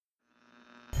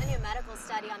medical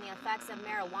study on the effects of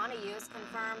marijuana use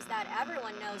confirms that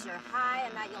everyone knows you're high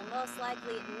and that you'll most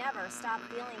likely never stop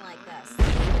feeling like this.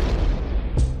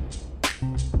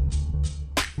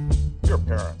 Your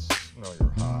parents know you're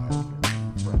high. Your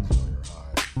friends know you're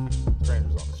high.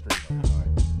 Strangers on the street know you're high.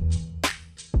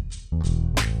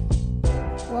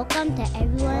 Welcome to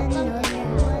Everyone Knows You're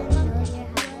High.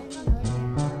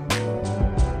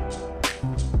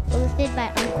 Hosted by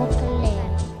Uncle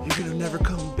Kaleo You're gonna never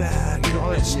come back, you know, all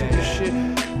that stupid shit.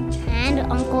 and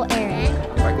Uncle Eric.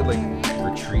 If I could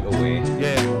retreat away.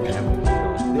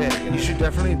 Yeah, you should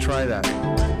definitely try that.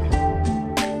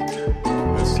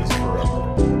 This is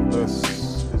forever. This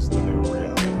is the new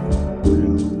reality.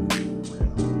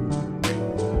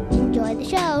 Enjoy the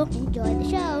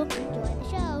show.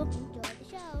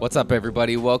 What's up,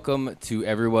 everybody? Welcome to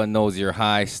Everyone Knows You're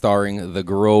High, starring the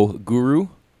Grow Guru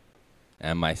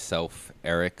and myself,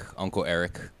 Eric, Uncle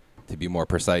Eric, to be more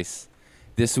precise.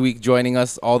 This week, joining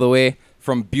us all the way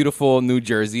from beautiful New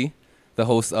Jersey, the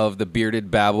host of the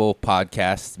Bearded Babble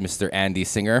podcast, Mr. Andy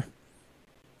Singer.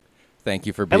 Thank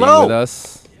you for being Hello. with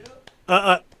us.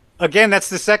 Again, that's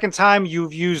the second time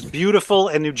you've used beautiful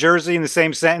and New Jersey in the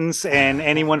same sentence, and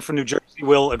anyone from New Jersey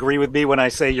will agree with me when I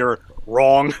say you're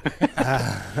wrong.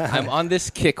 I'm on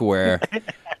this kick where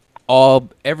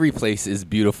every place is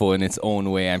beautiful in its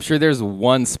own way. I'm sure there's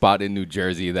one spot in New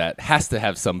Jersey that has to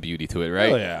have some beauty to it,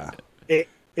 right? Oh, yeah.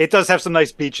 It does have some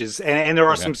nice beaches, and there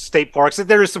are some state parks.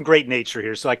 There is some great nature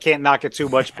here, so I can't knock it too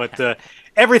much. But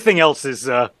everything else is.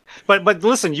 But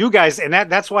listen, you guys, and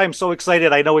that's why I'm so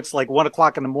excited. I know it's like 1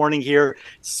 o'clock in the morning here.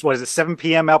 What is it, 7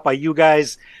 p.m. out by you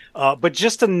guys? But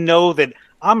just to know that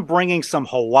I'm bringing some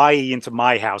Hawaii into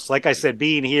my house. Like I said,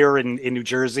 being here in New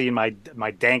Jersey in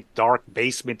my dank, dark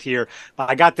basement here,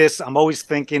 I got this. I'm always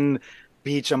thinking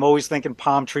beach. I'm always thinking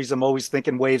palm trees. I'm always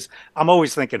thinking waves. I'm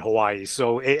always thinking Hawaii.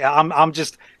 So I'm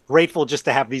just grateful just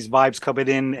to have these vibes coming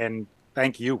in, and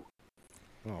thank you.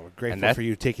 Oh, we're grateful for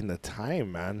you taking the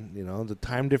time, man. You know, the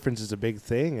time difference is a big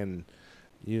thing, and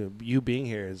you being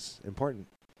here is important.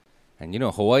 And,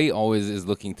 Hawaii always is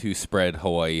looking to spread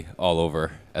Hawaii all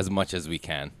over as much as we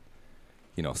can.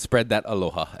 Spread that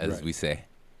aloha, as we say.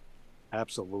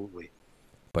 Absolutely.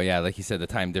 But, yeah, like you said, the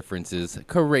time difference is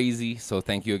crazy. So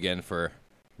thank you again for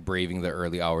braving the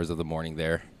early hours of the morning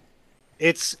there.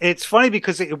 It's funny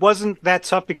because it wasn't that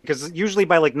tough, because usually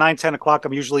by 9, 10 o'clock,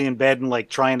 I'm usually in bed and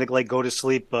trying to go to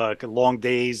sleep, long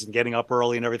days and getting up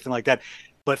early and everything like that.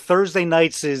 But Thursday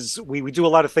nights we do a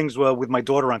lot of things with my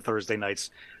daughter on Thursday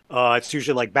nights. It's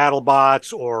usually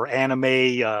BattleBots or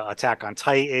anime, Attack on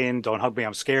Titan, Don't Hug Me,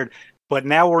 I'm Scared. But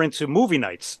now we're into movie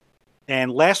nights.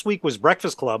 And last week was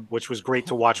Breakfast Club, which was great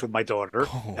to watch with my daughter.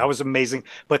 That was amazing.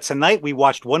 But tonight we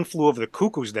watched One Flew Over the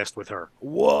Cuckoo's Nest with her.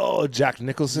 Whoa, Jack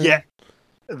Nicholson. Yeah.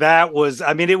 That was,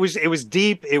 it was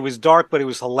deep, it was dark, but it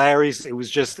was hilarious. It was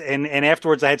just, and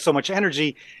afterwards I had so much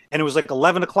energy, and it was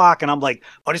 11 o'clock, and I'm like,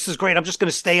 oh, this is great. I'm just going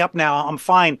to stay up now. I'm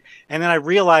fine. And then I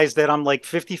realized that I'm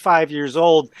 55 yeyears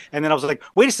old. And then I was like,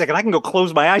 wait a second, I can go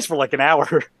close my eyes for an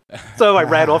hour. So I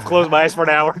ran off, closed my eyes for an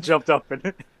hour, jumped up.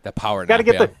 And The power gotta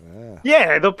nap,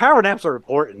 get the power naps are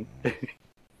important.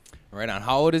 Right on.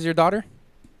 How old is your daughter?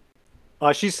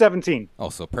 She's 17.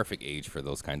 Also, perfect age for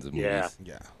those kinds of movies.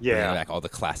 Yeah. Bringing back all the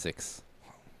classics.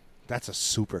 That's a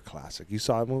super classic. You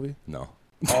saw that movie? No.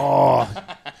 Oh,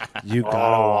 you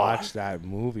gotta watch that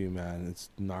movie, man. It's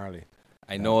gnarly.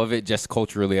 I know of it just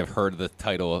culturally. I've heard the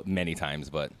title many times,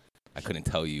 but I couldn't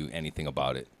tell you anything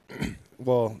about it.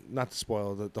 Well, not to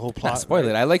spoil the whole plot. Not spoil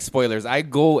it. I like spoilers. I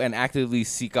go and actively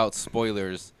seek out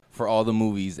spoilers for all the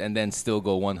movies and then still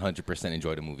go 100%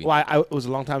 enjoy the movie. Well, it was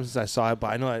a long time since I saw it, but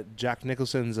I know that Jack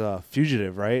Nicholson's a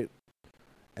fugitive, right?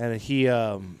 And he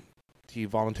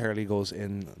voluntarily goes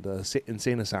in the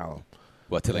insane asylum.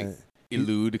 What, to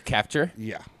elude capture?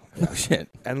 Yeah. Oh, shit.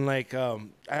 And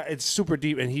it's super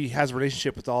deep, and he has a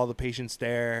relationship with all the patients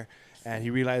there, and he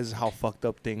realizes how fucked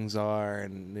up things are,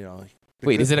 and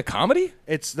Wait, is it a comedy?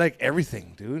 It's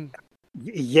everything, dude.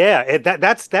 Yeah,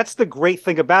 that's the great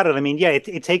thing about it.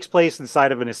 It takes place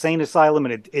inside of an insane asylum,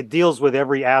 and it deals with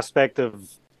every aspect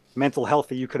of mental health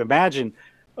that you could imagine.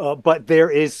 But there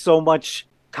is so much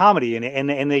comedy in it,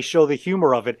 and they show the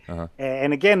humor of it. Uh-huh.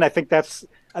 And again, I think that's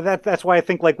why I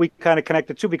think we kind of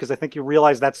connected too, because I think you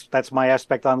realize that's my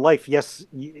aspect on life. Yes,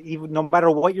 even no matter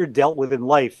what you're dealt with in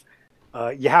life,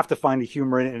 you have to find the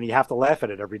humor in it, and you have to laugh at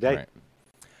it every day. Right.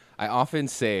 I often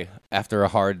say after a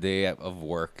hard day of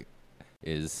work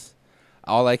is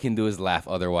all I can do is laugh,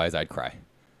 otherwise I'd cry.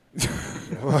 You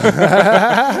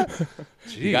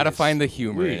got to find the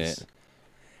humor in it.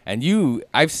 And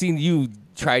I've seen you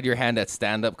tried your hand at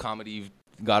stand-up comedy. You've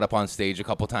got up on stage a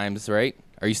couple times, right?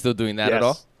 Are you still doing that at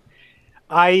all?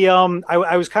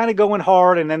 I was kind of going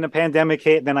hard, and then the pandemic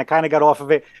hit, and then I kind of got off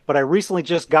of it. But I recently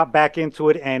just got back into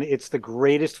it, and it's the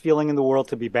greatest feeling in the world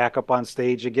to be back up on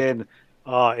stage again.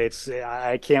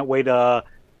 I can't wait.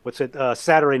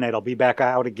 Saturday night I'll be back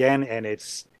out again, and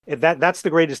that's the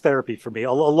greatest therapy for me.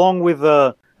 Along with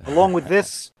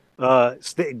this,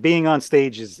 being on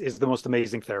stage is the most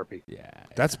amazing therapy. Yeah.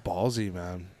 That's ballsy,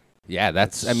 man. Yeah,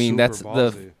 that's the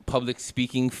ballsy. public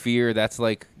speaking fear. That's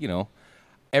like,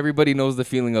 everybody knows the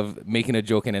feeling of making a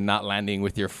joke and it not landing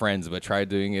with your friends, but try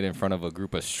doing it in front of a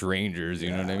group of strangers, you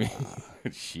know what I mean?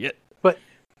 Shit. But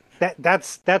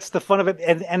that's the fun of it.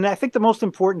 And I think the most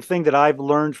important thing that I've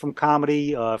learned from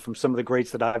comedy, from some of the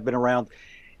greats that I've been around,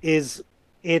 is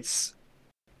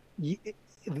the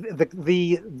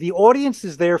audience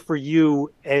is there for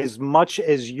you as much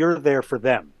as you're there for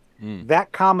them.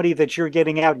 That comedy that you're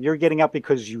getting out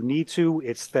because you need to.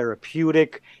 It's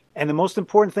therapeutic. And the most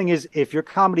important thing is, if your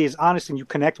comedy is honest and you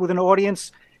connect with an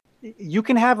audience, you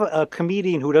can have a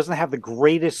comedian who doesn't have the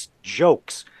greatest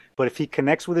jokes, but if he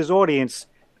connects with his audience,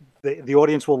 the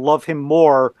audience will love him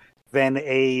more than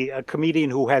a comedian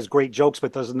who has great jokes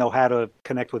but doesn't know how to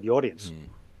connect with the audience.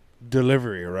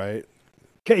 Delivery, right?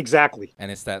 Exactly. And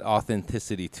it's that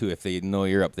authenticity too. If they know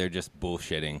you're up there just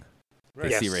bullshitting. They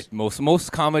Yes. see, right?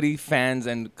 Most comedy fans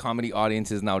and comedy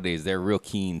audiences nowadays, they're real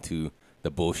keen to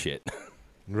the bullshit.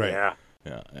 Right. Yeah.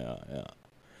 Yeah.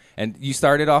 And you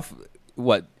started off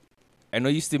what? I know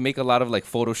you used to make a lot of like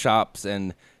Photoshops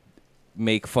and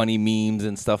make funny memes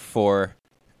and stuff for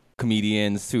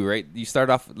comedians too, right? You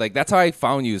started off like, that's how I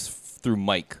found you, is through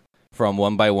Mike from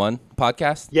One by One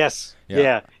podcast. Yes.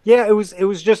 Yeah. Yeah. It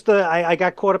was just I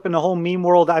got caught up in the whole meme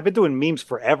world. I've been doing memes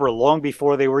forever, long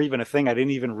before they were even a thing. I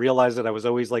didn't even realize that I was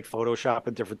always like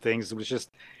Photoshopping different things. It was just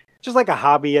like a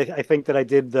hobby. I think that I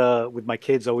did with my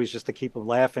kids, always just to keep them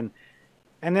laughing.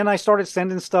 And then I started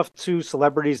sending stuff to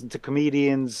celebrities and to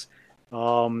comedians.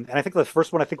 And I think the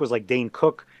first one was like Dane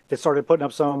Cook that started putting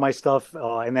up some of my stuff.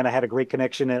 And then I had a great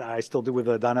connection that I still do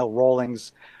with Donnell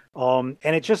Rawlings. And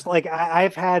it's just like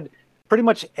I've had pretty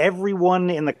much everyone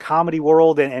in the comedy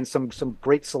world and some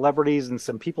great celebrities and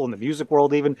some people in the music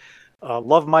world even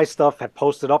love my stuff, have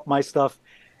posted up my stuff.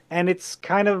 And it's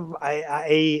kind of,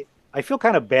 I feel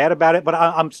kind of bad about it, but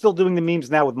I'm still doing the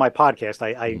memes now with my podcast.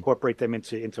 I incorporate them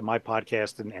into my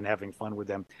podcast and having fun with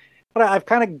them. But I've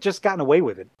kind of just gotten away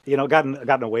with it,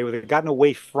 gotten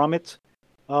away from it.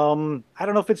 I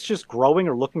don't know if it's just growing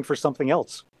or looking for something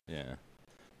else. Yeah.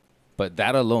 But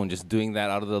that alone, just doing that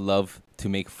out of the love to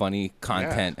make funny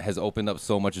content has opened up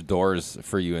so much doors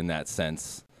for you in that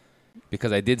sense.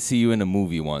 Because I did see you in a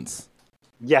movie once.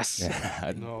 Yes.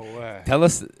 Yeah. No way. Tell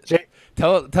us,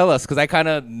 because I kind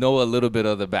of know a little bit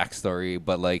of the backstory,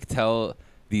 but like tell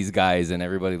these guys and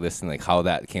everybody listening like how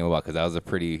that came about, because that was a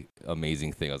pretty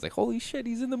amazing thing. I was like, holy shit,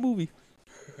 he's in the movie.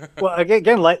 Well,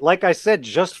 again, like I said,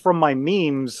 just from my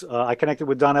memes, I connected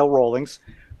with Donnell Rawlings.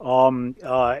 Some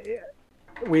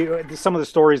of the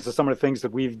stories, some of the things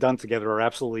that we've done together are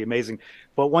absolutely amazing.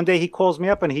 But one day he calls me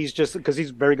up, and he's just, because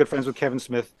he's very good friends with Kevin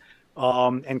Smith,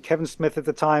 and Kevin Smith at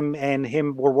the time and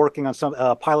him were working on some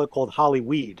pilot called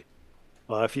Hollyweed.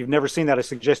 If you've never seen that, I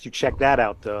suggest you check that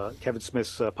out. Kevin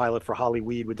Smith's pilot for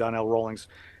Hollyweed with Donnell Rawlings.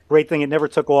 Great thing. It never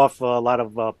took off. A lot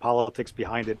of politics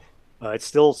behind it. It's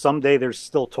still, someday there's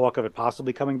still talk of it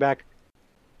possibly coming back.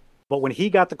 But when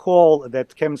he got the call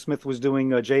that Kevin Smith was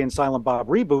doing Jay and Silent Bob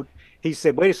reboot, he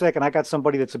said, wait a second, I got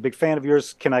somebody that's a big fan of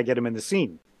yours. Can I get him in the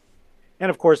scene?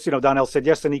 And of course, Donnell said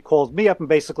yes. And he calls me up and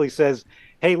basically says,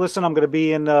 hey, listen, I'm going to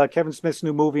be in Kevin Smith's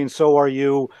new movie, and so are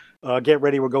you. Get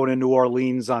ready. We're going to New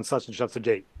Orleans on such and such a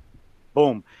date.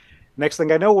 Boom. Next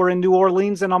thing I know, we're in New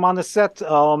Orleans and I'm on the set.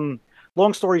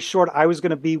 Long story short, I was going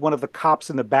to be one of the cops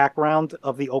in the background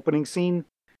of the opening scene.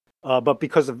 But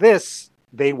because of this,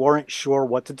 they weren't sure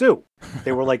what to do.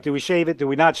 They were like, do we shave it? Do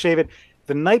we not shave it?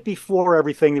 The night before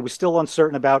everything, they were still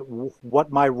uncertain about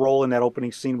what my role in that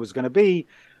opening scene was going to be.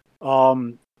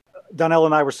 Donnell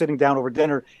and I were sitting down over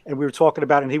dinner and we were talking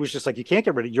about it, and he was just like, you can't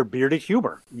get rid of your bearded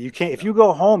humor. You can't, if you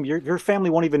go home, your family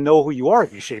won't even know who you are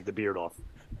if you shave the beard off.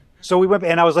 So we went,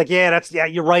 and I was like, yeah,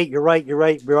 you're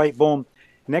right. Boom.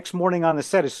 Next morning on the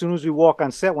set, as soon as we walk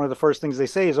on set, one of the first things they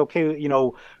say is, okay,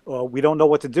 we don't know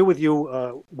what to do with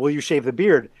you. Will you shave the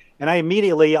beard? And I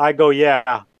go,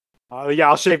 yeah,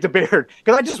 I'll shave the beard.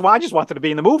 Cause I just wanted to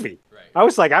be in the movie. Right. I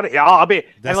was like, I'll be.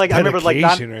 That's and like, I remember like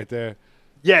right there.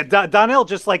 Yeah, Donnell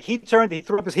just like he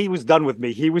threw up he was done with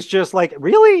me. He was just like,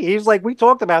 really? He was like, we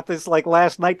talked about this like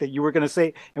last night that you were going to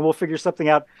say, and we'll figure something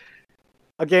out.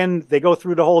 Again, they go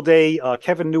through the whole day.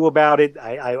 Kevin knew about it.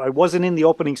 I wasn't in the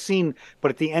opening scene,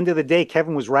 but at the end of the day,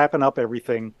 Kevin was wrapping up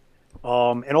everything.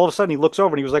 And all of a sudden he looks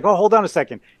over and he was like, "Oh, hold on a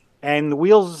second." And the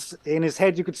wheels in his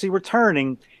head you could see were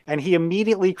turning, and he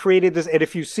immediately created this. And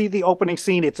if you see the opening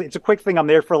scene, it's a quick thing. I'm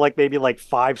there for maybe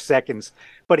 5 seconds,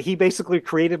 but he basically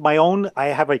created my own. I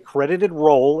have a credited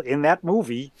role in that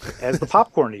movie as the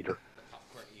popcorn eater.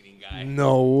 Popcorn eating guy.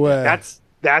 No way. That's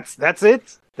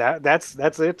it.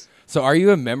 That's it. So are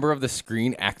you a member of the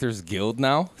Screen Actors Guild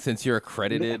now, since you're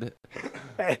accredited?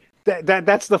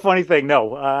 That's the funny thing.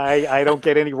 No, I don't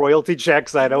get any royalty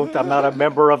checks. I'm not a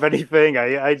member of anything.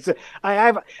 I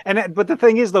have, but the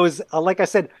thing is though, is like I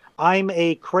said, I'm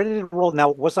a credited role. Now,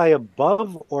 was I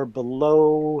above or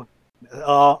below?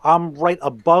 I'm right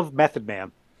above Method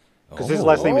Man. Because his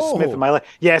last name is Smith in my life.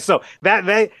 Yeah, so that's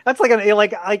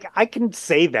I can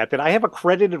say that I have a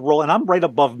credited role and I'm right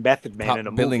above Method Man in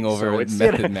a billing movie. over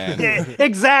Method Man. Yeah,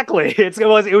 exactly. It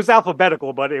was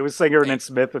alphabetical, but it was Singer and then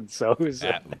Smith, and so it was,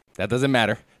 that doesn't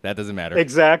matter. That doesn't matter.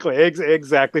 Exactly.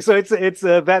 So it's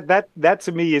that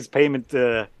to me is payment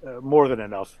more than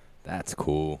enough. That's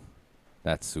cool.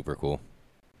 That's super cool.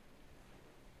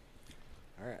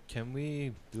 All right. Can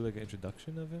we do an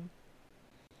introduction of him?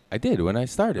 I did when I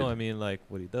started. No, I mean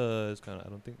what he does. Kind of. I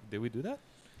don't think did we do that?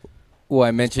 Well,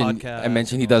 I mentioned podcast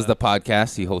he and does all the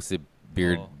podcast. He hosted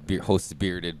Oh.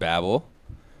 Bearded Babble.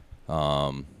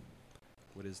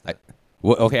 What is that?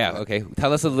 Well, okay.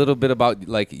 Tell us a little bit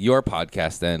about your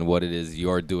podcast and what it is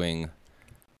you're doing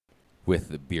with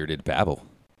the Bearded Babble.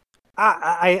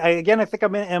 I think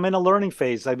I'm in a learning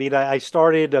phase. I mean, I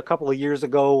started a couple of years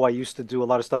ago. I used to do a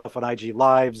lot of stuff on IG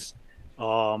Lives.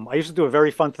 I used to do a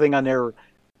very fun thing on there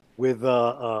with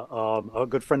a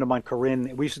good friend of mine,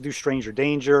 Corinne. We used to do Stranger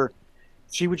Danger.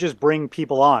 She would just bring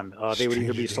people on. They would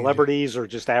either be celebrities or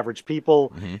just average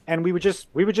people, and we would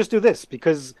just do this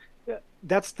because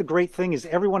that's the great thing is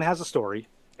everyone has a story.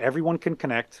 Everyone can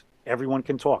connect. Everyone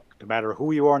can talk, no matter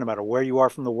who you are, no matter where you are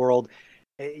from the world.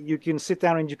 You can sit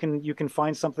down and you can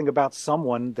find something about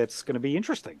someone that's going to be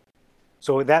interesting.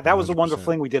 So that was a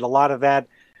wonderful thing. We did a lot of that.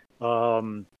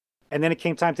 And then it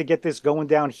came time to get this going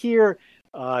down here.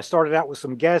 I started out with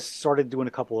some guests, started doing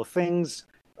a couple of things.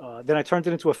 Then I turned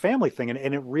it into a family thing. And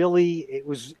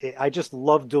I just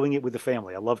love doing it with the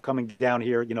family. I love coming down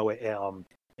here,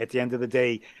 at the end of the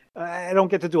day. I don't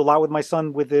get to do a lot with my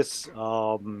son with this. I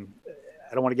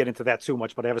don't want to get into that too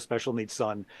much, but I have a special needs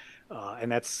son.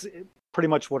 And that's pretty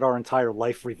much what our entire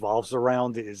life revolves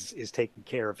around is taking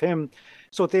care of him.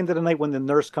 So at the end of the night, when the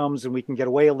nurse comes and we can get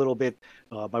away a little bit,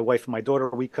 my wife and my daughter,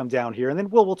 we come down here and then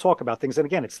we'll talk about things. And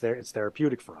again, it's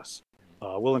therapeutic for us.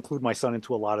 We'll include my son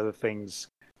into a lot of the things.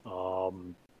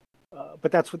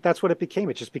 But that's what it became.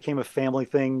 It just became a family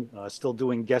thing. Still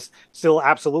doing guests. Still,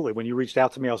 absolutely. When you reached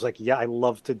out to me, I was like, yeah, I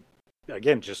love to,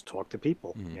 again, just talk to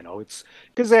people. It's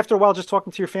because after a while, just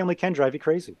talking to your family can drive you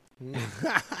crazy.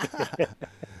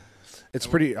 It's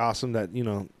pretty awesome that,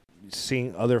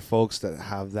 seeing other folks that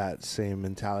have that same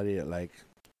mentality that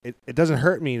it doesn't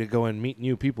hurt me to go and meet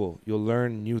new people. You'll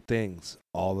learn new things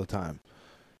all the time.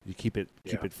 You keep it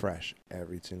fresh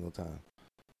every single time.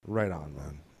 Right on,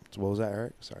 man. So what was that,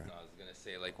 Eric? Sorry. No, I was gonna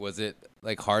say, was it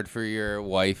hard for your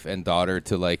wife and daughter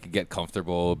to get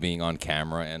comfortable being on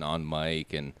camera and on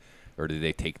mic, or did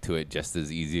they take to it just as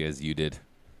easy as you did?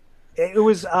 It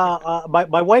was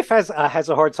my wife has a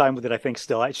hard time with it. I think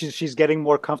still she's getting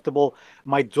more comfortable.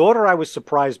 My daughter, I was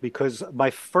surprised because my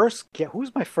first guest.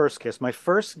 Who's my first guest? My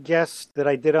first guest that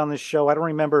I did on this show. I don't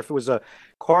remember if it was a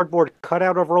cardboard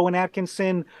cutout of Rowan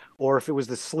Atkinson or if it was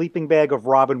the sleeping bag of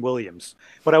Robin Williams.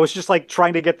 But I was just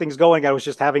trying to get things going. I was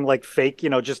just having fake,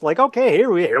 just okay, here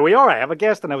we are. I have a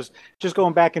guest, and I was just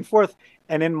going back and forth.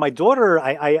 And then my daughter,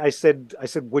 I said,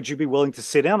 would you be willing to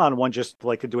sit in on one just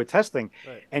to do a testing?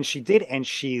 Right. And she did, and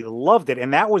she loved it.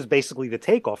 And that was basically the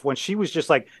takeoff. When she was just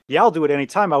yeah, I'll do it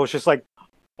anytime. I was just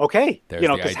okay,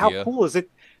 because how cool is it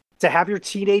to have your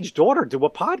teenage daughter do a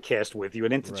podcast with you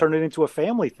and then to turn it into a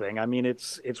family thing? I mean,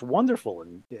 it's wonderful,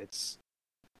 and it's.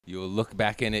 You'll look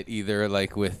back in it either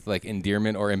with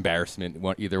endearment or embarrassment,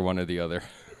 either one or the other.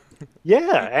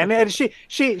 Yeah, and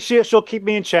she'll keep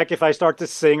me in check if I start to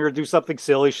sing or do something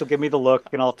silly. She'll give me the look,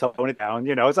 and I'll tone it down.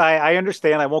 I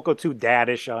understand. I won't go too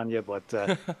daddish on you,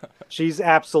 but she's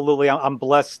absolutely. I'm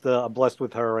blessed. I'm blessed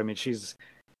with her. I mean,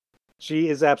 she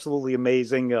is absolutely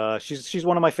amazing. She's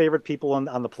one of my favorite people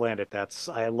on the planet.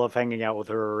 I love hanging out with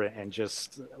her and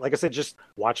just like I said, just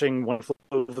watching One Flew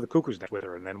Over the Cuckoo's Nest with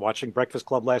her, and then watching Breakfast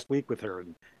Club last week with her,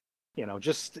 and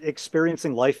just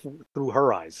experiencing life through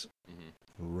her eyes. Mm-hmm.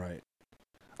 Right.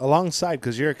 Alongside,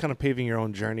 because you're kind of paving your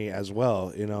own journey as well,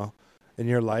 in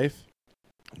your life.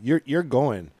 You're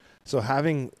going. So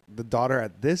having the daughter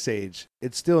at this age,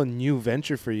 it's still a new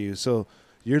venture for you. So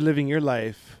you're living your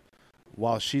life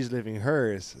while she's living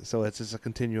hers. So it's just a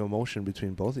continual motion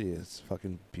between both of you. It's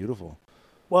fucking beautiful.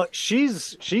 Well,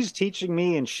 she's teaching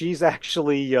me, and she's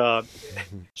actually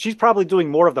she's probably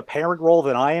doing more of the parent role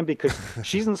than I am, because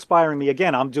she's inspiring me.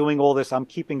 Again, I'm doing all this. I'm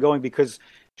keeping going because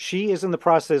she is in the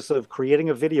process of creating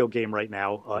a video game right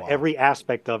now. Wow. Every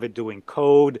aspect of it, doing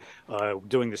code,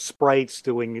 doing the sprites,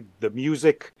 doing the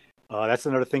music. That's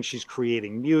another thing. She's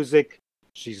creating music.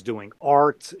 She's doing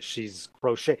art. She's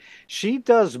crochet. She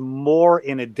does more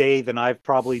in a day than I've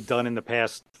probably done in the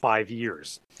past 5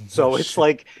 years. So it's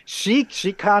like she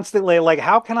constantly like,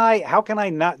 how can I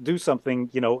not do something,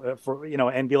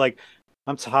 and be like,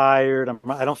 I'm tired.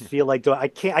 I don't feel like doing. I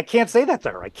can't say that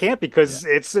to her. I can't, because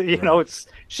it's it's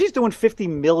she's doing 50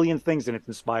 million things, and it's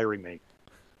inspiring me.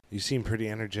 You seem pretty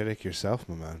energetic yourself,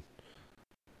 my man.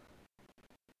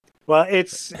 Well,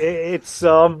 it's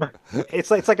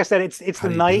like I said, it's How the do you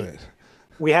do night. it?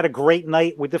 We had a great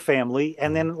night with the family,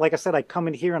 and then, like I said, I come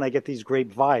in here and I get these great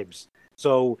vibes.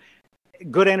 So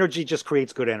good energy just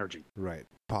creates good energy. Right.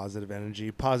 Positive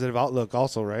energy, positive outlook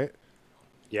also, right?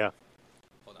 Yeah.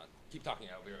 Hold on. Keep talking.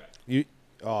 I'll be right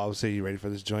back. I would say you ready for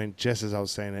this joint, just as I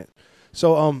was saying it.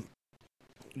 So,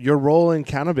 your role in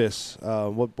cannabis,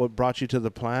 what brought you to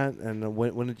the plant, and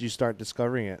when did you start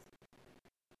discovering it?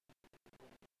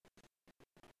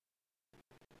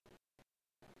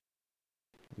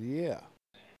 Yeah.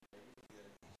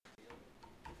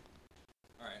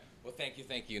 All right. Well, thank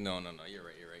you. No, you're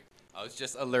right. I was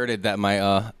just alerted that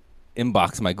my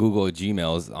inbox, my Google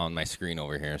Gmail is on my screen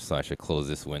over here, so I should close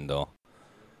this window.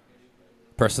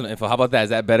 Personal info. How about that? Is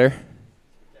that better?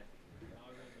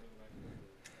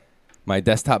 My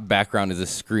desktop background is a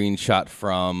screenshot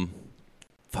from,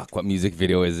 what music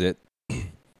video is it?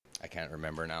 I can't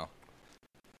remember now.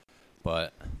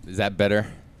 But is that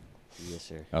better? Yes,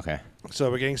 sir. Okay. So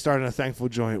we're getting started on a thankful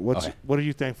joint. What Okay. are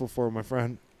you thankful for, my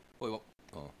friend? Wait, oh.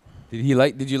 Did you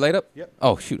light up? Yep.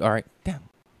 Oh, shoot. All right. Damn.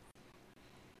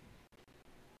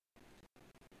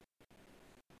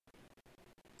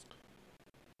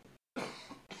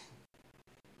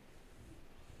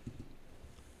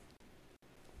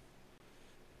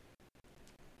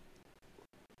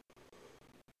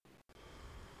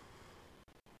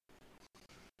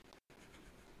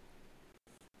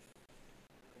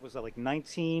 Was that like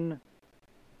 19?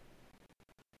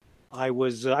 I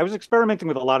was experimenting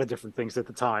with a lot of different things at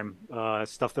the time,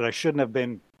 stuff that I shouldn't have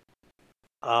been.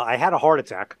 I had a heart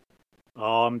attack.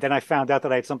 Then I found out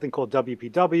that I had something called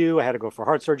WPW. I had to go for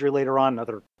heart surgery later on.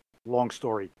 Another long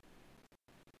story.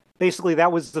 Basically,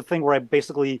 that was the thing where I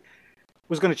basically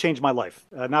was going to change my life.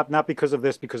 Not because of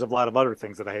this, because of a lot of other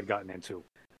things that I had gotten into.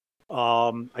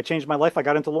 I changed my life. I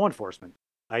got into law enforcement.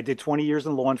 I did 20 years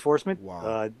in law enforcement.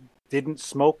 Wow. Didn't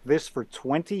smoke this for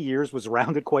 20 years, was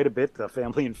around it quite a bit,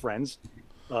 family and friends.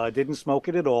 Didn't smoke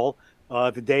it at all.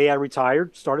 The day I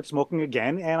retired, started smoking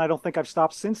again, and I don't think I've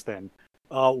stopped since then.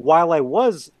 While I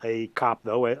was a cop,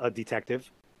 though, a detective,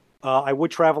 I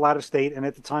would travel out of state, and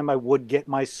at the time I would get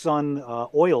my son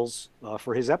oils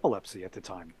for his epilepsy at the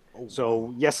time.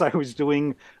 So, yes, I was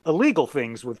doing illegal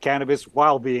things with cannabis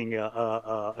while being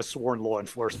a sworn law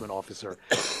enforcement officer.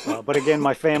 But again,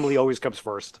 my family always comes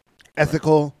first.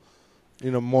 Ethical,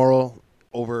 moral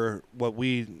over what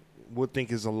we would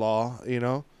think is a law.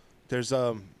 There's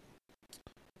a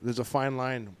fine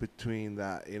line between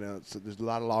that. So there's a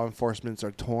lot of law enforcements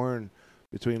are torn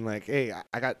between like, hey,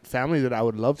 I got family that I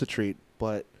would love to treat,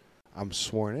 but I'm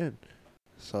sworn in.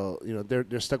 So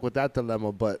they're stuck with that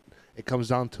dilemma. But it comes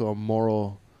down to a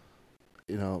moral,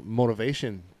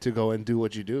 motivation to go and do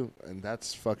what you do, and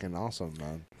that's fucking awesome,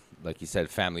 man. Like you said,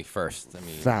 family first.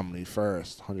 Family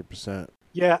first, 100%.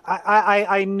 Yeah,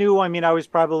 I knew. I mean, I was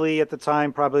probably at the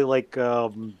time, like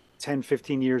 10,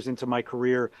 15 years into my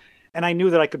career, and I knew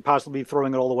that I could possibly be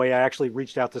throwing it all away. I actually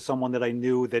reached out to someone that I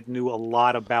knew that knew a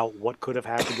lot about what could have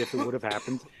happened if it would have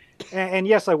happened. And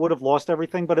yes, I would have lost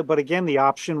everything, but again, the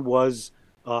option was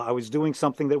I was doing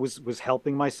something that was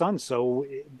helping my son. So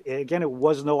again, it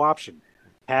was no option.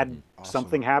 Had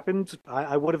something happened,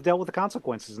 I would have dealt with the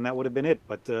consequences, and that would have been it.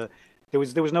 But there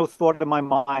was no thought in my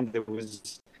mind.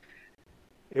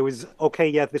 It was okay.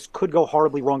 Yeah, this could go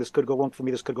horribly wrong. This could go wrong for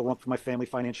me. This could go wrong for my family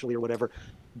financially or whatever.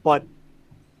 But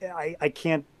I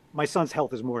can't. My son's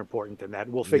health is more important than that.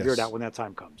 We'll figure it out when that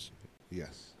time comes.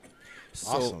 Yes.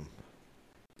 So, Awesome.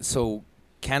 So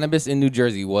cannabis in New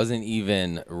Jersey wasn't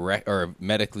even or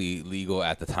medically legal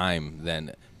at the time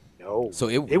then. No. So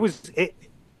it was.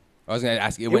 I was going to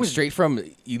ask, it went straight from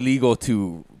illegal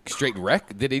to straight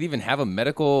rec? Did it even have a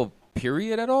medical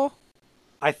period at all?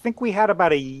 I think we had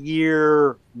about a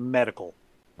year medical.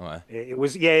 Okay. It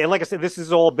was, yeah, like I said, this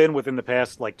has all been within the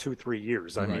past like 2-3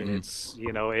 years. I mean, it's,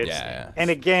 it's, Yeah. and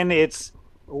again,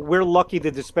 we're lucky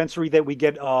the dispensary that we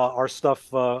get our stuff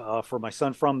for my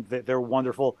son from, they're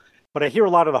wonderful. But I hear a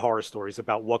lot of the horror stories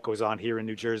about what goes on here in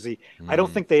New Jersey. I don't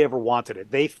think they ever wanted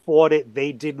it. They fought it.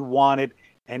 They didn't want it.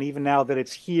 And even now that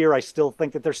it's here, I still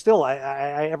think that they're still, I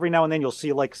every now and then you'll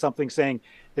see like something saying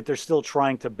that they're still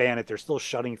trying to ban it. They're still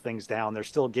shutting things down. They're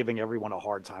still giving everyone a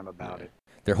hard time about it.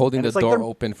 They're holding And the it's like door they're-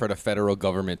 open for the federal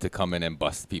government to come in and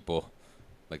bust people.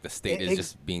 Like the state is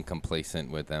just being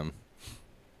complacent with them.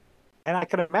 And I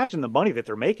can imagine the money that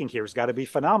they're making here has got to be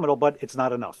phenomenal, but it's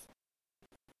not enough.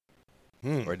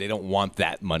 Or they don't want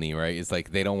that money, right? It's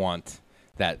like they don't want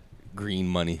that green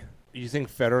money. You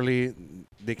think federally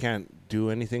they can't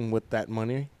do anything with that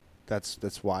money? That's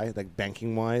why, like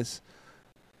banking wise.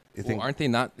 You think? Well, aren't they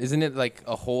not? Isn't it like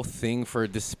a whole thing for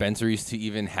dispensaries to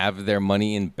even have their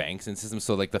money in banks and systems?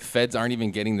 So like the feds aren't even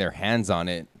getting their hands on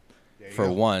it.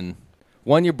 For one,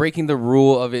 you're breaking the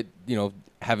rule of it.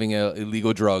 Having a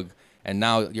illegal drug, and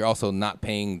now you're also not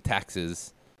paying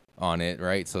taxes on it,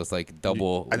 right? So it's like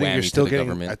double I think whammy you're still to the getting.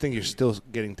 government. I think you're still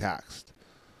getting taxed.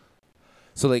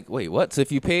 So like, wait, what? So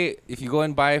if you go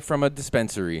and buy from a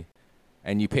dispensary,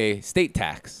 and you pay state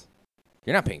tax,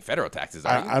 you're not paying federal taxes,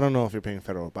 are you? I don't know if you're paying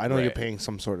federal, but I know you're Right. paying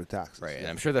some sort of taxes. Right, and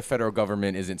I'm sure the federal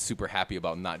government isn't super happy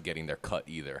about not getting their cut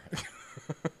either.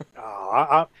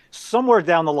 Somewhere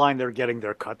down the line, they're getting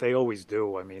their cut. They always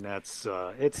do. I mean, it's,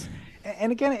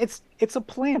 and again, it's a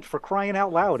plant, for crying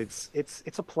out loud. It's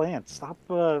a plant. Stop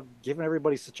giving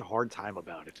everybody such a hard time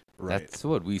about it. Right. That's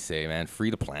what we say, man.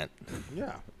 Free to plant.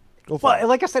 Yeah. Go for But it.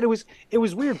 like I said, it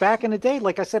was weird back in the day.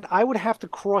 Like I said, I would have to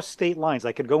cross state lines.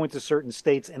 I could go into certain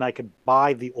states and I could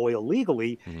buy the oil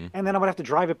legally, and then I would have to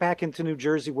drive it back into New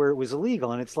Jersey where it was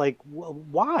illegal. And it's like,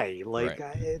 why? Like,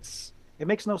 Right. it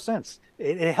makes no sense.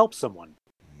 It helps someone.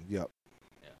 Yep.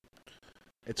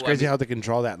 It's Well, crazy how they can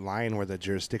draw that line where the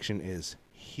jurisdiction is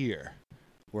here,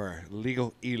 where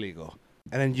legal, illegal,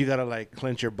 and then you gotta like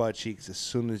clench your butt cheeks as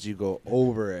soon as you go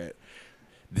over it.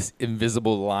 This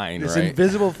invisible line, This right?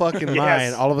 invisible fucking line.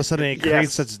 Yes. All of a sudden, it Yes.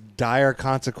 creates such dire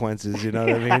consequences. You know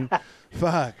what I mean?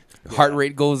 Fuck. Heart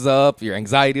rate goes up. Your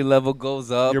anxiety level goes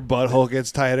up. Your butthole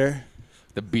gets tighter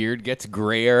The beard gets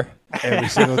grayer. every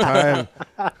single time.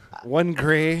 One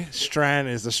gray strand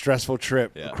is a stressful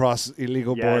trip Yeah. across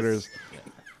illegal Yes. borders.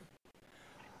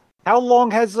 How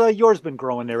long has yours been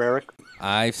growing there, Eric?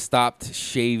 I've stopped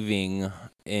shaving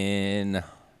in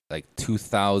like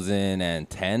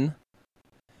 2010.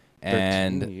 13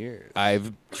 And years.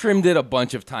 I've trimmed it a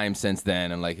bunch of times since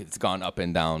then, and like it's gone up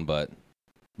and down. But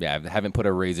yeah, I haven't put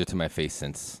a razor to my face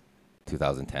since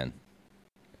 2010.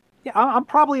 Yeah, I'm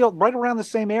probably right around the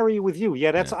same area with you.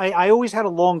 Yeah, that's I always had a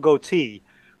long goatee,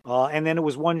 and then it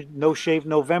was one no shave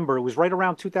November. It was right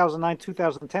around 2009,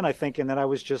 2010, I think, and then I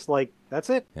was just like, that's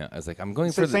it. Yeah, I was like, I'm going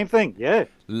It's for the the same thing. Yeah.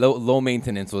 low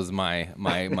maintenance was my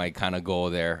kind of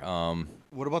goal there.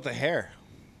 What about the hair?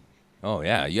 Oh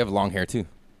yeah, you have long hair too.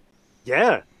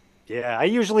 Yeah, I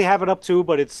usually have it up too,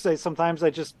 but it's sometimes I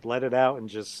just let it out and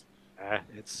just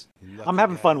I'm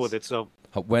having fun with it. So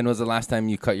When was the last time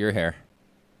you cut your hair?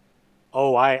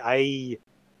 it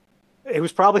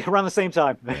was probably around the same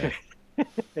time.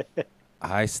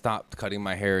 I stopped cutting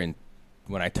my hair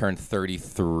when I turned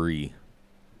 33.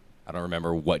 I don't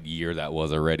remember what year that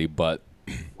was already, but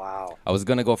Wow. I was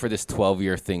gonna go for this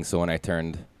 12-year thing. So when I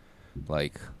turned,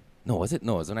 it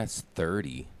was when I was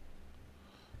 30.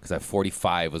 Because at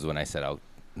 45 was when I said out.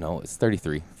 No, it's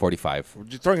 33, 45.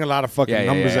 You're throwing a lot of fucking Yeah,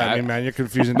 numbers yeah. at me, man. You're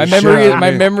confusing My the shit memory, out of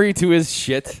my me. memory too is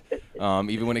shit.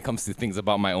 Even when it comes to things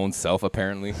about my own self,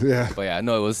 apparently. Yeah. But yeah,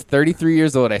 no, it was 33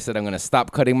 years old. I said I'm gonna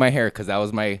stop cutting my hair because that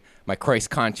was my Christ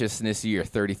consciousness year,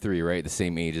 33, right? The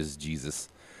same age as Jesus.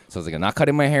 So I was like, I'm not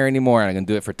cutting my hair anymore, and I'm gonna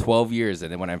do it for 12 years.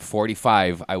 And then when I'm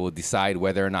 45, I will decide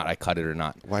whether or not I cut it or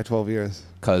not. Why 12 years?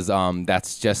 Because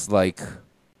that's just like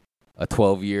a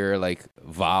 12-year like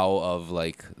vow of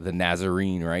like the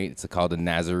Nazarene, right? It's called a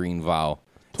Nazarene vow.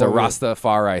 It's a 12 years.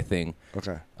 Rastafari thing.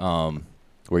 Okay.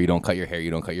 Where you don't cut your hair, you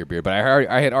don't cut your beard. But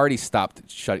I had already stopped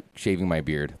shaving my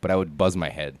beard, but I would buzz my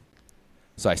head.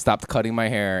 So I stopped cutting my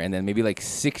hair, and then maybe like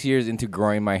 6 years into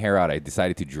growing my hair out, I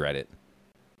decided to dread it.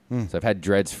 So I've had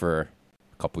dreads for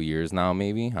a couple years now,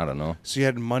 maybe. I don't know. So you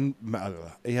had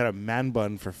a man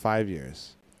bun for 5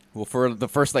 years. Well, for the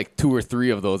first like 2 or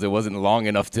 3 of those, it wasn't long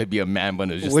enough to be a man bun.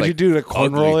 It was just What'd like, you do to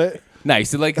cornroll ugly. it? No, I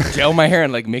used to like gel my hair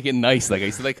and like make it nice. Like I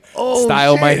used to like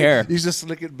style my shit. hair. You just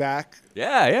slick it back.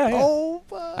 Yeah. Oh,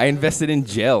 fuck. I invested in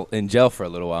gel for a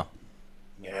little while.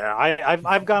 Yeah,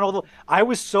 I've gone all the. I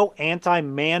was so anti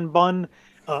man bun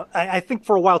I think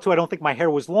for a while too, I don't think my hair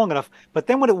was long enough. But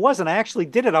then when it was, and I actually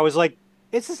did it, I was like,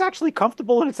 this is actually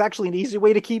comfortable and it's actually an easy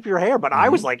way to keep your hair. But I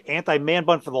was like anti-man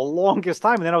bun for the longest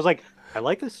time. And then I was like, I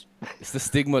like this. It's the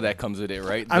stigma that comes with it,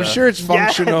 right? I'm The- sure it's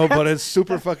functional, but that's- it's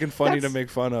super fucking funny to that's- make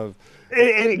fun of.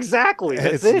 Exactly.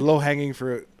 It's That's it. low hanging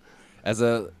fruit. As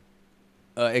a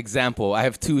example, I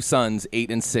have two sons, 8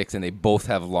 and 6, and they both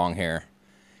have long hair,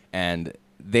 and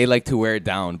they like to wear it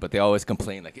down, but they always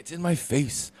complain like, it's in my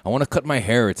face. I want to cut my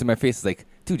hair. It's in my face. It's like,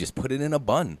 dude, just put it in a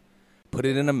bun. Put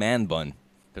it in a man bun.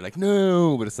 They're like,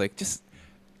 no, but it's like, just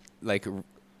like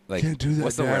Can't do that,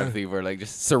 what's the word I'm Dad. looking for? Like,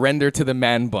 just surrender to the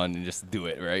man bun and just do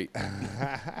it, right?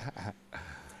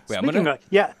 Wait, Speaking of,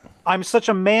 yeah, I'm such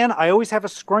a man. I always have a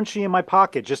scrunchie in my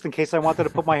pocket just in case I wanted to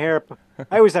put my hair up.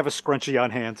 I always have a scrunchie on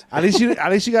hand. At least you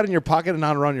got it in your pocket and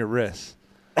not around your wrist.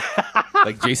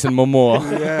 like Jason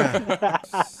Momoa.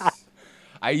 Yeah.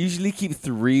 I usually keep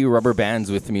 3 rubber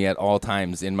bands with me at all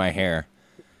times in my hair.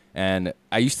 And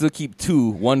I used to keep 2,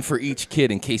 one for each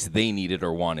kid in case they needed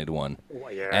or wanted one.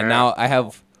 And now I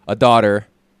have a daughter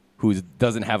who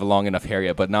doesn't have long enough hair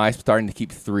yet, but now I'm starting to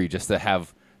keep 3 just to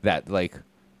have that like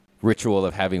ritual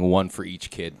of having one for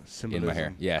each kid in my hair.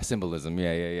 Symbolism. Yeah, symbolism.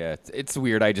 Yeah. It's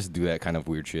weird. I just do that kind of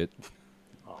weird shit.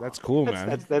 That's cool,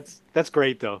 man. That's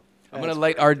great though. I'm going to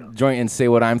light our joint and say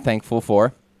what I'm thankful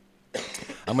for.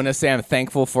 I'm going to say I'm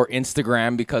thankful for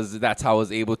Instagram because that's how I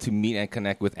was able to meet and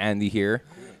connect with Andy here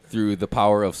through the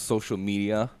power of social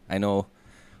media. I know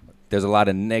there's a lot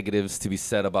of negatives to be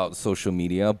said about social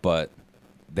media, but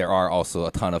there are also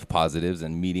a ton of positives,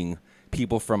 and meeting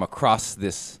people from across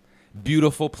this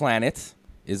beautiful planet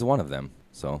is one of them.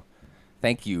 So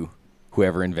thank you,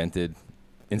 whoever invented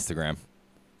Instagram.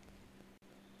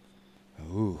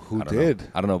 Ooh, who I don't know. did?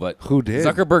 I don't know, but Who did?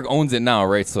 Zuckerberg owns it now,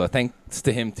 right? So thanks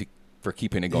to him for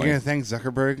keeping it You going. gonna thank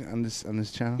Zuckerberg on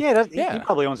this channel? Yeah, Yeah. he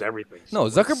probably owns everything. No,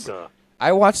 So it's, Zuckerberg.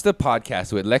 I watched the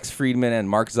podcast with Lex Friedman and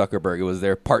Mark Zuckerberg. It was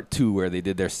their part 2 where they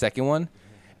did their second one.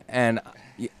 And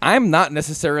I'm not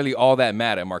necessarily all that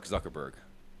mad at Mark Zuckerberg.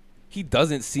 He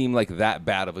doesn't seem like that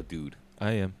bad of a dude.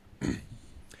 I am.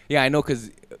 Yeah, I know, because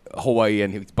Hawaii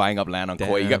and he's buying up land on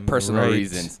Kauai. You got Damn personal right.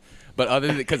 reasons. But other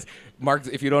than, because Mark,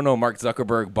 if you don't know, Mark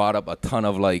Zuckerberg bought up a ton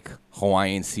of like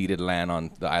Hawaiian ceded land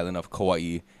on the island of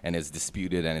Kauai, and it's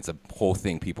disputed, and it's a whole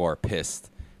thing. People are pissed,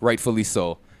 rightfully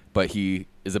so. But he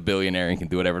is a billionaire and can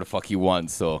do whatever the fuck he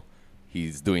wants, so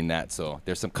he's doing that. So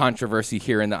there's some controversy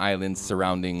here in the islands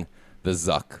surrounding the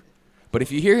Zuck. But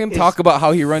if you hear him talk about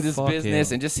how he runs his Fuck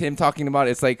business him. and just him talking about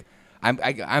it, it's like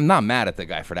I'm not mad at the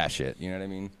guy for that shit. You know what I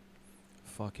mean?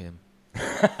 Fuck him.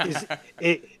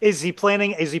 is he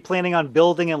planning on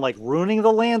building and like ruining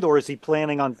the land, or is he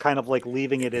planning on kind of like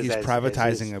leaving it as He's as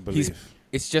privatizing, is? I believe.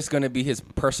 It's just gonna be his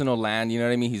personal land. You know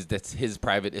what I mean? That's his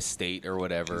private estate or He's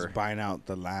whatever. buying out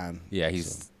the land. Yeah,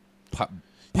 he's. You can't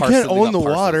parceling own up the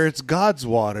parcels. water. It's God's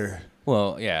water.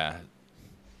 Well, yeah.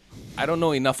 I don't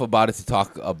know enough about it to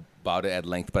talk about it at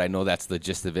length, but I know that's the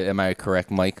gist of it. Am I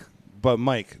correct, Mike? But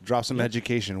Mike, drop some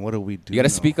education. What do we do? You got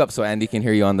to know? speak up so Andy can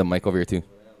hear you on the mic over here too.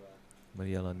 I'm gonna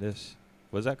yell on this.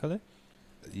 What's that color?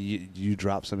 You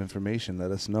drop some information.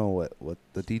 Let us know what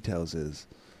the details is.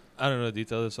 I don't know the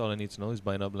details. That's all I need to know. Is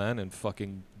buying up land and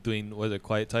fucking doing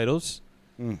quiet titles,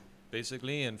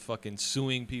 basically, and fucking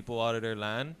suing people out of their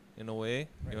land in a way.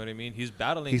 You know what I mean? He's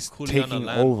battling He's Kuleana taking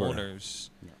landowners.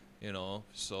 You know,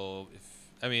 so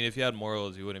if he had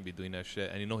morals, he wouldn't be doing that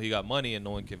shit. And you know, he got money, and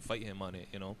no one can fight him on it.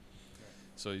 You know,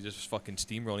 so he's just fucking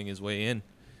steamrolling his way in.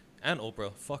 And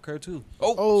Oprah, fuck her too.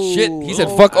 Oh, shit! He said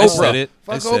Oh, fuck I Oprah. said it.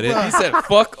 I Fuck said Oprah. He said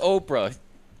fuck Oprah.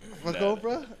 Fuck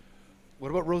Oprah. What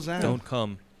about Roseanne? it. Don't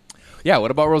come. Yeah.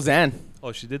 What about Roseanne?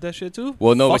 Oh, she did that shit too?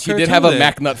 Well, no, but Fuck she her did too have a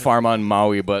then. MacNut farm on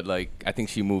Maui, but like I think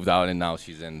she moved out and now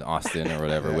she's in Austin or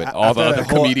whatever with After all the that other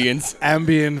whole comedians.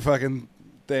 Ambien fucking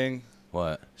thing.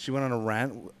 What? She went on a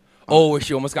rant. Oh, where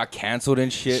she almost got canceled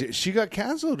and shit. She got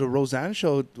canceled. The Roseanne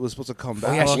show was supposed to come back.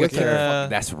 Oh, yeah, she got with kicked. her. Yeah.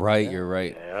 That's right. You're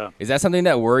right. Yeah. Is that something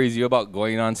that worries you about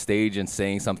going on stage and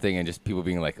saying something and just people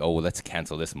being like, "Oh, well, let's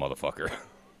cancel this motherfucker"?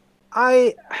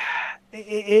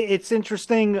 It's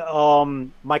interesting.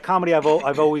 My comedy, I've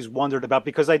always wondered about,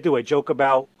 because I joke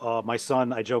about my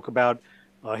son. I joke about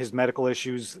his medical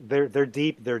issues. They're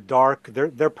deep. They're dark.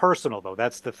 They're personal though.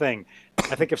 That's the thing.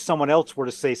 I think if someone else were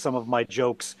to say some of my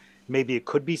jokes, maybe it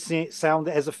could be sound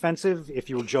as offensive if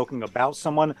you were joking about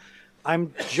someone.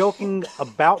 I'm joking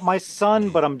about my son,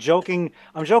 but I'm joking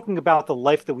about the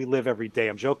life that we live every day.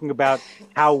 I'm joking about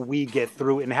how we get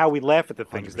through it and how we laugh at the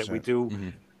things that we 100%.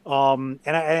 do. And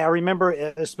I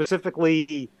remember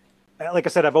specifically, like I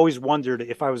said, I've always wondered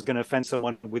if I was going to offend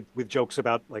someone with jokes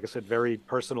about, like I said, very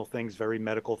personal things, very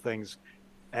medical things.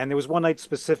 And there was one night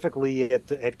specifically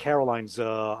at Caroline's.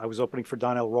 I was opening for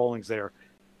Donnell Rawlings there,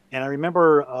 and I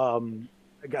remember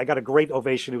I got a great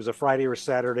ovation. It was a Friday or a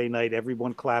Saturday night.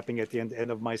 Everyone clapping at the end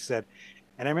of my set,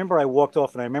 and I remember I walked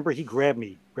off, and I remember he grabbed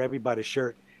me by the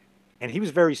shirt, and he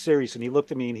was very serious, and he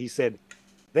looked at me and he said,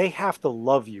 "They have to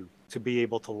love you to be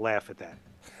able to laugh at that."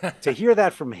 To hear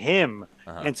that from him,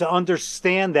 and to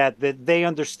understand that they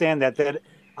understand that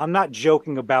I'm not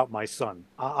joking about my son.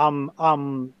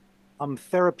 I'm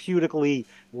therapeutically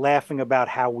laughing about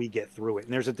how we get through it,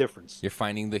 and there's a difference. You're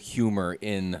finding the humor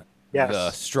in Yes.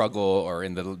 the struggle or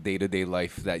in the day-to-day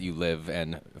life that you live,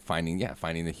 and finding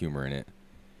the humor in it.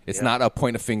 It's not a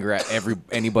point of finger at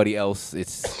anybody else.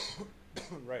 It's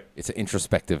Right. It's an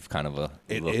introspective kind of a.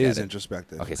 It look is at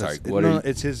introspective. Okay, 'Cause sorry.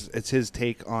 it's his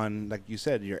take on, like you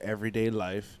said, your everyday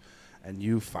life, and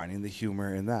you finding the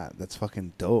humor in that. That's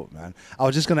fucking dope, man. I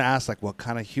was just gonna ask, like, what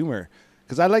kind of humor?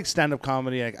 Because I like stand-up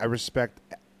comedy. I respect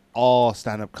all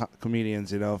stand-up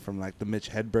comedians, you know, from like the Mitch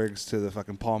Hedbergs to the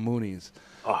fucking Paul Mooney's.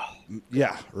 Oh,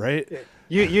 Yeah, right.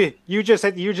 you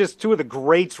just two of the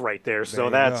greats right there. So There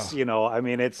you that's go. I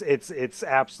mean, it's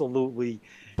absolutely.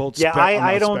 Both Yeah, on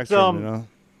I that don't, spectrum, you know?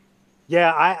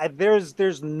 Yeah,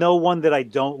 there's no one that I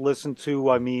don't listen to.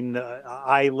 I mean,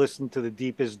 I listen to the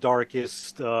deepest,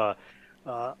 darkest.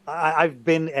 I've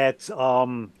been at oh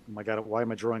my God, why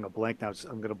am I drawing a blank now?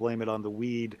 I'm going to blame it on the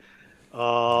weed.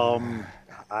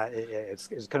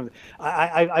 It's kind of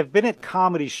I've been at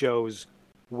comedy shows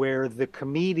where the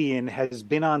comedian has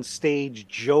been on stage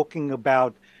joking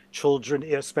about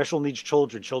children, special needs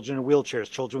children, children in wheelchairs,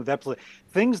 children with epilepsy,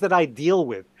 things that I deal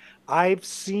with. I've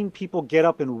seen people get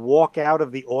up and walk out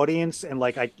of the audience and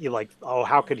you're like, oh,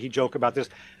 how could he joke about this?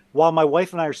 While my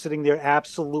wife and I are sitting there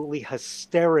absolutely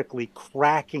hysterically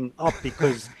cracking up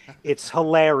because it's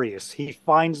hilarious. He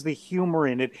finds the humor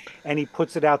in it and he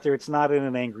puts it out there. It's not in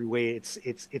an angry way. It's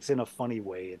in a funny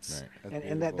way. It's Right.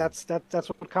 and that's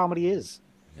what comedy is.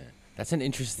 That's an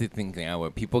interesting thing now, where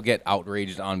people get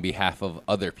outraged on behalf of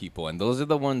other people, and those are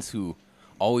the ones who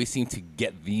always seem to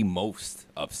get the most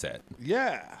upset.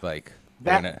 Yeah. Like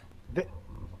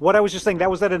What I was just saying, that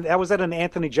was at an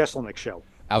Anthony Jeselnik show.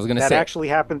 I was gonna That say, actually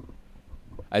happened.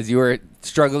 as you were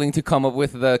struggling to come up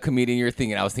with the comedian you're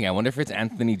thinking, I was thinking, I wonder if it's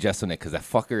Anthony Jeselnik, because that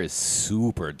fucker is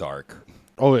super dark.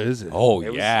 Oh, is it? Oh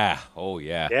was- yeah, oh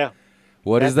yeah. Yeah.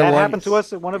 What is the that one? happened to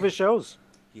us at one of his shows.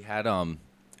 He had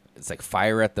it's like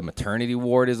Fire at the Maternity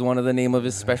Ward is one of the name of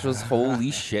his specials.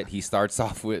 Holy shit! He starts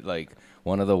off with like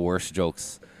one of the worst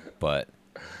jokes, but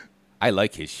I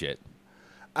like his shit.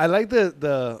 I like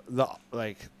the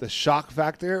like the shock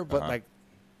factor, but like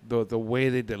the way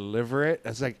they deliver it.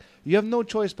 It's like you have no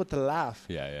choice but to laugh.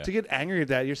 Yeah. To get angry at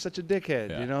that, you're such a dickhead.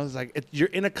 Yeah. You know, it's like you're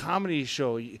in a comedy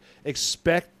show. You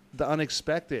expect the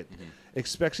unexpected.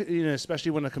 Expect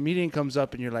especially when a comedian comes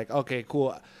up and you're like, okay,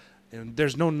 cool. And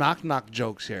there's no knock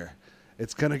jokes here.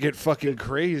 It's gonna get fucking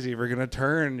crazy. We're gonna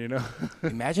turn, you know.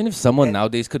 Imagine if someone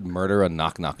nowadays could murder a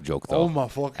knock joke though. Oh my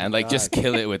fucking And like just God.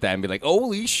 kill it with that and be like,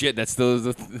 holy shit, that's still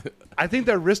the I think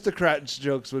the aristocrats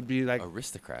jokes would be like,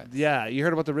 aristocrat. yeah. You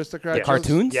heard about the aristocrat Yeah. jokes?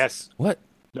 Cartoons? Yes. What?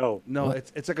 No. No,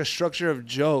 What? it's like a structure of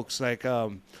jokes. Like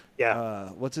Yeah.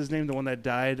 what's his name? The one that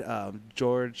died,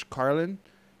 George Carlin.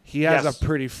 He has Yes. a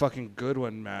pretty fucking good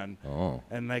one, man. Oh.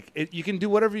 And like you can do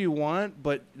whatever you want,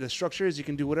 but the structure is you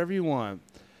can do whatever you want,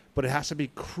 but it has to be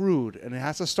crude and it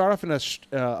has to start off in a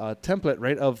template,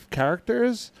 right, of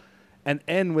characters, and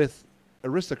end with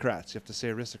aristocrats. You have to say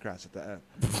aristocrats at the end.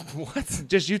 What?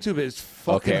 Just YouTube it. It's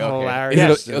fucking Okay.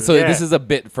 hilarious. Is it dude. so Yeah. this is a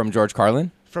bit from George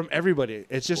Carlin? From everybody.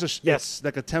 It's just Yes. it's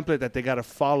like a template that they got to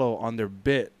follow on their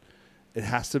bit. It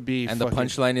has to be. And the fucking-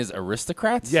 punchline is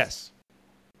aristocrats? Yes.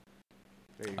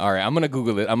 All right, I'm going to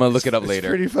Google it. I'm going to look it up It's later.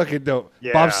 pretty fucking dope.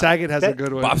 Yeah. Bob Saget has a That-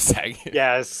 good one. Bob Saget.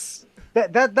 Yes.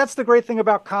 That's the great thing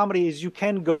about comedy is you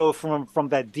can go from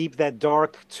that deep, that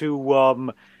dark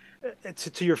to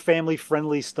your family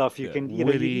friendly stuff. You Yeah. can you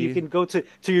Witty. can go to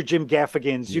your Jim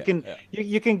Gaffigans. You Yeah, can yeah.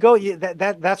 you can go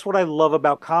that's what I love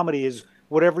about comedy is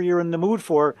whatever you're in the mood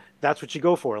for, that's what you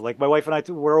go for. Like my wife and I,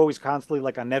 we're always constantly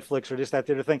like on Netflix or this, that,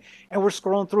 the other thing, and we're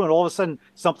scrolling through, and all of a sudden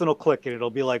something will click, and it'll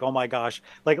be like, oh my gosh,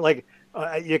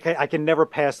 I can never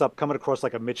pass up coming across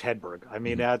like a Mitch Hedberg. I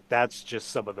mean that's just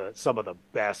some of the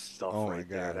best stuff Oh my right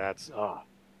there. God. That's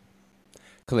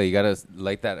Clay, you got to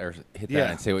light that or hit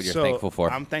that and say what you're so thankful for.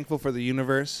 I'm thankful for the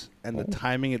universe and the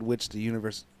timing at which the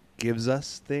universe gives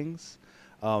us things.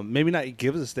 Maybe not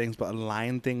gives us things, but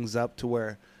align things up to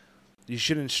where you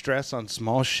shouldn't stress on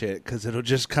small shit because it'll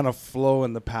just kind of flow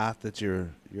in the path that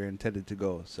you're intended to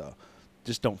go. So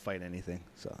just don't fight anything.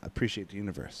 So I appreciate the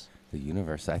universe. The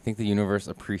universe. I think the universe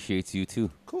appreciates you too.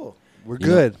 Cool. We're You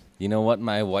know- good. You know what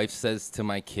my wife says to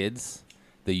my kids?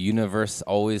 The universe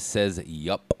always says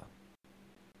yup.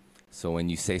 So when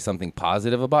you say something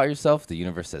positive about yourself, the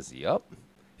universe says yup.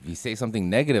 If you say something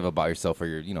negative about yourself or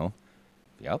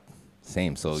yup,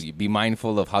 same. So you be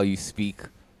mindful of how you speak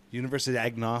Universe is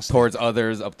agnostic. towards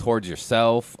others, up towards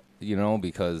yourself,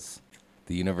 because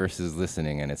the universe is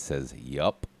listening and it says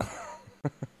yup.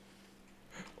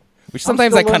 Which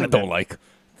sometimes I still kind of learning, don't like.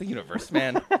 The universe,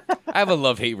 man. I have a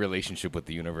love-hate relationship with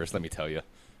the universe, let me tell you.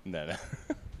 No.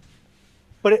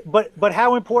 But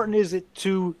how important is it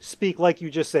to speak like you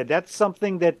just said? That's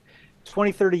something that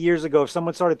 20, 30 years ago, if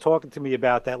someone started talking to me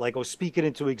about that, like, speak it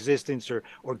into existence or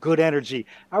good energy,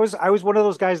 I was one of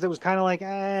those guys that was kind of like,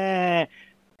 eh.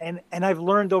 And I've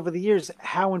learned over the years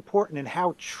how important and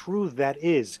how true that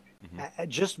is.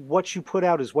 Just what you put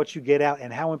out is what you get out,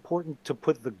 and how important to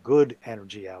put the good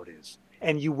energy out is.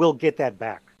 And you will get that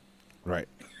back. Right.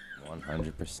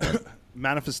 100%.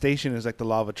 Manifestation is like the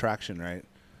law of attraction, right?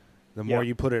 The more Yeah.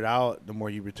 you put it out, the more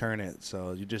you return it.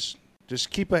 So you just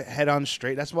keep a head on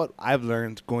straight. That's what I've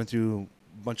learned going through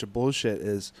a bunch of bullshit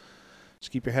is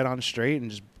just keep your head on straight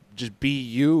and just be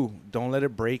you. Don't let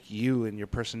it break you and your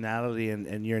personality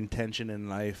and your intention in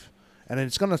life. And then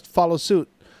it's going to follow suit.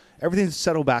 Everything's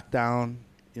settle back down.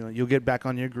 You'll get back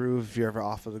on your groove if you're ever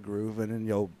off of the groove, and then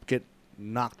you'll get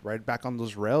knocked right back on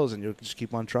those rails, and you'll just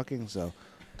keep on trucking. So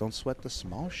don't sweat the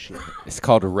small shit. It's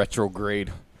called a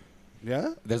retrograde.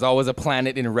 Yeah? There's always a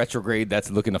planet in retrograde that's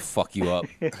looking to fuck you up.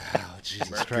 Oh, Jesus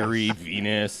Mercury,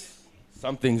 Venus.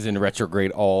 Something's in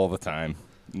retrograde all the time.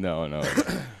 No.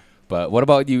 But what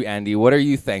about you, Andy? What are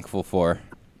you thankful for?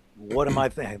 What am I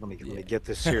thinking? Let me get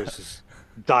this here. This is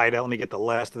died out. Let me get the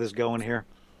last of this going here.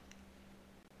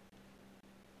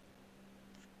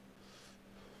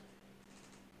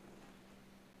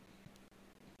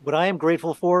 What I am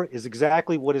grateful for is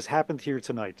exactly what has happened here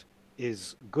tonight.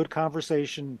 Is good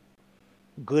conversation,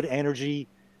 good energy,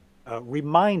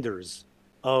 reminders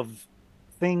of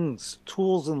things,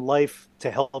 tools in life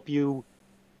to help you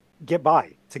get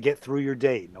by, to get through your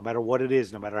day, no matter what it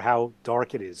is, no matter how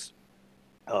dark it is.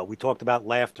 We talked about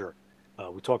laughter.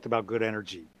 We talked about good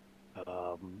energy.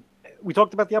 We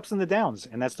talked about the ups and the downs,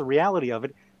 and that's the reality of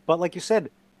it. But like you said,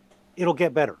 it'll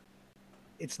get better.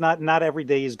 It's not every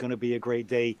day is going to be a great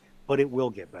day, but it will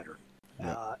get better.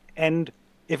 Yeah. And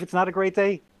if it's not a great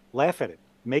day, laugh at it.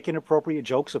 Make inappropriate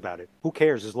jokes about it. Who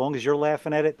cares? As long as you're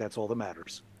laughing at it, that's all that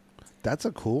matters. That's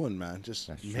a cool one, man. Just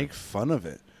That's true. make fun of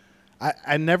it.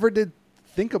 I never did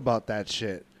think about that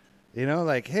shit.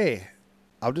 Like, hey,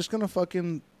 I'm just going to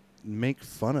fucking make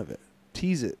fun of it.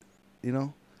 Tease it,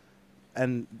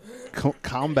 and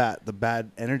combat the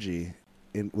bad energy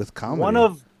with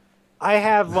comedy. I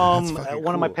have That's fucking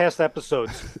one of my cool. past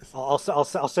episodes. I'll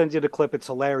send you the clip. It's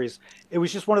hilarious. It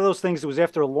was just one of those things. It was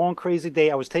after a long, crazy day.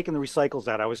 I was taking the recycles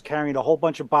out. I was carrying a whole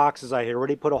bunch of boxes. I had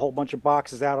already put a whole bunch of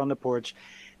boxes out on the porch.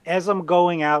 As I'm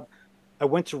going out, I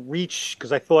went to reach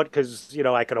because I thought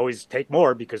I could always take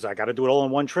more because I got to do it all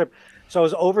in one trip. So I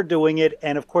was overdoing it,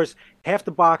 and of course, half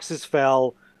the boxes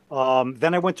fell.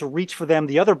 Then I went to reach for them.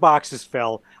 The other boxes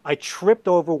fell. I tripped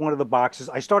over one of the boxes.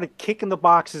 I started kicking the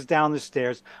boxes down the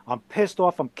stairs. I'm pissed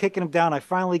off. I'm kicking them down. I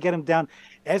finally get them down.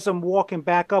 As I'm walking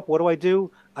back up, what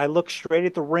do? I look straight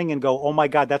at the ring and go, "Oh my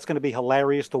God, that's going to be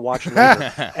hilarious to watch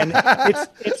later." And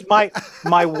it's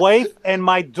my wife and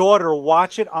my daughter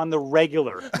watch it on the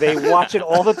regular. They watch it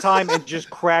all the time and just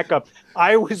crack up.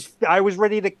 I was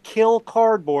ready to kill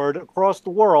cardboard across the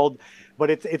world, but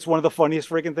it's one of the funniest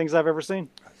freaking things I've ever seen.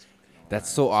 That's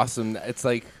so awesome. It's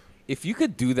like, if you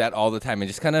could do that all the time and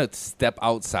just kind of step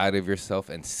outside of yourself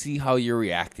and see how you're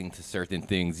reacting to certain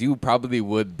things, you probably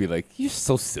would be like, you're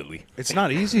so silly. It's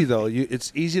not easy, though.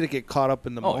 It's easy to get caught up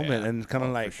in the Oh, moment yeah. and kind of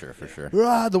like, For sure.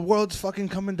 the world's fucking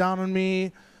coming down on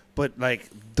me. But, like,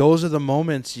 those are the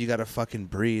moments you got to fucking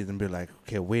breathe and be like,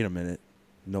 okay, wait a minute.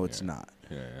 No, it's not.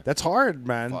 Yeah. That's hard,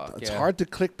 man. Fuck, It's yeah. hard to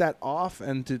click that off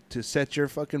and to set your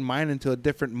fucking mind into a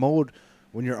different mode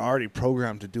when you're already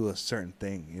programmed to do a certain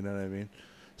thing. You know what I mean?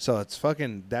 So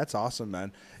that's awesome,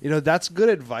 man. That's good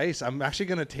advice. I'm actually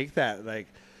going to take that. Like,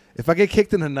 if I get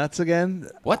kicked in the nuts again,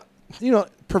 What?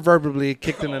 proverbially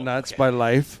kicked in the nuts by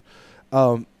life,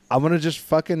 I'm going to just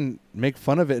fucking make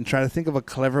fun of it and try to think of a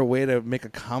clever way to make a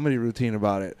comedy routine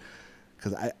about it.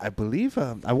 Because I believe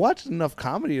I watched enough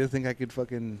comedy to think I could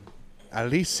fucking at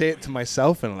least say it to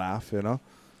myself and laugh, You know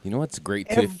what's great,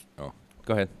 too? Oh,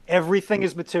 go ahead. Everything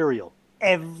is material.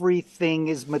 Everything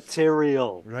is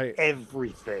material. Right.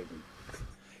 Everything.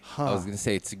 I was going to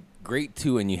say, it's great,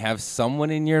 too, and you have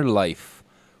someone in your life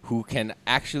who can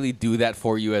actually do that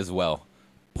for you as well.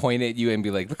 point at you and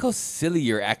be like, look how silly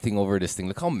you're acting over this thing.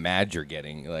 Look how mad you're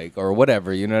getting, like, or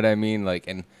whatever. You know what I mean? Like,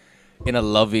 and in a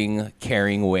loving,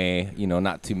 caring way, you know,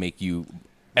 not to make you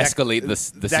escalate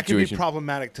the That can be situation.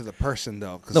 problematic to the person,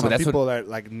 though. Because No, but some that's people are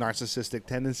like narcissistic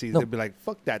tendencies. No. They'd be like,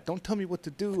 fuck that. Don't tell me what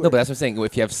to do. No, but that's what I'm saying.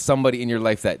 If you have somebody in your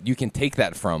life that you can take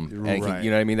that from, and Right.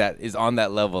 you know what I mean, that is on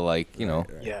that level, like, you know.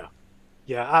 Yeah.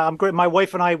 Yeah, I'm great. My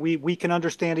wife and I, we can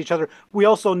understand each other. We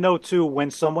also know too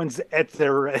when someone's at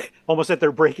their almost at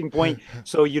their breaking point,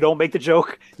 so you don't make the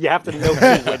joke. You have to know too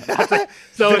when not to,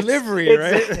 so Delivery,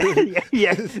 right?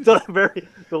 yeah,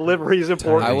 delivery is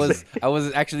important. I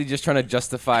was actually just trying to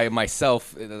justify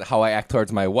myself how I act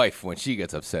towards my wife when she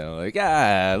gets upset. I'm like,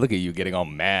 look at you getting all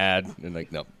mad, and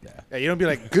like, no, Yeah, you don't be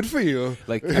like, good for you.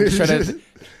 like I'm just trying to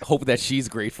hope that she's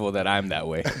grateful that I'm that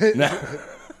way.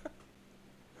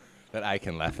 That I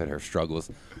can laugh at her struggles.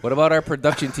 What about our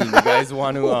production team? You guys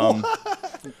want to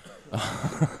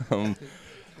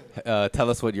tell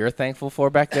us what you're thankful for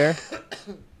back there?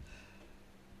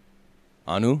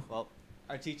 Anu? Well,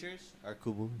 our teachers, our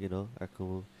kumu, our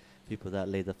kumu, people that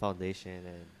laid the foundation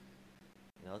and,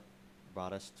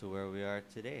 brought us to where we are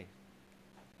today.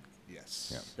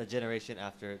 Yes. Yeah. The generation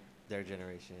after their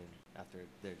generation,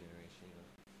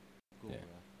 Kumu,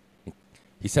 Yeah.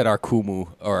 He said our kumu,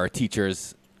 or our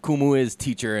teachers. Kumu is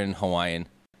teacher in Hawaiian,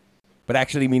 but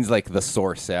actually means like the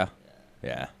source, yeah?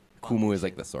 Yeah. Kumu is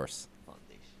like the source.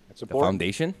 Foundation. That's The important.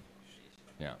 foundation?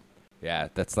 Yeah. Yeah,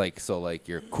 that's like, so like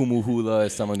your kumu hula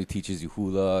is someone who teaches you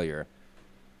hula, your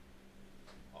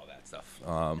all that stuff.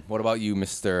 What about you,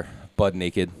 Mr. Bud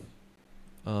Naked?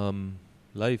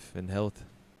 Life and health.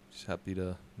 Just happy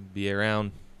to be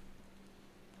around.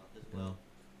 As well.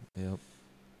 Yep.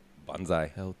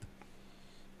 Bonsai. Health.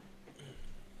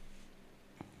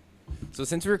 So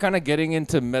since we were kind of getting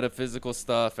into metaphysical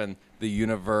stuff and the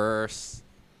universe,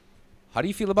 how do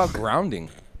you feel about grounding,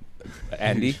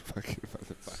 Andy?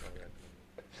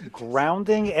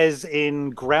 Grounding, as in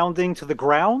grounding to the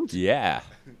ground, Yeah.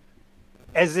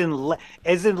 as in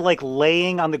like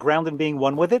laying on the ground and being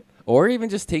one with it. Or even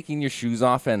just taking your shoes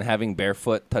off and having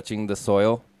barefoot touching the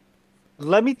soil.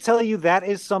 Let me tell you, that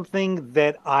is something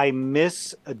that I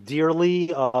miss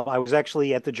dearly. I was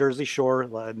actually at the Jersey Shore.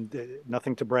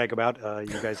 Nothing to brag about.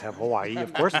 You guys have Hawaii,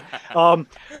 of course.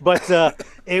 But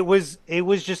it was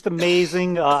just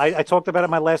amazing. I talked about it in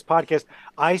my last podcast.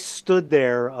 I stood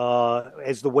there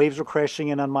as the waves were crashing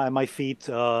in on my feet,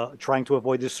 trying to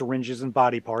avoid the syringes and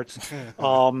body parts.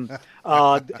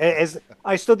 As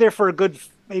I stood there for a good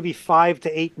maybe 5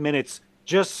 to 8 minutes,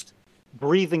 just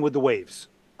breathing with the waves.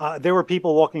 There were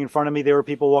people walking in front of me. There were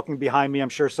people walking behind me. I'm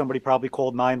sure somebody probably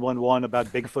called 911 about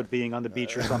Bigfoot being on the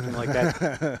beach or something like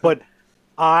that. But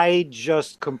I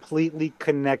just completely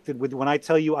connected with. When I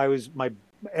tell you,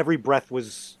 every breath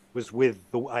was with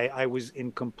the. I was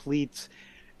in complete,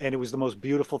 and it was the most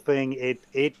beautiful thing. It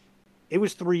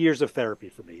was 3 years of therapy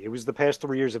for me. It was the past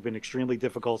 3 years have been extremely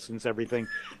difficult since everything,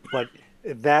 but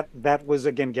that was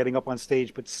again getting up on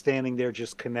stage, but standing there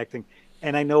just connecting.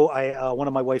 And I know one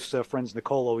of my wife's friends,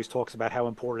 Nicole, always talks about how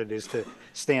important it is to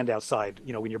stand outside,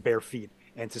 in your bare feet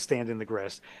and to stand in the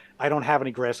grass. I don't have any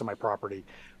grass on my property.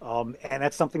 And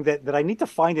that's something that I need to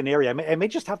find an area. I may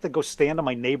just have to go stand on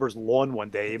my neighbor's lawn one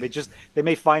day. They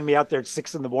may find me out there at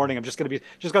 6 a.m. I'm just going to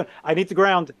be going, I need the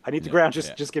ground. I need the ground.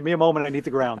 Just give me a moment. I need the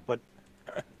ground. But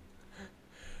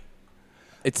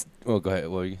Go ahead.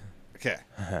 What were you? Okay.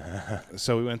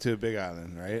 So we went to Big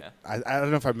Island, right? I don't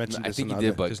know if I mentioned I this. think you on did,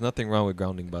 other- but There's nothing wrong with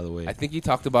grounding, by the way. I think you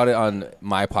talked about it on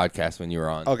my podcast when you were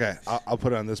on. Okay, I'll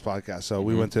put it on this podcast. So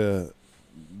we went to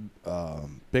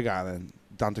Big Island,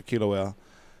 down to Kilauea.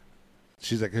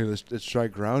 She's like, "Hey, let's try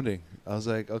grounding." I was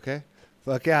like, "Okay."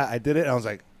 Fuck yeah, I did it. And I was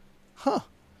like, "Huh,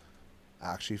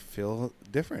 I actually feel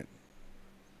different."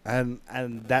 And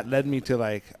that led me to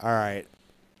like, all right,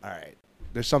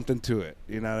 there's something to it.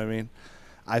 You know what I mean?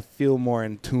 I feel more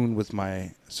in tune with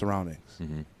my surroundings.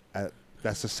 Mm-hmm.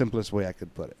 That's the simplest way I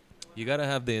could put it. You gotta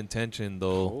have the intention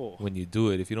though when you do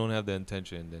it. If you don't have the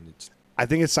intention, then it's I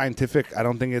think it's scientific. I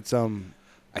don't think it's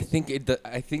I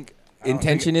think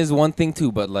intention is one thing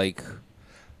too, but like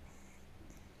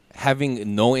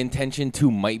having no intention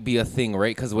too might be a thing,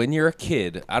 right? Because when you're a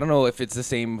kid, I don't know if it's the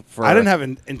same for. I didn't have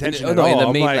an intention at no, all. in the I'm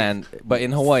like, mainland, but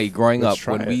in Hawaii, growing let's up,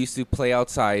 try when we it. used to play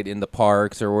outside in the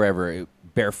parks or wherever,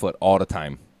 barefoot all the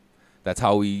time. That's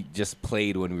how we just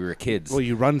played when we were kids. well,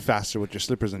 you run faster with your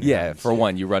slippers in your Yeah, hands. for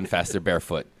one, you run faster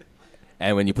barefoot.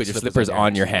 And when you put your Slippers slippers on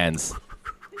on your hands.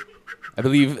 I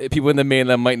believe people in the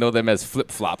mainland might know them as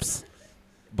flip-flops.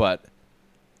 But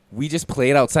we just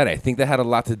played outside. I think that had a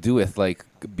lot to do with like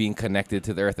being connected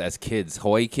to the earth as kids.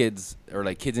 Hawaii kids, or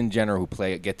like kids in general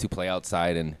who get to play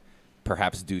outside and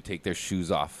perhaps do take their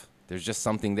shoes off. There's just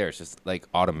something there. It's just like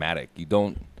automatic. You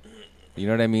know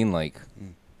what I mean? Like,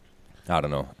 I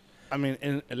don't know. I mean,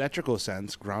 in electrical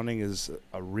sense, grounding is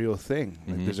a real thing.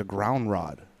 Like there's a ground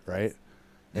rod, right?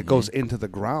 It goes into the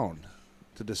ground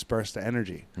to disperse the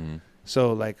energy.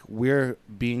 So, like, we're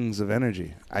beings of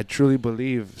energy. I truly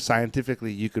believe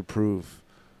scientifically you could prove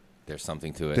There's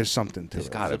something to it. there's something to There's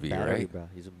it. gotta He's a be, battery, right? bro.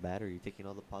 He's a battery. You're taking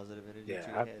all the positive energy Yeah, to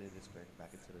your head and it's going back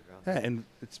into the ground. Yeah, and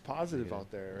it's positive out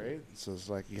there, right? So it's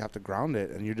like you have to ground it,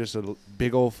 and you're just a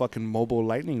big old fucking mobile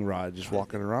lightning rod just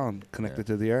walking around connected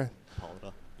to the earth.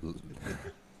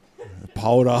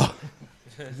 Powder.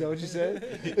 Is that what you said?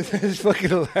 It's fucking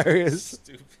hilarious.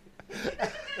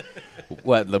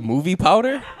 What, the movie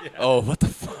powder? Oh, what the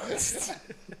fuck?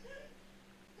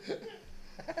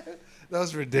 That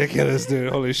was ridiculous,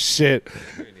 dude. Holy shit.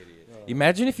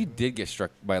 Imagine if you did get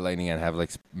struck by lightning and have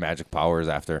like magic powers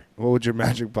after, What would your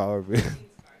magic power be?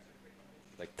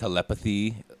 like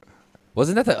telepathy.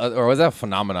 Wasn't that or was that a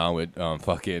phenomenon with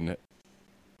fucking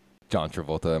John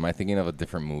Travolta? Am I thinking of a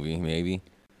different movie? Maybe.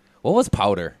 What was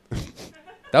Powder?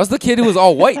 That was the kid who was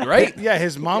all white, right? Yeah,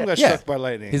 his mom got Yeah. struck by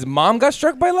lightning. His mom got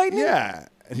struck by lightning. Yeah.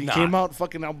 And he Nah. came out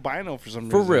fucking albino for some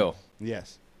For reason. real?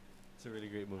 Yes. It's a really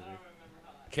great movie.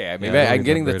 Okay, maybe I don't I'm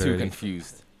getting the remember it two already.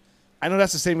 confused. I know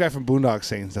that's the same guy from Boondock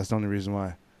Saints. That's the only reason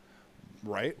why.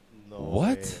 Right? No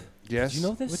What? way. Yes. Did you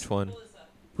know this? Which one?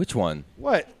 Which one?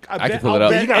 What? I can pull it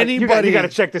up. Bet You gotta, anybody. you gotta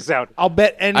check this out. I'll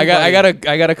bet anybody.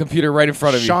 I got a computer right in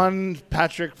front of me. Sean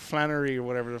Patrick Flannery or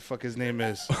whatever the fuck his name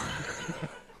is.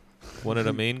 One of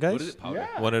the main guys? What is it? Powder?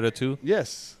 Yeah. One of the two?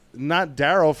 Yes. Not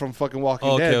Daryl from fucking Walking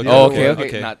Oh, okay, Dead. okay. the Oh, other okay, one. okay,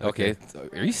 Okay, not okay.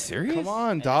 Are you serious? Come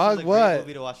on, And dog. This is a great What?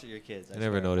 movie to watch with your kids. I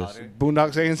never swear. noticed. Powder.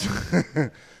 Boondock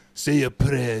Saints? See a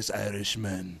press,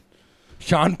 Irishman.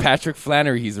 Sean Patrick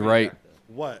Flannery. He's right.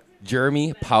 What?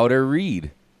 Jeremy Powder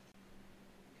Reed.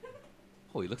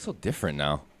 Oh, he looks so different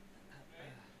now.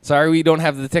 Sorry, we don't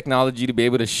have the technology to be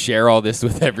able to share all this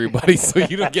with everybody, so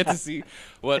you don't get to see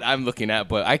what I'm looking at.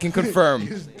 But I can confirm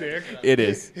His dick. it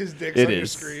is. His dick's It on your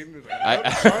is. screen. I,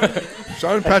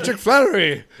 Sean Patrick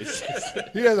Flannery. He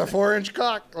has a 4-inch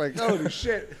cock. Like, holy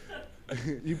shit.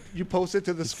 You post it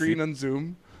to the screen on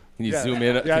Zoom. can you Yeah. zoom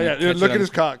in? Yeah, Can yeah. you Dude, catch look it at on- his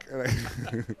cock.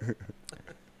 I'm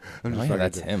Oh, just yeah, fucking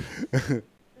that's with him.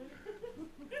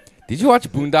 Did you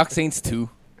watch Boondock Saints 2? you.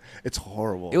 It's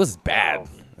horrible. It was bad.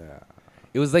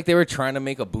 It was like they were trying to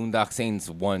make a Boondock Saints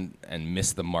 1 and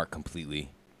miss the mark completely.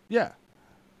 Yeah.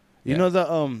 You Yeah. know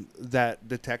the that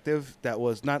detective that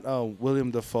was not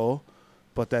William Dafoe,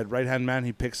 but that right hand man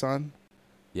he picks on?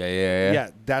 Yeah. Yeah,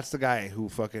 that's the guy who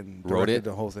fucking Wrote directed it?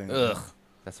 the whole thing. Ugh.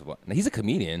 That's what. He's a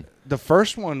comedian. The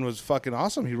first one was fucking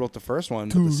awesome. He wrote the first one,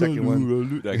 but the second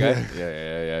one. That guy?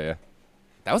 Yeah.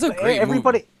 That was a great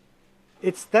Everybody, movie.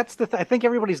 I think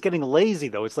everybody's getting lazy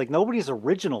though. It's like nobody's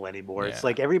original anymore. It's Yeah.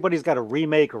 like everybody's got to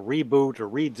remake or reboot or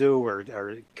redo or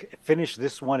finish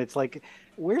this one. It's like,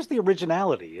 where's the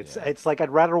originality? It's like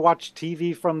I'd rather watch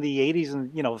TV from the 80s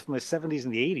and from the 70s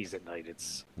and the 80s at night.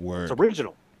 It's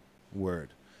original. Word.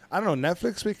 I don't know.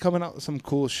 Netflix be coming out with some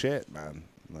cool shit, man.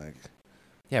 Like,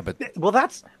 Yeah, but Well,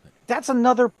 that's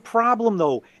another problem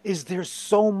though. Is there's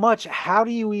so much? How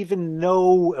do you even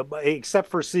know? Except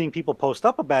for seeing people post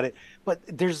up about it. But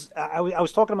I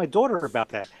was talking to my daughter about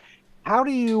that. How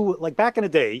do you like back in the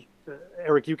day,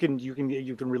 Eric? You can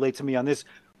relate to me on this.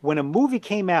 When a movie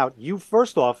came out, you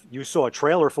first off you saw a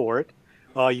trailer for it.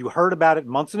 You heard about it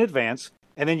months in advance.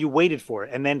 And then you waited for it.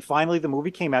 And then finally the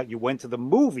movie came out. You went to the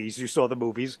movies. You saw the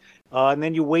movies. And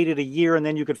then you waited a year. And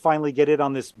then you could finally get it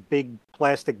on this big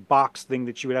plastic box thing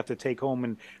that you would have to take home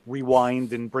and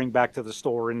rewind and bring back to the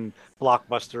store and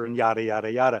Blockbuster and yada,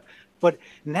 yada, yada. But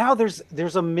now there's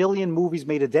a million movies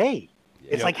made a day.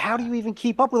 It's like, how do you even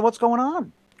keep up with what's going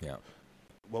on? yeah.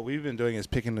 what we've been doing is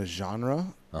picking a genre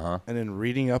Uh-huh. and then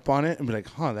reading up on it and be like,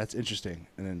 huh, that's interesting.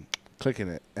 And then clicking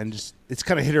it. And just, it's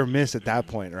kind of hit or miss at that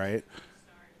point, right?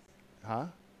 Huh?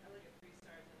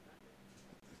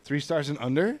 3 stars and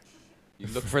under? You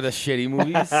look for the shitty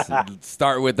movies,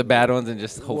 start with the bad ones, and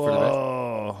just hope for the best.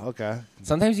 Whoa, okay.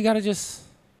 Sometimes you gotta just,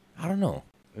 I don't know.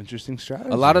 Interesting strategy.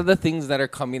 A lot of the things that are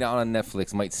coming out on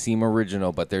Netflix might seem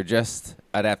original, but they're just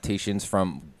adaptations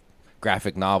from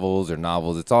graphic novels or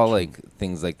novels. It's all like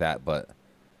things like that, but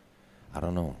I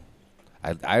don't know.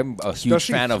 I'm a huge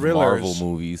Especially fan of thrillers. Marvel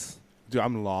movies. Dude,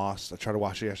 I'm lost. I tried to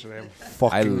watch it yesterday. I'm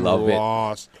fucking I love it.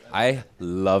 lost. I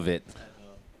love it.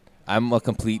 I'm a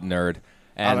complete nerd.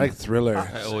 I And like thriller.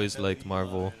 I always liked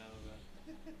Marvel.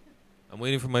 I'm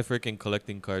waiting for my freaking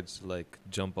collecting cards to like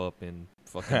jump up in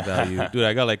fucking value. Dude,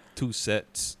 I got like 2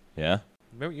 sets. yeah,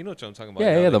 Remember, you know what I'm talking about?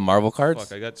 yeah, I got, the like, Marvel cards.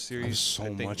 Fuck, I got series. There's so I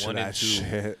think much 1 of and that 2.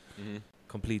 shit.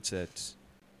 complete sets,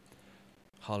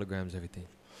 holograms, everything.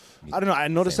 I don't know. I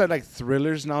noticed Same. that like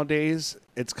thrillers nowadays,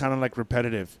 it's kind of like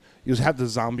repetitive. You'll have the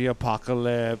zombie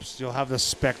apocalypse. You'll have the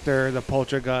Spectre, the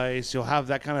Poltergeist. You'll have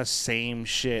that kind of same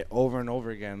shit over and over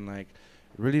again. Like,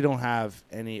 really don't have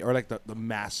any, or like the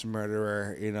mass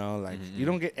murderer. You know, like you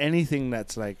don't get anything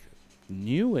that's like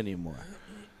new anymore.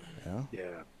 You know? Yeah.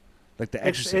 Like the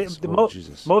It's- Exorcist. the Oh, mo-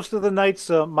 Jesus. Most of the nights,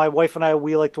 my wife and I,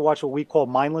 we like to watch what we call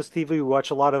mindless TV. We watch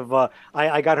a lot of.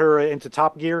 I got her into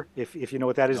Top Gear, if you know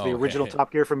what that is, the Okay. original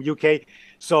Top Gear from UK.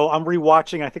 So I'm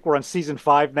rewatching. I think we're on season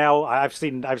 5 now. I've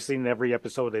seen every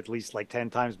episode at least like 10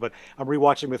 times, but I'm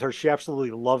rewatching with her. She absolutely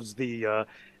loves the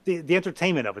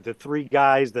entertainment of it. The three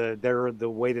guys, the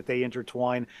way that they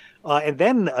intertwine, and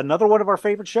then another one of our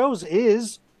favorite shows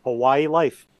is Hawaii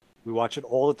Life. We watch it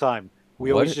all the time.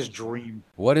 We What always is- just dream.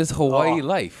 What is Hawaii Oh.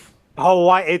 life?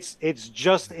 Hawaii, it's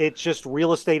just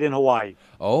real estate in Hawaii.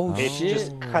 Oh It's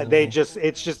shit!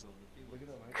 it's just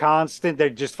constant. They're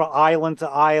just from island to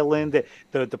island.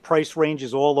 The price range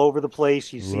is all over the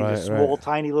place. You see Right, the small, right.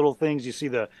 tiny little things. You see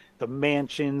the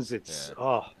mansions. It's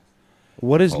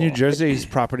What is New Oh. Jersey's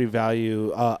property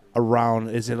value around?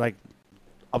 Is it like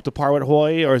up to par with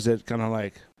Hawaii, or is it kind of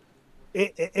like?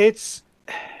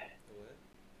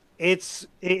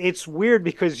 it's weird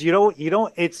because you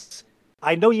don't it's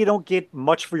I know you don't get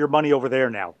much for your money over there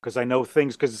now because I know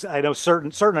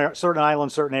certain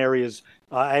islands, certain areas.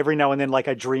 Every now and then, like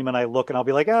I dream and I look and I'll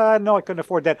be like, no, I couldn't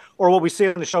afford that. Or what we see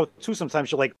on the show too.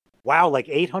 Sometimes you're like, wow, like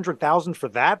 800,000 for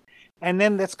that, and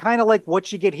then that's kind of like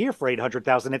what you get here for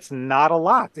 800,000. It's not a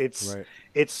lot. It's Right.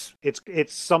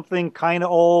 it's something kind of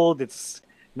old. It's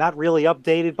not really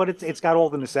updated, but it's got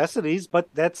all the necessities. But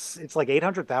it's like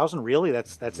 800,000. Really,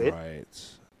 that's it. Right.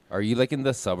 Are you like in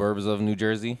the suburbs of New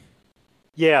Jersey?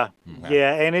 Yeah, Okay.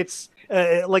 yeah, and it's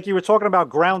like you were talking about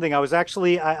grounding. I was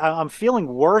actually I'm feeling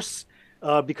worse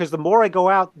because the more I go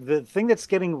out, the thing that's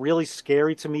getting really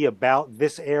scary to me about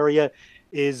this area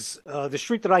is the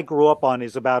street that I grew up on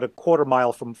is about a quarter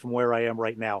mile from where I am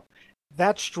right now.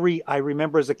 That street, I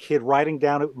remember as a kid riding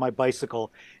down it with my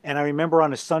bicycle, and I remember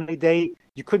on a sunny day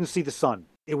you couldn't see the sun.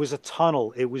 It was a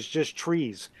tunnel. It was just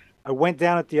trees. I went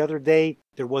down it the other day.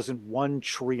 There wasn't one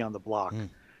tree on the block.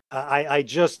 I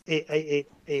just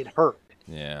it hurt.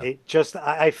 Yeah. It just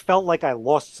I felt like I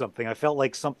lost something. I felt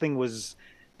like something was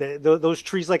those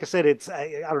trees. Like I said, it's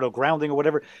I don't know, grounding or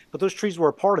whatever. But those trees were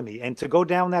a part of me, and to go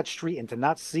down that street and to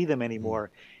not see them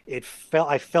anymore,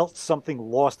 I felt something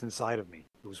lost inside of me.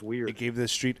 It was It weird. gave the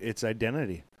street its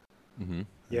identity. Mm-hmm.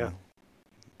 Yeah.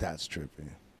 That's trippy.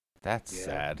 That's Yeah.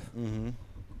 sad. Mm-hmm.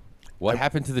 What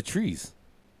happened to the trees?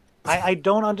 I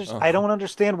don't understand. I don't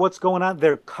understand what's going on.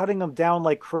 They're cutting them down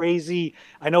like crazy.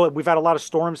 I know we've had a lot of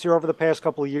storms here over the past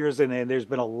couple of years, and there's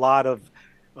been a lot of.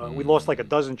 We lost like a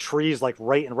dozen trees, like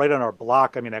right on our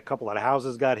block. I mean, a couple of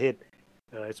houses got hit.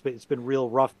 It's been real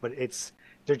rough, but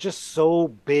they're just so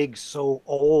big, so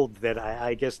old that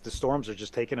I guess the storms are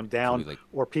just taking them down, like-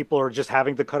 or people are just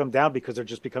having to cut them down because they're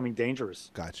just becoming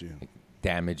dangerous. Got you.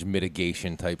 Damage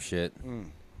mitigation type shit.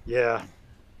 Yeah.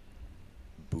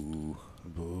 Boo.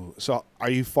 Boo. So, are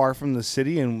you far from the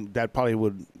city, and that probably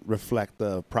would reflect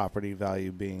the property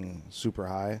value being super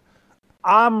high?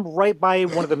 I'm right by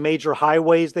one of the major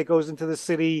highways that goes into the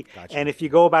city, Gotcha. and if you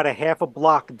go about a half a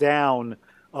block down,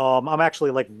 I'm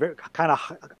actually like kind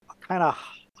of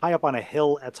high up on a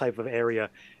hill type of area.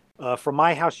 From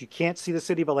my house, you can't see the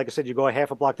city, but like I said, you go a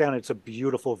half a block down, it's a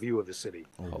beautiful view of the city.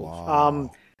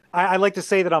 Wow. I like to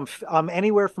say that I'm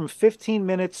anywhere from 15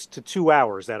 minutes to 2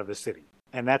 hours out of the city,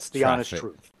 and that's the honest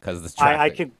truth. Because the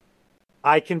traffic.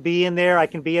 I can be in there. I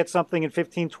can be at something in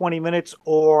 15, 20 minutes,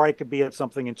 or I could be at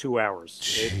something in 2 hours.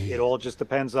 It all just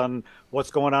depends on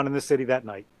what's going on in the city that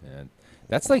night. Yeah.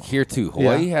 That's like here too.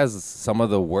 Hawaii has some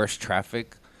of the worst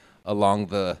traffic along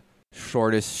the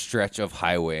shortest stretch of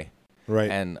highway. Right.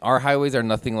 And our highways are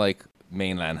nothing like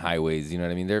mainland highways. You know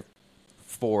what I mean? They're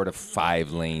 4 to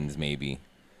 5 lanes maybe,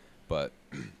 but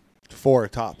 4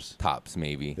 tops. tops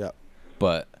maybe. Yep.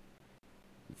 But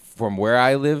from where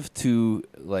I live to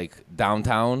like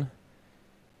downtown,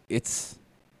 it's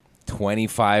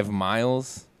 25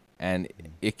 miles, and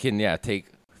it can take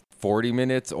 40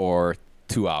 minutes or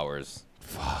 2 hours.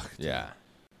 Fuck. Yeah,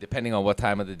 depending on what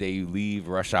time of the day you leave,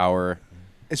 rush hour.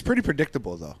 It's pretty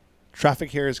predictable though.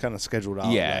 Traffic here is kind of scheduled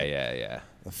out. Yeah, like, yeah.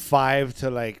 5 to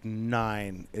like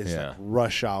 9 is Yeah. like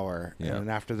rush hour, Yeah. and then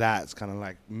after that, it's kind of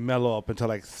like mellow up until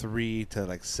like 3 to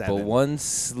like 7. But one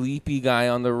sleepy guy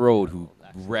on the road who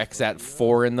wrecks at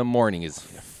 4 in the morning is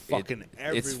fucking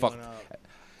everyone it's fucked. up.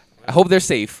 I hope they're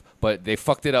safe, but they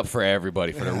fucked it up for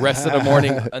everybody for the rest of the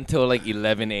morning until like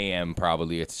 11 a.m.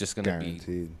 Probably. It's just gonna be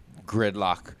Guaranteed.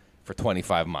 gridlock for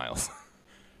 25 miles.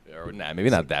 Or nah, maybe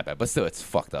not that bad, but still, it's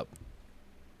fucked up.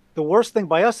 The worst thing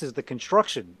by us is the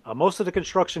construction. Most of the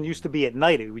construction used to be at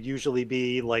night. It would usually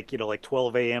be like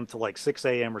 12 a.m. to like 6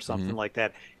 a.m. or something like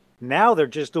that. Now they're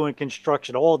just doing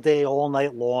construction all day, all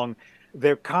night long.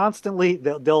 They're constantly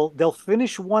they'll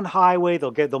finish one highway.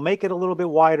 They'll make it a little bit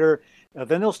wider.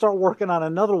 Then they'll start working on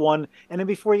another one, and then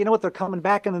before you know it, they're coming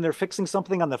back and then they're fixing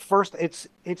something on the first. It's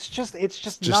just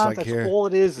Just not. like That's here. all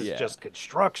it is. It's just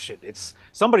construction. It's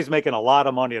somebody's making a lot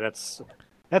of money. That's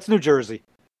New Jersey.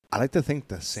 I like to think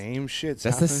the same shit's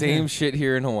That's the happening same here. shit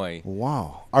here in Hawaii.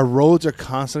 Wow. Our roads are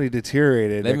constantly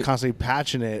deteriorated. Let They're me- constantly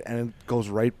patching it, and it goes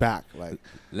right back. Like,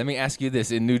 Let me ask you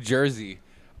this: in New Jersey,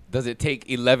 does it take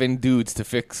 11 dudes to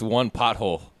fix one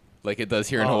pothole like it does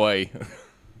here in Hawaii?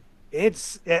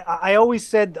 I always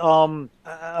said,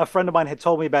 a friend of mine had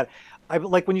told me about it.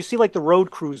 Like when you see like the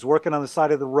road crews working on the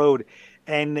side of the road,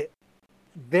 and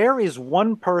there is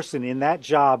one person in that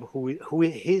job who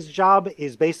his job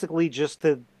is basically just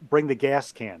to bring the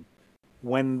gas can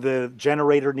when the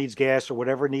generator needs gas or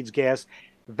whatever needs gas.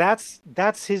 That's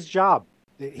his job.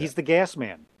 He's the gas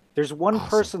man. There's one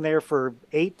person there for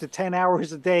 8 to 10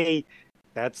 hours a day.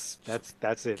 That's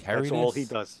it. Carry That's all this.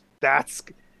 he does.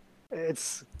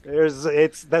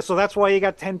 That's why you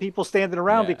got 10 people standing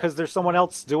around, Yeah. because there's someone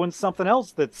else doing something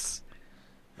else that's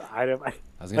I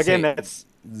was gonna again say, that's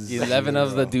 11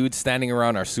 of the dudes standing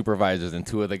around are supervisors, and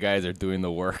 2 of the guys are doing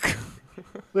the work.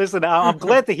 listen, I'm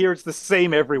glad to hear it's the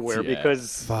same everywhere, Yeah.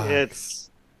 because Fuck. it's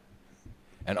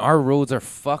And our roads are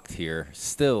fucked here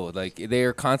still. Like, they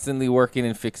are constantly working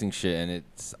and fixing shit, and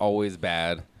it's always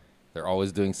bad. They're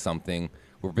always doing something.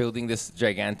 We're building this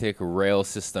gigantic rail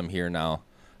system here now.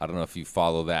 I don't know if you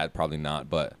follow that, probably not,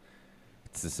 but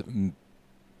it's this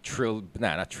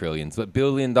not trillions, but $1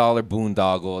 billion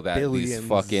boondoggle that these Billions.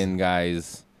 fucking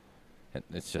guys,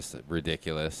 it's just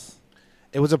ridiculous.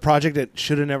 it was a project that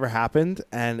should have never happened,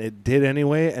 and it did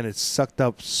anyway, and it sucked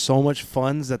up so much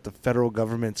funds that the federal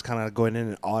government's kind of going in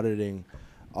and auditing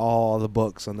all the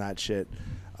books on that shit.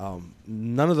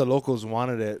 None of the locals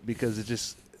wanted it because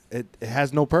it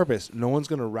has no purpose. No one's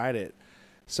going to ride it.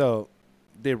 So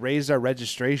they raised our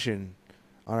registration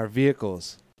on our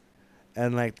vehicles.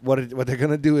 And like what they're going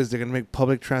to do is they're going to make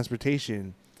public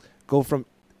transportation go from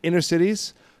inner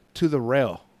cities to the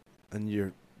rail. And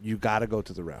you got to go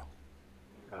to the rail.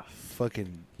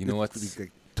 Fucking, You know it's what's-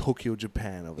 like Tokyo,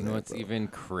 Japan over You there. know what's bro. even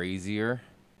crazier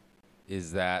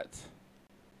is that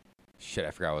shit.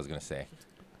 I forgot what I was gonna say.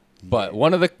 But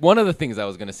one of the things I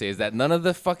was gonna say is that none of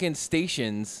the fucking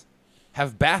stations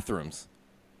have bathrooms.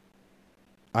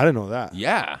 I didn't know that.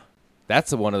 Yeah,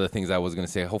 that's one of the things I was gonna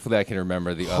say. Hopefully, I can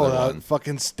remember the Oh, other that one.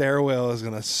 fucking stairwell is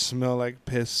gonna smell like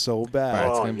piss so bad.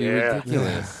 It's Oh, gonna be yeah.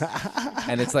 ridiculous.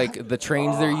 And it's like the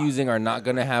trains they're using are not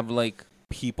gonna have like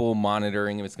people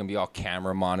monitoring them. It's gonna be all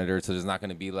camera monitored, so there's not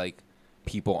gonna be like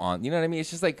people on. You know what I mean? It's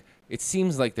just like it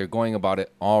seems like they're going about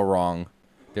it all wrong.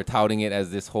 They're touting it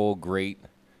as this whole great,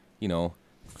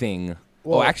 thing.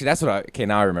 Well- Actually, that's what okay,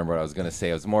 now I remember what I was gonna say.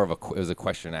 It was more of it was a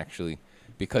question actually,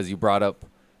 because you brought up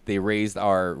they raised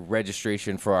our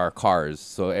registration for our cars.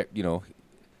 So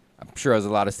I'm sure as a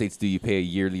lot of states do, you pay a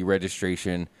yearly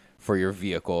registration for your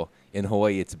vehicle. In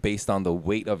Hawaii, it's based on the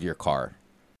weight of your car.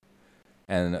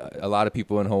 And a lot of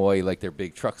people in Hawaii like their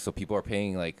big trucks, so people are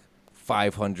paying like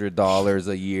 $500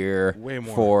 a year Way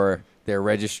more. for their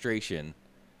registration.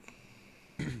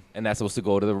 And that's supposed to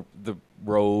go to the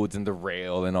roads and the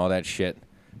rail and all that shit.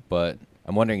 But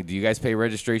I'm wondering, do you guys pay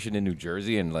registration in New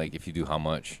Jersey? And like, if you do, how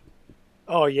much?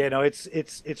 Oh yeah, no,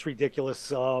 it's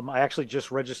ridiculous. I actually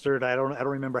just registered. I don't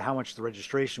remember how much the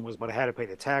registration was, but I had to pay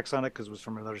the tax on it because it was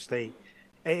from another state.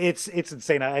 It's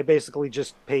insane. I basically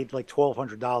just paid like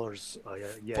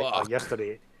 $1,200 Fuck.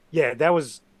 yesterday. Yeah, that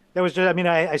was just. I mean,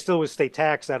 I still was state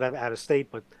tax out of state,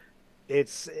 but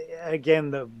it's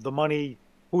again the money.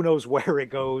 Who knows where it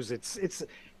goes? It's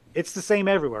the same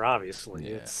everywhere. Obviously,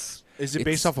 Yeah. it's. Is it It's-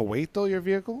 based off of weight though? Your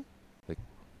vehicle?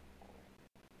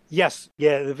 Yes,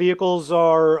 yeah, the vehicles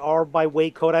are by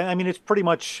weight code. I mean, it's pretty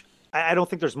much. I don't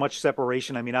think there's much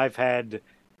separation. I mean, I've had,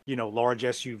 large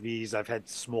SUVs. I've had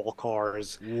small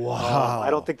cars. Wow. I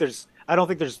don't think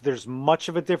there's much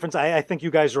of a difference. I think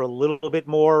you guys are a little bit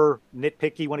more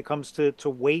nitpicky when it comes to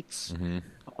weights. Mm-hmm.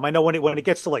 I know when it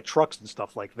gets to like trucks and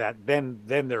stuff like that, then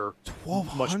they're much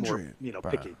more 1,200.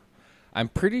 picky. I'm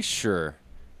pretty sure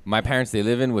my parents, they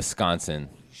live in Wisconsin,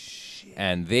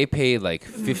 and they pay like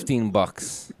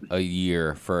 $15 a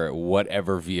year for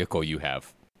whatever vehicle you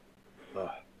have.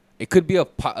 It could be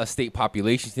a state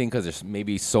population thing because there's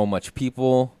maybe so much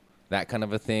people, that kind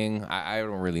of a thing. I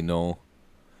don't really know,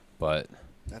 but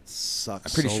That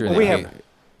sucks. I'm pretty so sure bad. they We pay have-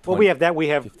 Well, we have that. We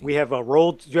have a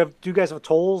roll. Do you guys have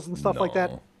tolls and stuff like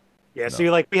that? No. Yeah. So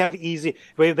you're like, we have easy.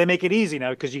 They make it easy now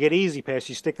because you get Easy Pass.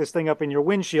 You stick this thing up in your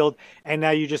windshield, and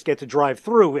now you just get to drive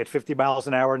through at 50 miles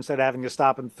an hour instead of having to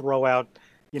stop and throw out,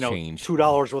 Change.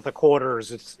 $2 worth of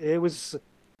quarters.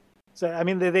 So I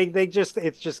mean, they just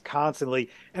it's just constantly,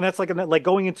 and that's like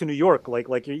going into New York.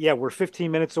 We're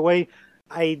 15 minutes away.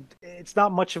 It's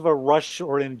not much of a rush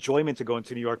or an enjoyment to go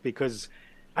into New York because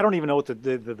I don't even know what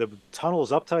the tunnel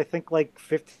is up to. I think like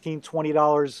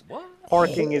 $15-$20.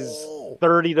 Parking is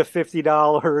 $30 to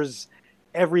 $50.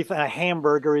 Everything, a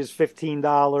hamburger is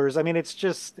 $15. I mean, it's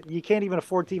just you can't even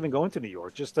afford to even go into New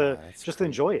York just to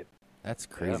enjoy it. That's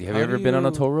crazy. Have you ever been on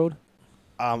a toll road?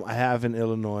 I have in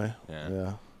Illinois. Yeah. Yeah.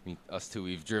 I mean, us too.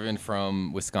 We've driven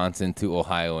from Wisconsin to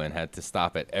Ohio and had to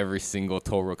stop at every single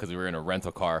toll road because we were in a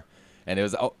rental car. And it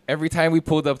was every time we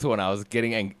pulled up to one, I was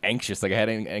getting anxious. Like I had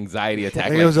an anxiety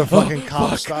attack. Like it was a fucking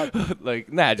cop stop.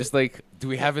 Like, nah, just like, do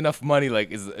we have enough money?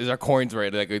 Like, is our coins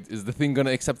right? Like, is the thing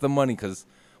gonna accept the money? Because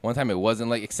one time it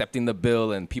wasn't like accepting the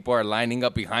bill, and people are lining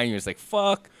up behind you. It's like,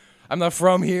 fuck, I'm not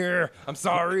from here. I'm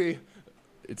sorry.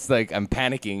 It's like I'm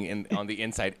panicking on the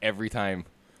inside every time.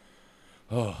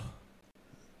 Oh,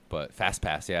 but Fast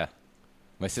Pass, yeah.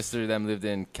 My sister them lived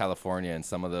in California, and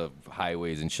some of the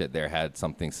highways and shit there had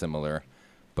something similar.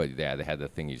 But yeah, they had the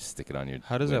thing you just stick it on your.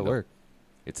 How does that window. work?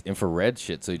 It's infrared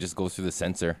shit, so it just goes through the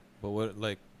sensor. But what,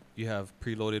 like, you have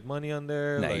preloaded money on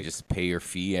there? Nah, like, you just pay your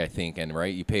fee, I think, and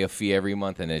right, you pay a fee every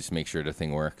month, and then just make sure the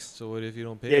thing works. So what if you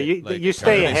don't pay? Yeah, it? Like, you how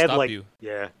stay do they ahead. stop Like you?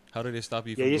 yeah, How do they stop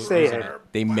you? yeah, from you lo- stay losing ahead. it?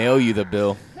 They mail you the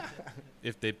bill.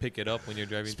 If they pick it up when you're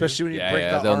driving, Especially when you Yeah, break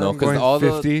yeah, the they'll know, arm 'cause going all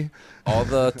the- 50. All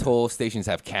the toll stations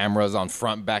have cameras on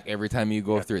front, back. Every time you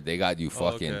go through it, they got you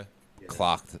Oh, fucking okay.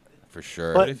 clocked for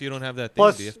sure. But if you don't have that thing,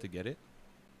 Plus- do you have to get it?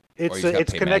 Or you It's just gotta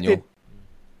it's pay connected. manual.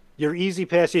 Your Easy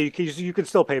Pass, yeah, you can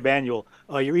still pay manual.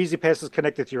 Your Easy Pass is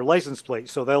connected to your license plate,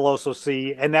 so they'll also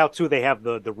see. And now too, they have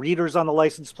the readers on the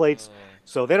license plates,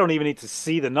 so they don't even need to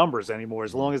see the numbers anymore,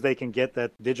 as long as they can get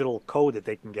that digital code that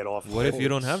they can get off. What if you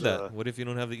don't have It's, that? What if you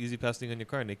don't have the Easy Pass thing on your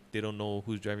car and they don't know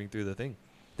who's driving through the thing?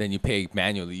 Then you pay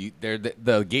manually.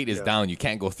 The gate is Yeah. down. You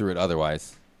can't go through it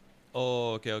otherwise.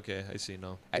 Oh, okay. I see.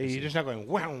 No. Hey, you're just not going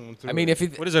wow. I mean, if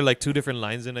it, What is there, like 2 different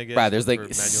lines in, I guess? bruh, there's for like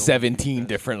manual? 17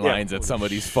 different Yeah. lines at some of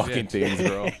these Holy fucking shit. things,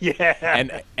 bro.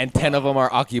 yeah, and 10 of them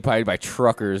are occupied by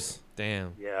truckers.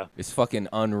 Damn. yeah. It's fucking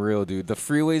unreal, dude. The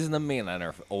freeways in the mainland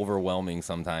are overwhelming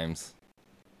sometimes.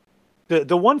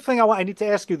 The one thing I need to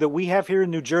ask you that we have here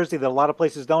in New Jersey that a lot of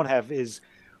places don't have is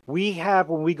we have,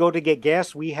 when we go to get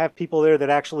gas, we have people there that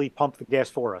actually pump the gas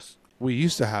for us. We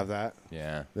used to have that.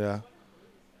 Yeah. Yeah.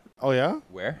 Oh yeah.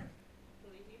 Where?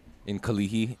 In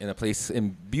Kalihi, in a place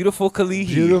in beautiful Kalihi.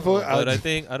 Beautiful. But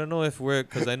I don't know if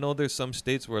because I know there's some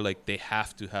states where like they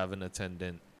have to have an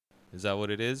attendant. Is that what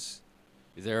it is?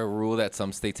 Is there a rule that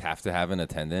some states have to have an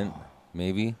attendant?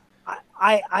 Maybe.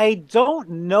 I don't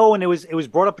know, and it was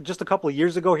brought up just a couple of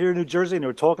years ago here in New Jersey, and they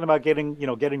were talking about getting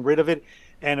rid of it,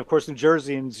 and of course New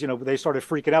Jerseyans they started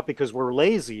freaking out because we're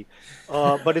lazy,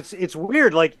 but it's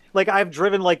weird like I've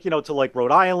driven to like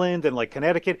Rhode Island and like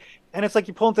Connecticut, and it's like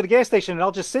you pull into the gas station and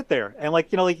I'll just sit there and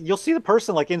like you'll see the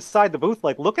person like inside the booth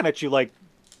like looking at you like,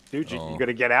 dude, you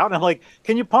gonna get out? And I'm like,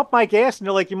 can you pump my gas? And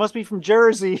they're like, you must be from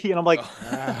Jersey, and I'm like,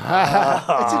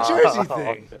 It's a Jersey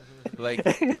thing. Like,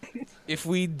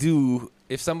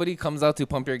 if somebody comes out to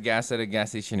pump your gas at a gas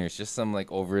station, it's just some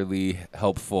like overly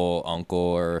helpful uncle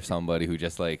or somebody who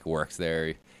just like works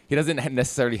there. He doesn't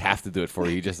necessarily have to do it for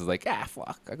you. He just is like,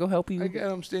 fuck, I go help you. I get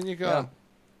him. Stand you go. Yeah.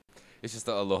 It's just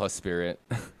the aloha spirit.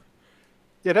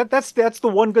 yeah, that's the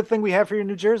one good thing we have here in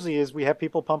New Jersey is we have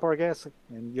people pump our gas,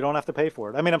 and you don't have to pay for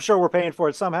it. I mean, I'm sure we're paying for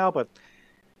it somehow, but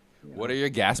What are your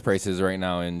gas prices right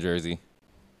now in Jersey?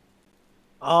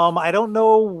 I don't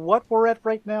know what we're at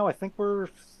right now. I think we're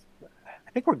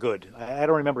good. I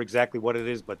don't remember exactly what it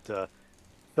is, but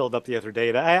filled up the other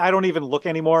day. I don't even look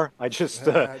anymore. I just just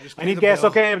I give me need the gas. bill.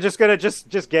 Okay, I'm just gonna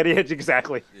just get it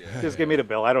exactly. Just give me the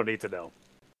bill. I don't need to know.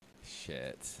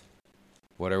 Shit.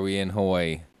 What are we in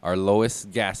Hawaii? Our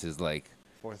lowest gas is like,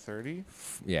 430.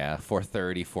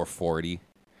 430, 440.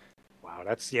 Wow,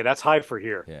 that's high for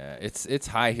here. Yeah, it's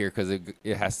high here because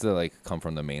it has to like come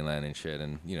from the mainland and shit,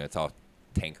 and it's all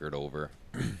tankered over.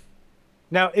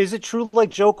 Now, is it true, like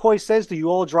Joe Coy says, do you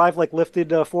all drive like lifted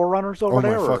 4Runners over Oh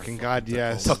there? my or- fucking god,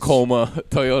 yes.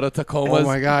 Toyota Tacomas. Oh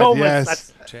my god, Oh my- yes.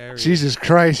 that's- Cherry. Jesus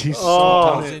Christ, he's Oh. so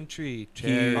on it. Thousand Tree.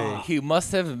 Cherry. He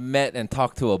must have met and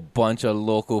talked to a bunch of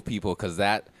local people because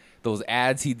those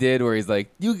ads he did where he's like,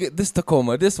 you get this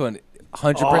Tacoma, this one,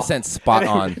 100% spot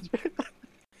on.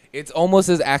 It's almost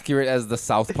as accurate as the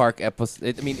South Park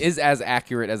episode. I mean, is as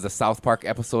accurate as the South Park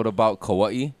episode about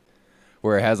Kauai,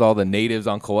 where it has all the natives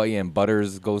on Kauai and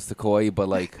Butters goes to Kauai. But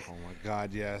like, Oh my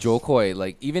God, yes. Joe Coy,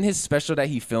 like even his special that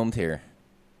he filmed here,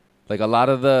 like a lot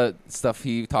of the stuff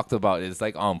he talked about is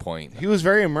like on point. He was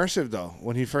very immersive though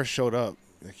when he first showed up.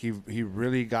 Like he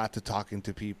really got to talking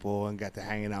to people and got to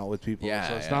hanging out with people. Yeah,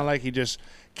 so it's yeah. not like he just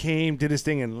came, did his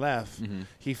thing, and left. Mhm.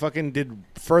 He fucking did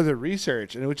further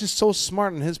research, and it was just so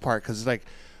smart on his part because it's like,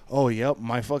 oh yep,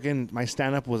 my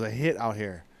stand up was a hit out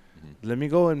here. Mm-hmm. Let me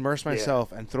go immerse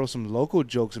myself and throw some local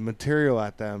jokes and material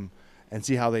at them and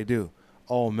see how they do.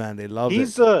 Oh man, they loved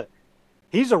it.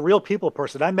 He's a real people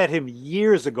person. I met him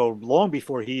years ago, long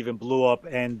before he even blew up,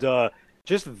 and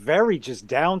just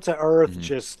down to earth,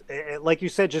 just like you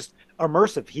said, just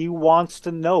immersive. He wants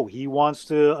to know. He wants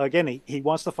to he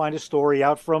wants to find a story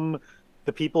out from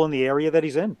the people in the area that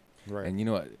he's in. Right. And you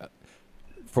know what?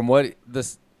 From what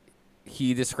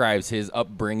he describes, his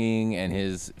upbringing and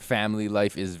his family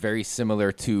life is very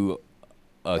similar to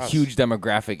a huge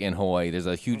demographic in Hawaii. There's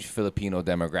a huge Filipino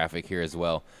demographic here as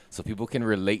well, so people can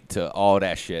relate to all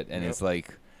that shit. And it's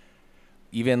like,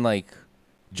 even like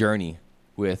Journey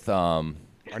with Arnel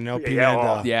Yeah,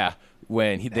 Pineda. yeah,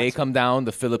 when they come down,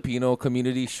 the Filipino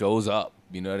community shows up.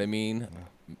 You know what I mean?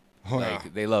 Oh, Like yeah.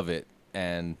 they love it.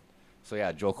 And so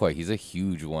yeah, Joe Coy, he's a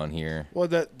huge one here. Well,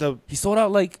 the He sold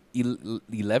out like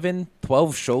 11,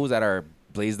 12 shows at our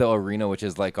Blaisdell Arena, which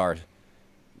is like our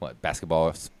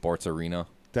basketball sports arena.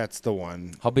 that's the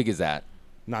one. How big is that?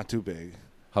 Not too big.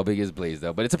 How big is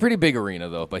Blaisdell? But it's a pretty big arena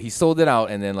though. But he sold it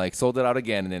out and then like sold it out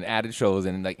again and then added shows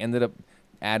and like ended up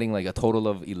adding like a total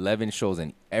of 11 shows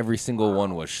and every single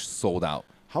one was sold out.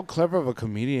 How clever of a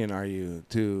comedian are you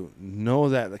to know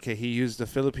that? Okay, he used the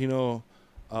Filipino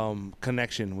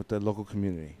connection with the local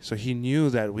community, so he knew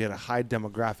that we had a high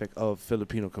demographic of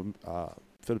Filipino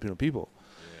people.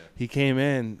 He came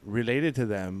in, related to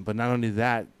them, but not only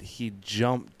that, he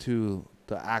jumped to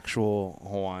the actual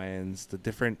Hawaiians, the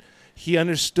different. He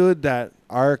understood that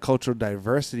our cultural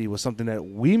diversity was something that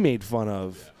we made fun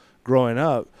of growing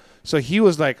up. So he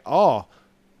was like, "Oh,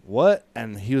 what?"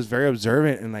 And he was very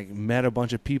observant and like met a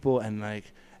bunch of people and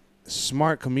like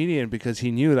smart comedian because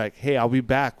he knew like, hey, I'll be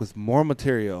back with more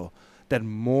material that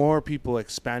more people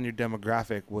expand your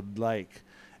demographic would like.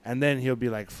 And then he'll be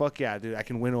like, fuck yeah, dude, I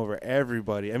can win over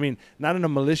everybody. I mean, not in a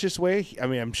malicious way. I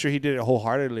mean, I'm sure he did it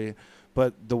wholeheartedly,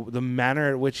 but the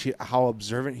manner at which how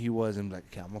observant he was, and like,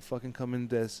 okay, I'm gonna fucking come in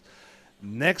this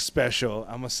next special,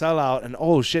 I'm gonna sell out, and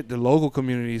oh shit, the local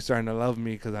community is starting to love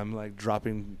me because I'm like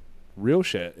dropping real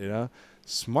shit, you know?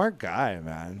 Smart guy,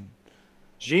 man.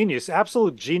 Genius,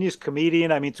 absolute genius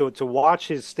comedian. I mean, to watch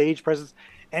his stage presence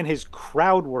and his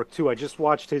crowd work too. I just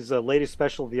watched his latest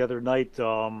special the other night.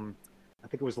 I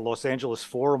think it was the Los Angeles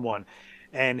Forum one,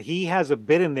 and he has a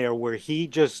bit in there where he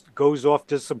just goes off,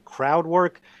 does some crowd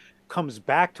work, comes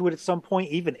back to it at some point,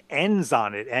 even ends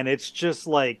on it, and it's just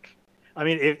like, I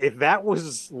mean, if that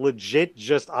was legit,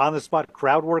 just on the spot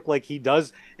crowd work like he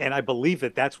does, and I believe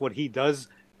that that's what he does,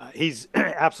 he's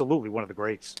absolutely one of the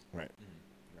greats. Right.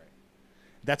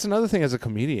 That's another thing as a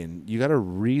comedian. You got to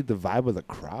read the vibe of the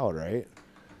crowd, right?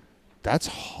 That's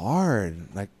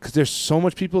hard. Like, because there's so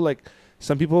much people, like,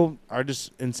 some people are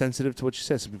just insensitive to what you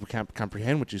said. Some people can't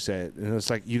comprehend what you said. And it's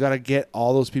like, you got to get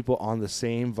all those people on the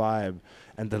same vibe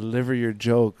and deliver your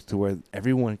joke to where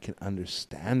everyone can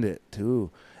understand it,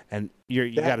 too. And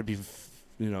you got to be,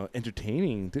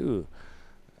 entertaining, too.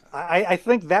 I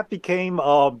think that became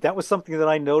that was something that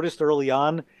I noticed early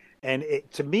on, and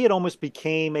to me it almost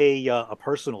became a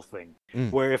personal thing.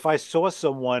 Where if I saw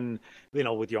someone,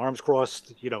 with the arms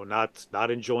crossed,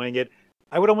 not enjoying it,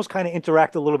 I would almost kind of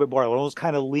interact a little bit more. I would almost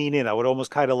kind of lean in. I would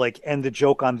almost kind of like end the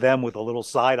joke on them with a little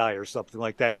side eye or something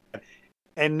like that.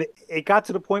 And it got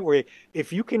to the point where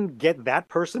if you can get that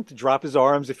person to drop his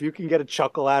arms, if you can get a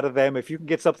chuckle out of them, if you can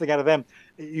get something out of them,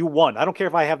 you won. I don't care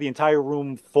if I have the entire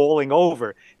room falling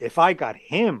over. If I got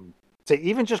him to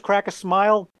even just crack a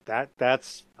smile,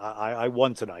 that's I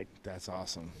won tonight. That's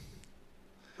awesome.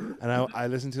 And I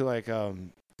listened to like,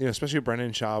 especially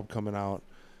Brendan Schaub coming out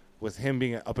with him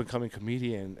being an up-and-coming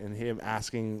comedian and him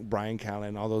asking Brian Callen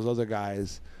and all those other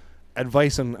guys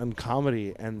advice on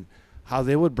comedy and how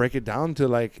they would break it down to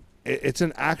like it's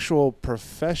an actual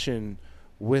profession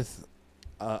with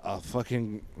a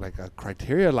fucking like a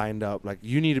criteria lined up. Like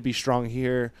you need to be strong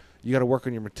here. You got to work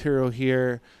on your material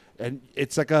here. And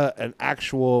it's like an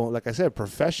actual, like I said,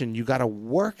 profession. You got to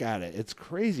work at it. It's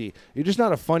crazy. You're just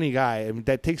not a funny guy. I mean,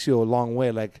 that takes you a long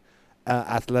way, like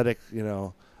athletic,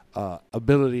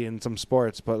 ability in some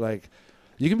sports. But like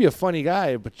You can be a funny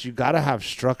guy, but you gotta have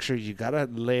structure. You gotta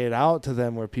lay it out to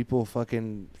them where people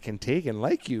fucking can take and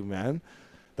like you, man.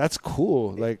 That's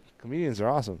cool. Like, comedians are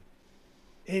awesome.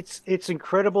 It's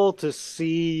incredible to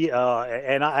see,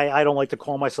 and I don't like to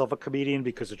call myself a comedian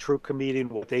because a true comedian,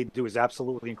 what they do is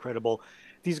absolutely incredible.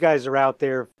 These guys are out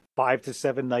there 5 to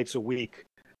 7 nights a week,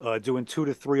 doing 2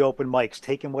 to 3 open mics,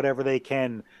 taking whatever they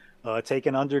can,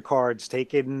 taking undercards,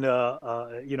 taking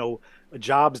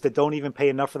jobs that don't even pay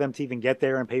enough for them to even get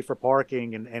there and pay for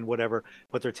parking and whatever,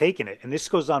 but they're taking it. And this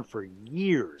goes on for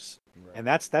years. Right. And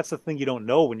that's the thing you don't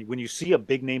know when you see a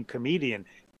big name comedian.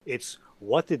 It's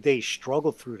what did they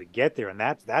struggle through to get there, and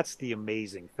that's the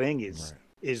amazing thing is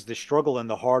the struggle and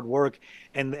the hard work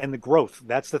and the growth.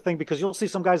 That's the thing, because you'll see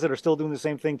some guys that are still doing the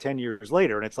same thing 10 years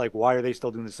later, and it's like, why are they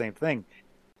still doing the same thing?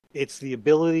 It's the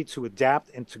ability to adapt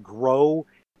and to grow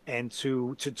and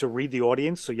to read the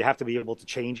audience. So you have to be able to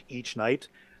change each night.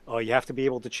 You have to be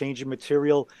able to change your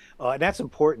material, and that's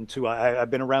important too. I've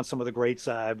been around some of the greats.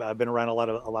 I've been around a lot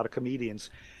of comedians.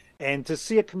 And to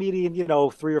see a comedian,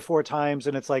 3 or 4 times,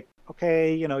 and it's like,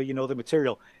 okay, you know the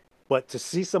material. But to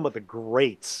see some of the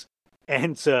greats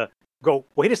and to go,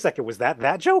 wait a second, was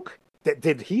that joke?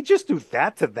 Did he just do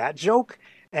that to that joke?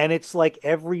 And it's like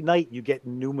every night you get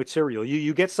new material.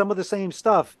 You get some of the same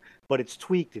stuff, but it's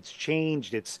tweaked, it's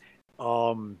changed. It's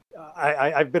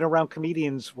I've been around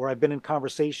comedians where I've been in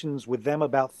conversations with them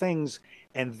about things,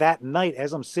 and that night,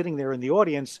 as I'm sitting there in the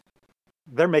audience,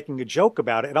 they're making a joke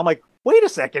about it, and I'm like, wait a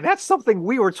second, that's something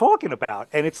we were talking about.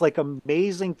 And it's like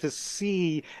amazing to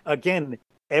see, again,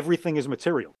 everything is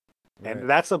material. Right. And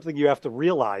that's something you have to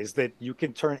realize, that you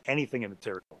can turn anything into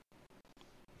material.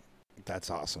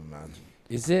 That's awesome, man.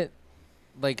 Is it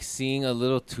like seeing a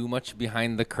little too much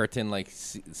behind the curtain, like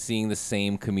seeing the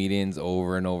same comedians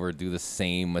over and over do the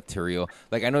same material?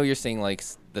 Like, I know you're saying like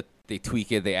that they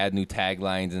tweak it, they add new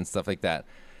taglines and stuff like that.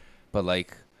 But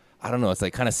like, I don't know, it's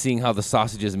like kind of seeing how the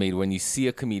sausage is made when you see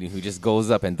a comedian who just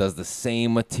goes up and does the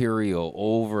same material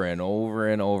over and over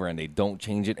and over, and they don't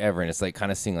change it ever. And it's like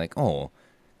kind of seeing like, oh,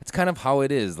 it's kind of how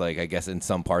it is, like, I guess, in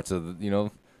some parts of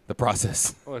the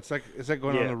process. Oh, it's like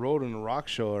going on the road in a rock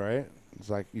show, right? It's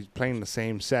like he's playing the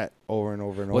same set over and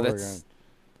over and over again.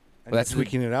 And that's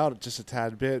tweaking it out just a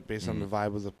tad bit based on the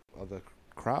vibe of the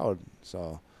crowd.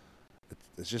 So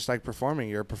it's just like performing.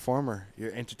 You're a performer.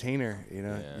 You're an entertainer.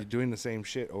 You're doing the same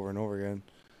shit over and over again.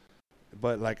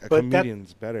 But like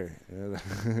comedian's better.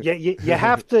 Yeah, you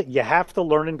have to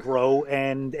learn and grow,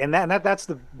 and that's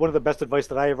one of the best advice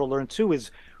that I ever learned too.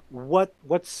 Is what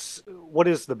is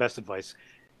the best advice,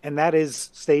 and that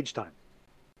is stage time.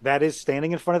 That is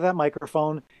standing in front of that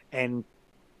microphone and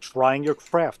trying your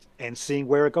craft and seeing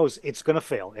where it goes. It's going to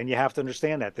fail, and you have to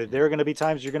understand that there are going to be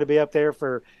times you're going to be up there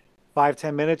for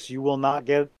 5-10 minutes, you will not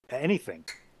get anything,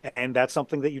 and that's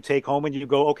something that you take home and you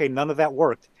go, okay, none of that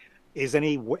worked. Is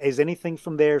anything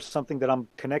from there something that I'm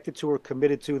connected to or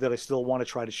committed to that I still want to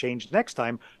try to change next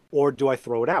time, or do I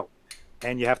throw it out?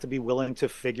 And you have to be willing to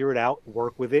figure it out,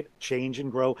 work with it, change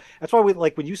and grow. That's why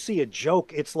when you see a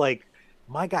joke, it's like,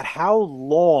 my God, how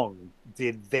long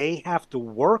did they have to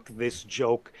work this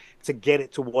joke to get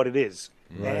it to what it is?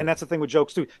 Right. And that's the thing with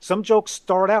jokes too. Some jokes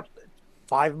start out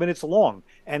 5 minutes long,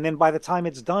 and then by the time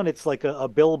it's done, it's like a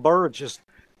Bill Burr just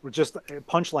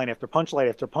punchline after punchline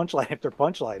after punchline after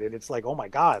punchline, and it's like, oh my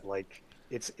God, like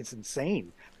it's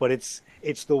insane. But it's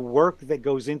the work that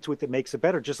goes into it that makes it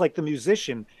better. Just like the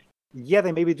musician, yeah,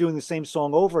 they may be doing the same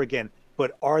song over again,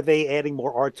 but are they adding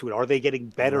more art to it? Are they getting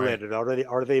better at it?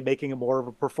 Are they making it more of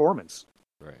a performance?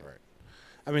 Right.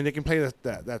 I mean, they can play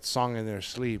that song in their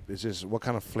sleep. It's just what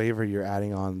kind of flavor you're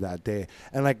adding on that day.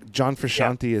 And like John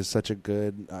Frusciante is such a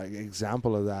good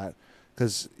example of that,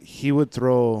 because he would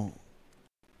throw,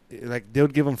 like, they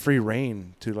would give him free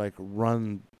reign to like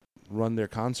run their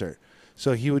concert.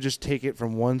 So he would just take it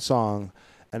from one song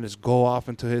and just go off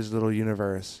into his little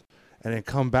universe, and then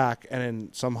come back and then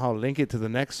somehow link it to the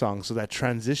next song. So that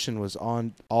transition was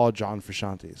on all John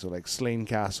Frusciante. So like Slane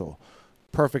Castle,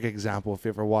 perfect example. If you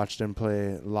ever watched him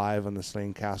play live on the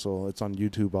Slane Castle, it's on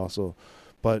YouTube also.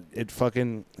 But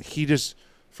he just,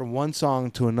 from one song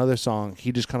to another song,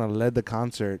 he just kind of led the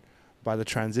concert by the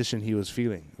transition he was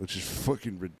feeling, which is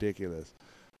fucking ridiculous.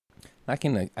 I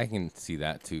can see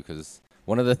that too, because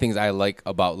one of the things I like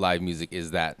about live music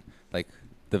is that, like,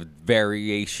 the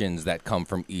variations that come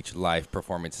from each live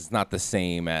performance is not the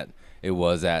same it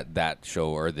was at that show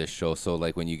or this show. So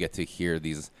like when you get to hear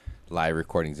these live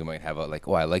recordings, you might have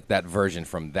I like that version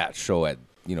from that show at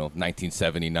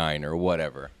 1979 or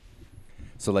whatever.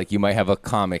 So like you might have a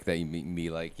comic that you be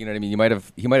like, you know what I mean?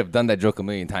 He might have done that joke a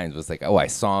million times, but it's like, oh, I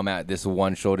saw him at this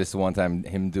one show this one time,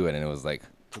 him do it, and it was like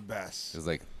the best. It was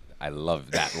like, I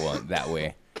love that one that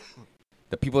way.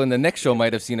 The people in the next show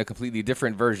might have seen a completely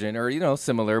different version, or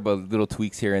similar, but little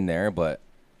tweaks here and there. But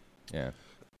yeah,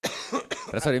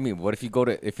 that's what I mean. What if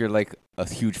if you're like a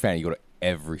huge fan, you go to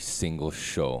every single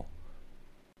show?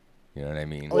 You know what I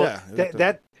mean? Oh,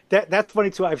 yeah. That's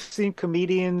funny too. I've seen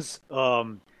comedians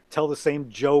tell the same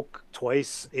joke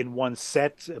twice in one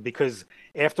set because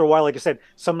after a while, like I said,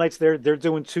 some nights they're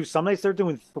doing two, some nights they're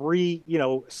doing three,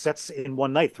 sets in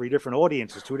one night, three different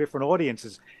audiences, two different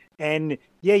audiences. And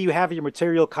yeah, you have your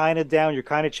material kind of down, you're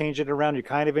kind of changing it around, you're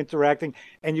kind of interacting,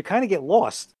 and you kind of get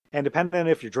lost. And depending on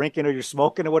if you're drinking or you're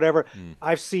smoking or whatever,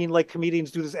 I've seen like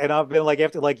comedians do this, and I've been like,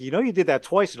 after like, you did that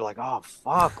twice. You're like, oh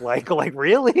fuck, like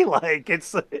really, like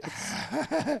it's like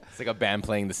a band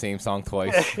playing the same song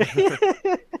twice.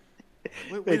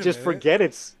 They just forget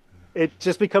it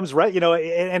just becomes right,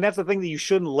 and that's the thing that you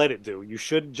shouldn't let it do. You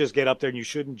shouldn't just get up there and you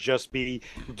shouldn't just be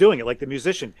doing it like the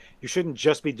musician. You shouldn't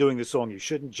just be doing the song. You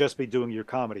shouldn't just be doing your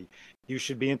comedy. You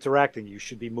should be interacting. You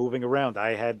should be moving around.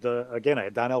 I had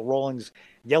Donnell Rawlings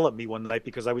yell at me one night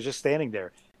because I was just standing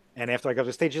there. And after I got to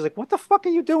the stage, he's like, "What the fuck are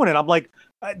you doing?" And I'm like,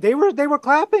 they were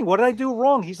clapping. What did I do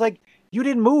wrong?" He's like, "You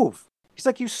didn't move." He's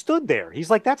like, "You stood there." He's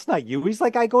like, "That's not you." He's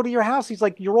like, "I go to your house." He's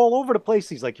like, "You're all over the place."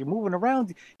 He's like, "You're moving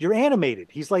around. You're animated."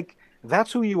 He's like,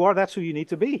 "That's who you are. That's who you need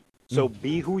to be. So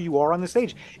be who you are on the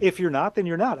stage. If you're not, then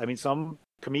you're not." I mean, some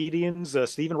comedians,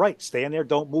 Stephen Wright, stand there,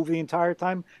 don't move the entire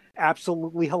time.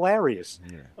 Absolutely hilarious.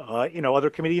 Yeah. Other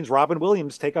comedians, Robin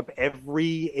Williams, take up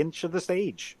every inch of the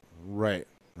stage. Right.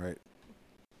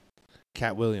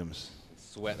 Cat Williams.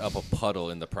 Sweat up a puddle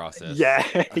in the process. Yeah,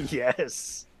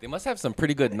 yes. They must have some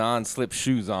pretty good non-slip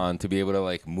shoes on to be able to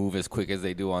like move as quick as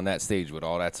they do on that stage with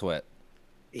all that sweat.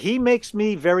 He makes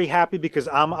me very happy because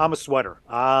I'm a sweater.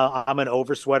 I'm an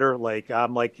over sweater. Like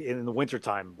I'm like in the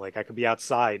wintertime, like I could be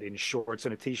outside in shorts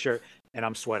and a t-shirt and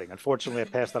I'm sweating. Unfortunately, I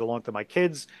passed that along to my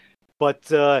kids, but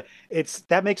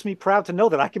that makes me proud to know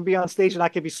that I can be on stage and I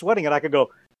can be sweating and I can go,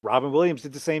 Robin Williams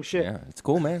did the same shit. Yeah, it's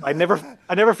cool, man. I never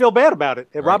feel bad about it.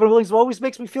 Right. Robin Williams always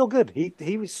makes me feel good.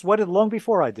 He sweated long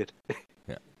before I did.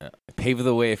 Yeah. Pave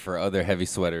the way for other heavy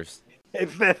sweaters.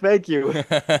 Thank you.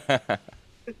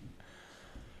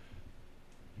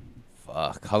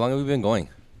 Fuck. How long have we been going?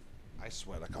 I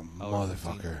sweat like a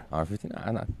motherfucker. Hour 15?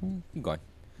 Nah, keep going.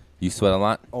 You sweat a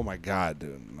lot? Oh my god,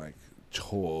 dude. Like,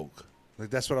 choke.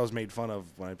 Like, that's what I was made fun of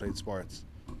when I played sports.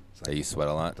 Like, you sweat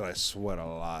a lot? That I sweat a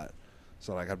lot.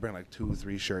 So, like, I'd bring, like,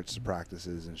 2-3 shirts to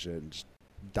practices and shit and just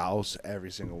douse every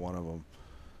single one of them.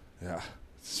 Yeah.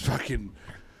 It's fucking...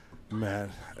 Man,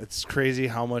 it's crazy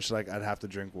how much, like, I'd have to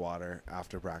drink water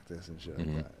after practice and shit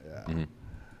like that. Yeah. Mm-hmm.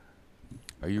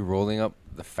 Are you rolling up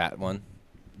the fat one?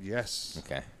 Yes.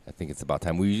 Okay. I think it's about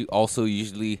time. We also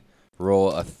usually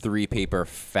roll a 3-paper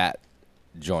fat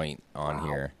joint on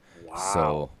here. Wow.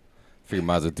 So, I figure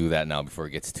might as well do that now before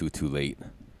it gets too late.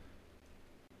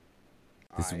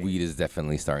 This weed is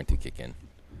definitely starting to kick in.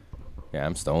 Yeah,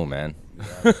 I'm stoned, man.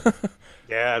 Yeah.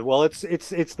 Yeah, well, it's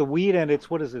the weed, and it's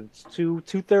what is it? It's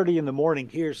 2:30 in the morning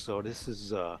here, so this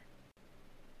is.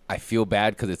 I feel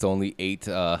bad because it's only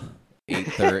 8:30.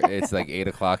 It's like 8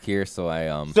 o'clock here, so I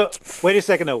So wait a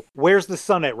second, though. Where's the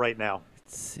sun at right now?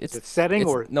 Is it setting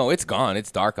or no? It's gone.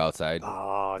 It's dark outside.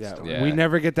 Oh, yeah. We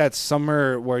never get that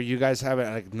summer where you guys have it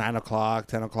at like 9 o'clock,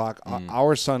 10 o'clock.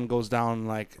 Our sun goes down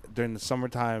like during the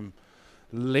summertime,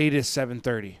 latest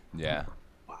 7:30. Yeah.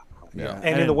 Yeah.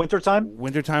 And in the wintertime?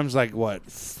 Wintertime's like what,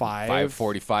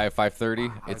 5:45,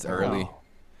 5:30. It's early.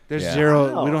 There's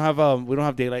zero. We don't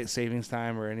have daylight savings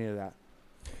time or any of that.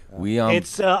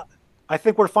 It's I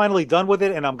think we're finally done with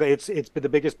it, and it's been the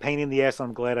biggest pain in the ass.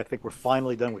 I'm glad. I think we're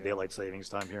finally done with daylight savings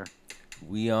time here.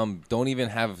 We don't even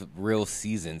have real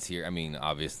seasons here. I mean,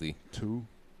 obviously,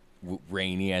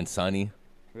 rainy and sunny.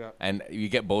 Yeah. And you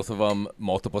get both of them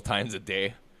multiple times a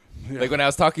day. Yeah. Like when I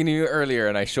was talking to you earlier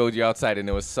and I showed you outside and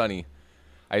it was sunny.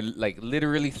 I like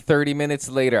literally 30 minutes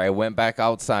later I went back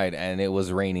outside and it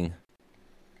was raining.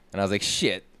 And I was like,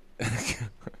 shit.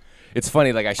 It's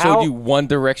funny, like I showed you one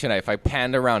direction. If I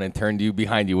panned around and turned you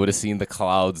behind, you would have seen the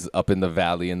clouds up in the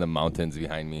valley and the mountains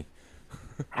behind me.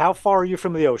 How far are you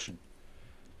from the ocean?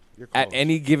 At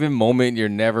any given moment, you're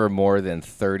never more than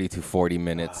 30 to 40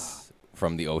 minutes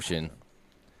from the ocean.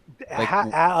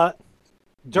 Like,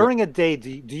 during a day,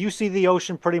 do you see the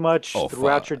ocean pretty much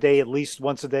throughout your day, at least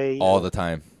once a day? All the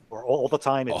time. Or all the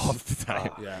time? All the time.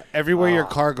 Yeah. Everywhere your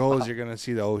car goes, you're going to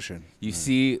see the ocean. You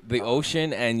see the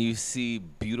ocean and you see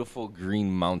beautiful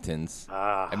green mountains.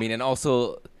 I mean, and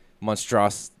also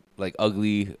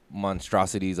ugly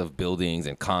monstrosities of buildings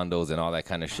and condos and all that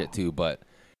kind of shit too. But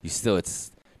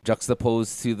it's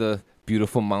juxtaposed to the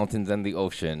beautiful mountains and the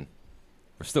ocean.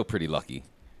 We're still pretty lucky.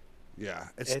 Yeah,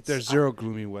 It's- there's zero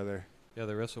gloomy weather. Yeah,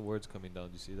 the rest of Ward's coming down.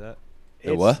 Do you see that?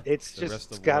 The what? It's The just rest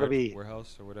it's of got to Ward be.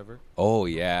 warehouse or whatever. Oh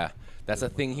yeah, that's the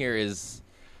thing here is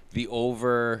the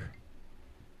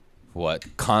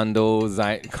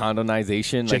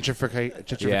condonization. Like,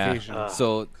 Gentrification. yeah.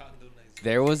 So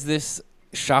there was this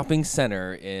shopping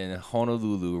center in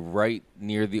Honolulu right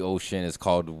near the ocean. It's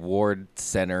called Ward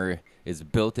Center. It's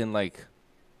built in like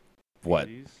what?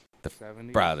 80s, The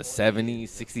 70s. Bro, the 70s,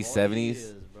 60s,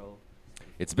 70s.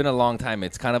 It's been a long time.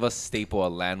 It's kind of a staple, a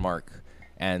landmark.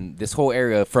 And this whole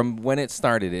area, from when it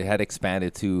started, it had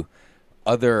expanded to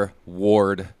other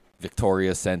Ward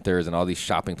Victoria centers and all these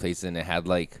shopping places. And it had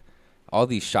like all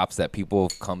these shops that people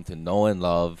have come to know and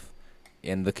love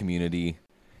in the community.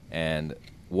 And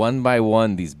one by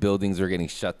one, these buildings were getting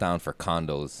shut down for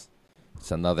condos. It's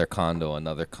another condo,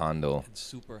 another condo. And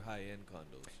super high-end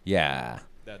condos Yeah.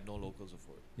 that no locals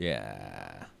afford.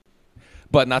 Yeah.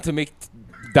 But not to make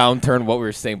downturn what we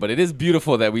were saying, but it is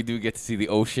beautiful that we do get to see the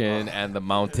ocean and the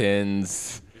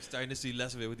mountains. You're starting to see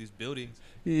less of it with these buildings.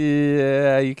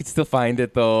 Yeah, you can still find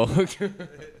it though.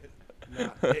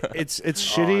 It's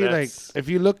shitty. Like that's- if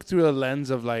you look through a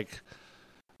lens of like,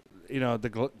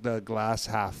 the glass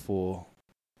half full,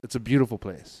 it's a beautiful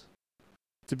place.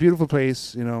 It's a beautiful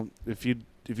place. If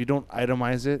you don't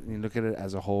itemize it and you look at it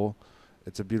as a whole,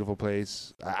 it's a beautiful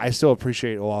place. I still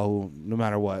appreciate Oahu no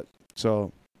matter what.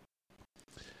 So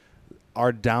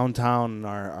our downtown,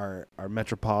 our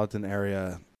metropolitan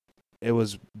area, it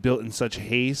was built in such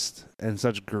haste and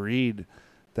such greed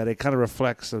that it kind of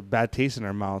reflects a bad taste in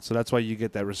our mouth. So that's why you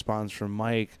get that response from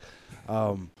Mike.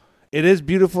 It is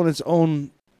beautiful in its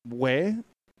own way,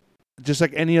 just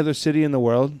like any other city in the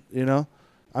world,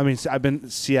 I mean, I've been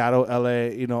Seattle,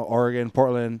 LA, Oregon,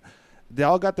 Portland. They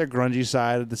all got their grungy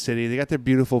side of the city. They got their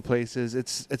beautiful places.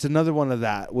 It's another one of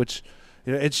that, which,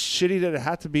 it's shitty that it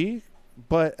had to be,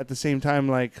 but at the same time,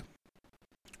 like,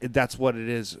 that's what it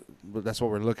is. That's what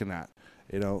we're looking at.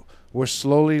 We're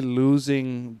slowly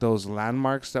losing those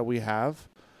landmarks that we have,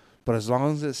 but as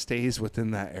long as it stays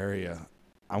within that area,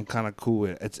 I'm kind of cool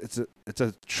with it. It's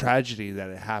a tragedy that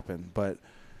it happened, but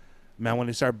man, when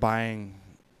they start buying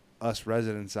us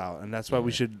residents out, and that's why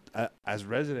we should, as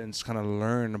residents, kind of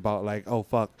learn about like, oh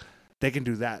fuck, they can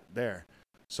do that there,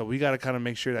 so we got to kind of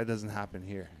make sure that doesn't happen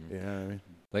here. You know what I mean?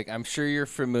 Like, I'm sure you're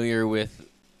familiar with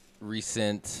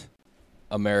recent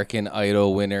American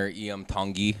Idol winner Iam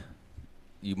Tongi.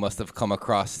 You must have come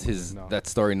across that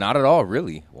story. Not at all,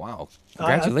 really. Wow,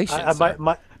 congratulations.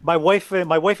 sir. My wife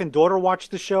and daughter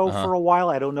watched the show for a while.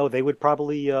 I don't know. They would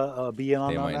probably be in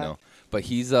on They that. might know. But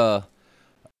he's a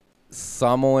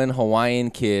Samoan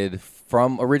Hawaiian kid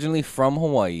originally from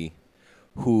Hawaii,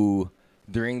 who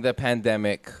during the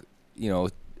pandemic,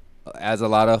 as a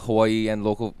lot of Hawaiian and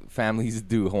local families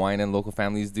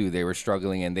do, they were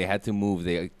struggling and they had to move.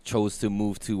 They chose to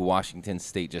move to Washington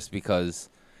State just because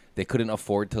they couldn't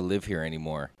afford to live here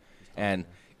anymore. And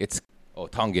it's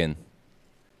Tongan,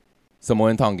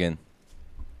 Samoan Tongan,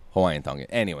 Hawaiian Tongan.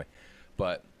 Anyway,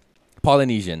 but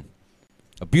Polynesian,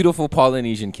 a beautiful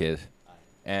Polynesian kid.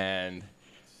 And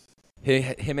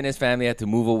him and his family had to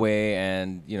move away,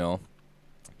 and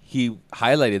he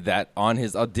highlighted that on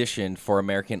his audition for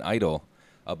American Idol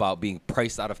about being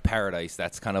priced out of paradise.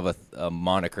 That's kind of a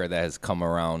moniker that has come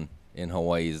around in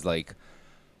Hawaii. Is like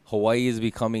Hawaii is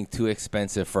becoming too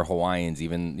expensive for Hawaiians,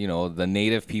 even the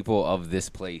native people of this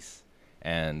place,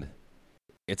 and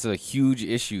it's a huge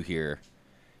issue here.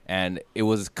 And it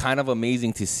was kind of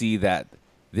amazing to see that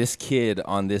this kid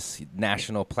on this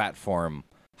national platform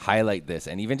highlight this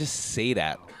and even just say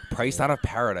that, priced out of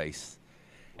paradise.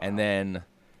 And then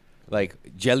like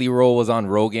Jelly Roll was on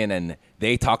Rogan and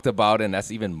they talked about it, and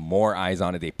that's even more eyes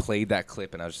on it. They played that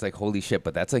clip and I was just like, holy shit.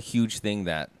 But that's a huge thing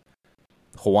that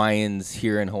Hawaiians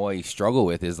here in Hawaii struggle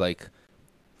with, is like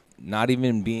not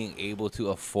even being able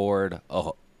to afford a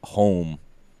home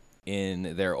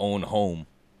in their own home.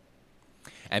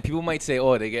 And people might say,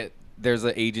 there's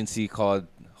an agency called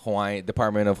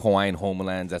Department of Hawaiian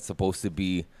Homelands that's supposed to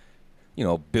be,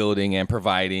 building and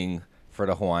providing for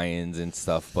the Hawaiians and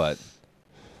stuff. But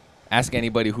ask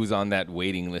anybody who's on that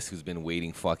waiting list, who's been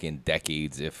waiting fucking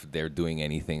decades, if they're doing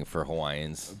anything for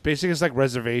Hawaiians. Basically, it's like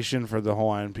reservation for the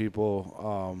Hawaiian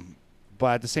people.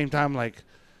 But at the same time, like,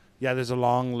 yeah, there's a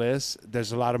long list.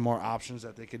 There's a lot of more options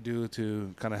that they could do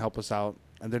to kind of help us out,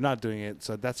 and they're not doing it.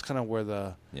 So that's kind of where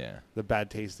the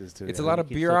bad taste is too. It's a lot of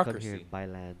You can still come bureaucracy. here and buy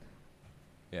land.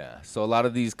 Yeah, so a lot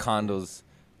of these condos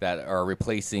that are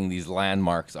replacing these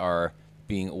landmarks are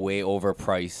being way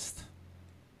overpriced,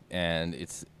 and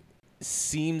it's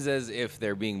seems as if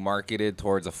they're being marketed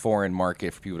towards a foreign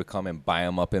market for people to come and buy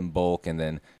them up in bulk and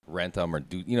then rent them or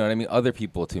do, you know what I mean, other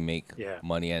people to make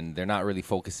money, and they're not really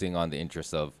focusing on the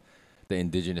interests of the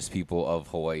indigenous people of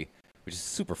Hawaii, which is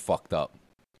super fucked up.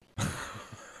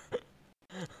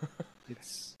 It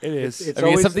is. It's I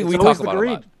mean, it's something we talk about a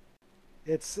lot.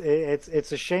 It's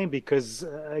a shame because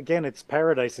again, it's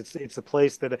paradise. It's a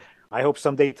place that I hope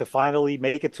someday to finally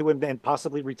make it to and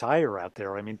possibly retire out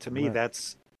there. I mean, to me,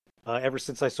 that's ever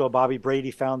since I saw Bobby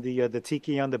Brady found the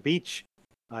tiki on the beach,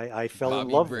 I fell in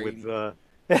love with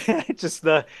just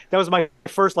that was my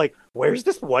first like, where's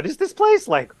this? What is this place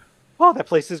like? Oh, that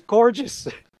place is gorgeous.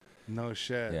 No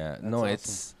shit. Yeah, That's no, awesome.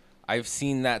 it's. I've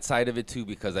seen that side of it too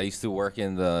because I used to work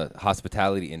in the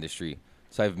hospitality industry.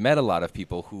 So I've met a lot of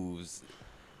people who's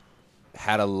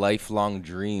had a lifelong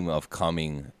dream of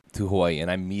coming to Hawaii,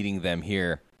 and I'm meeting them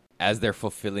here as they're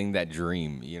fulfilling that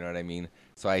dream. You know what I mean?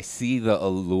 So I see the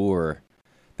allure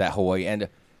that Hawaii, and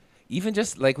even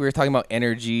just like we were talking about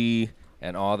energy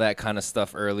and all that kind of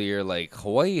stuff earlier, like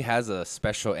Hawaii has a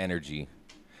special energy.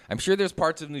 I'm sure there's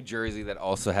parts of New Jersey that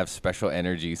also have special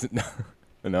energies,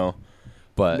 you know,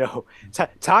 but no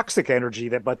toxic energy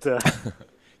but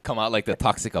come out like the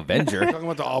Toxic Avenger. Talking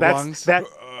about the oblongs.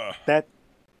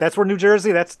 That's where New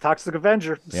Jersey. That's Toxic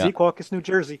Avenger. Yeah. Secaucus, New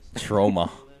Jersey.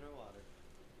 Trauma.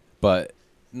 But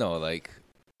no, like,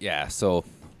 yeah. So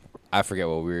I forget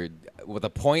what the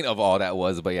point of all that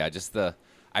was, but yeah, just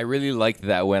I really liked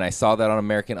that when I saw that on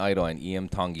American Idol and E.M.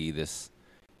 Tongi, this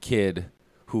kid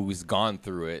who's gone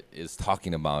through it is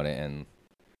talking about it, and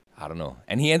I don't know.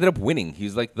 And he ended up winning. He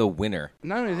was like the winner.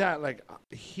 Not only that, like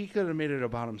he could have made it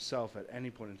about himself at any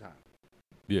point in time.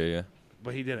 Yeah, yeah.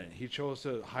 But he didn't. He chose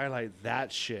to highlight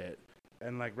that shit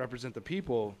and like represent the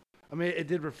people. I mean, it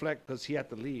did reflect because he had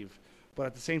to leave, but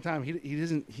at the same time, he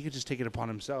doesn't. He could just take it upon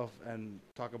himself and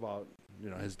talk about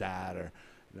his dad or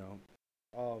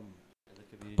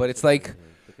But it's like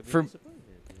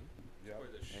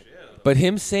but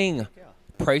him saying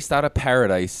priced out of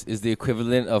paradise is the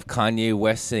equivalent of Kanye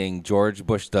West saying George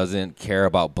Bush doesn't care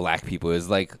about black people. It's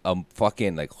like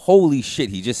fucking like holy shit.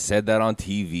 He just said that on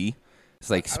TV. It's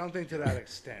like I don't think to that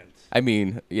extent. I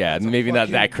mean, yeah, maybe not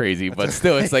that crazy, but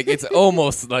still, it's like it's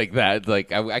almost like that.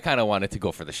 Like I kind of wanted to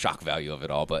go for the shock value of it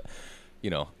all, but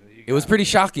it was pretty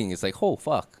shocking. It's like, oh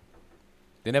fuck,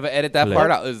 they never edit that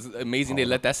part out. It was amazing they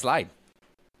let that slide.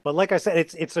 But like I said,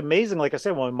 it's amazing. Like I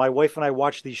said, when my wife and I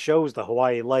watch these shows, the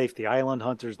Hawaii Life, the Island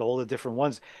Hunters, all the different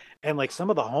ones, and like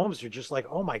some of the homes are just like,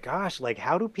 oh my gosh, like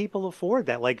how do people afford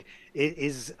that? Like,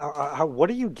 what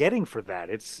are you getting for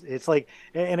that? It's like,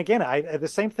 and again, the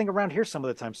same thing around here. Some of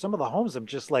the time, some of the homes, I'm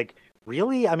just like,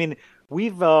 really? I mean,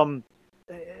 we've long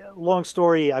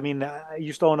story. I mean, I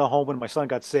used to own a home when my son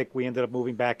got sick. We ended up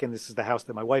moving back in. This is the house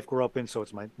that my wife grew up in, so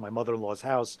it's my mother-in-law's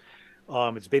house.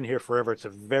 It's been here forever. It's a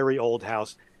very old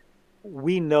house.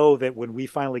 We know that when we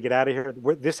finally get out of here,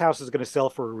 this house is going to sell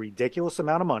for a ridiculous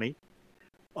amount of money,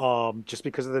 just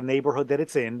because of the neighborhood that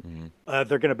it's in. Mm-hmm.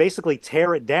 They're going to basically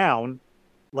tear it down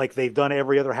like they've done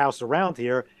every other house around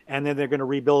here, and then they're going to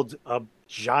rebuild a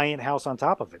giant house on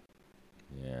top of it.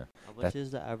 Yeah. How much is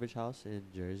the average house in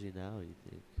Jersey now, you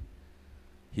think?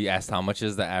 He asked how much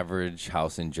is the average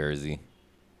house in Jersey?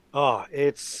 Oh,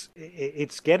 it's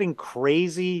getting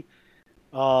crazy.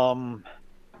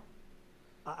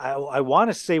 I want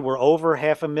to say we're over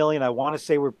 $500,000. I want to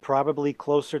say we're probably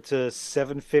closer to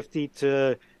 750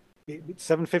 to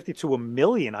 $1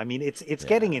 million. I mean, it's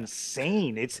getting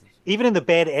insane. It's even in the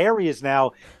bad areas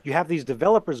now. You have these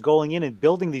developers going in and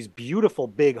building these beautiful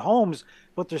big homes,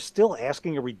 but they're still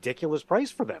asking a ridiculous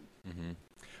price for them. Mm-hmm.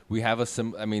 We have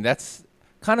I mean, that's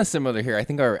kind of similar here. I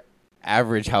think our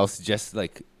average house just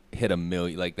like hit $1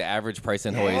 million. Like the average price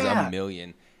in Hawaii is $1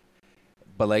 million.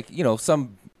 But like,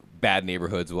 some bad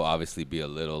neighborhoods will obviously be a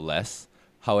little less.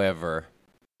 However,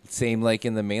 same like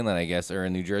in the mainland, I guess, or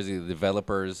in New Jersey, the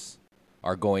developers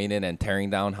are going in and tearing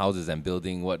down houses and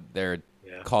building what they're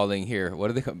calling here.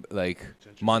 What are they like?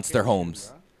 Monster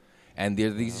homes. And they're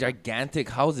these gigantic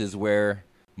houses where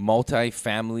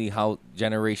multi-family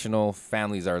generational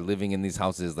families are living in these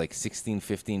houses, like 16,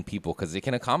 15 people, because they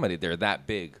can accommodate. They're that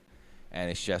big. And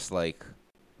it's just like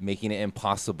making it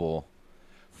impossible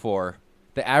for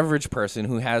the average person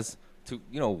who has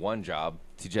one job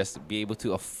to just be able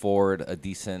to afford a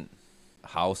decent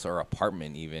house or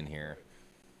apartment even here.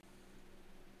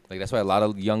 Like that's why a lot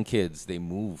of young kids, they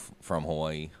move from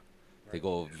Hawaii. They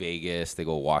go Vegas, they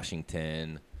go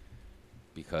Washington,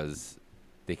 because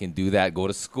they can do that, go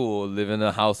to school, live in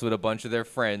a house with a bunch of their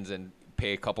friends and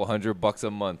pay a couple $100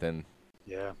 a month and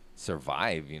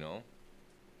survive,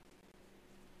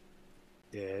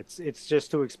 Yeah, it's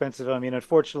just too expensive. I mean,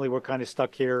 unfortunately, we're kind of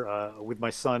stuck here with my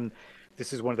son.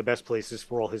 This is one of the best places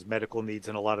for all his medical needs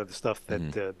and a lot of the stuff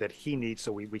that he needs.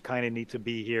 So we kind of need to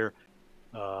be here.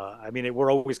 I mean,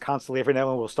 we're always constantly every now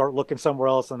and then we'll start looking somewhere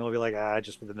else, and they'll be like,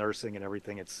 just for the nursing and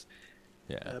everything. It's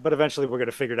Yeah. but eventually we're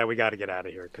gonna figure it out. We got to get out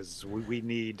of here because we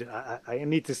need. I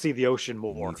need to see the ocean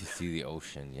You more. need to see the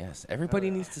ocean. Yes, everybody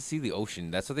needs to see the ocean.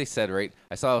 That's what they said, right?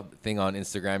 I saw a thing on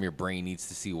Instagram. Your brain needs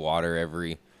to see water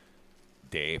every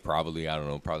day, probably. I don't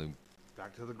know, probably.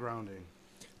 Back to the grounding.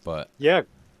 But Yeah,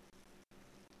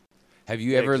 have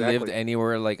you Yeah, ever lived exactly.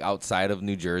 anywhere like outside of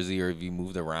New Jersey, or have you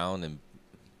moved around? And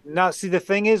now, see, the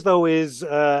thing is, though, is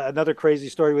another crazy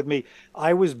story with me.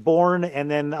 I was born and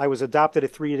then I was adopted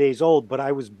at 3 days old, but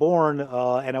I was born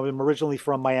and I'm originally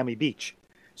from Miami Beach.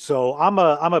 So I'm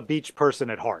a beach person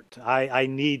at heart. I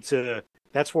need to,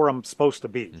 that's where I'm supposed to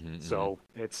be. So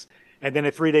it's, and then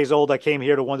at 3 days old, I came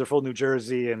here to wonderful New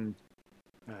Jersey and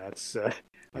it's,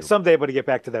 someday I'm going to get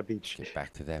back to that beach. get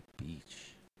back to that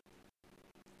beach.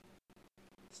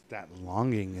 It's that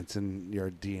longing. It's in your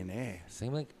DNA.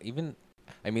 Same like even.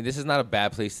 I mean, this is not a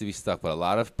bad place to be stuck, but a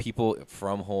lot of people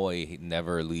from Hawaii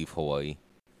never leave Hawaii.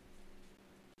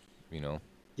 You know.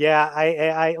 Yeah,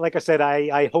 I like I said,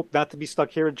 I hope not to be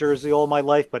stuck here in Jersey all my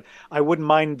life, but I wouldn't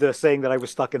mind saying that I was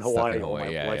stuck in Stuck Hawaii in all my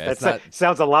Hawaii, yeah, life. yeah. That It's not-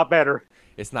 sounds a lot better.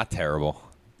 It's not terrible.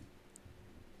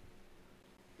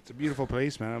 It's a beautiful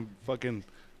place, man. I've fucking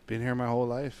been here my whole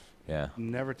life. Yeah.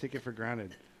 Never take it for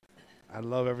granted. I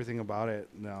love everything about it.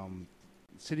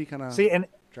 City kind of See, and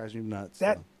drives me nuts.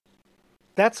 that- so.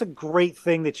 that's a great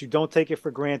thing that you don't take it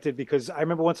for granted because I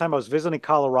remember one time I was visiting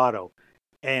Colorado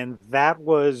and that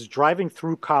was driving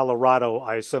through Colorado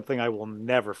is something I will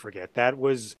never forget. That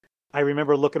was I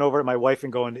remember looking over at my wife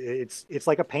and going, it's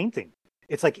like a painting.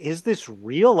 It's like, is this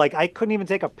real? Like I couldn't even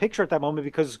take a picture at that moment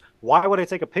because why would I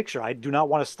take a picture? I do not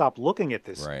want to stop looking at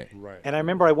this. Right. Right. And I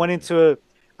remember I went into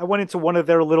one of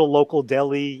their little local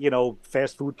deli,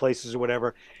 fast food places or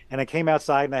whatever. And I came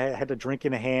outside and I had a drink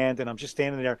in a hand and I'm just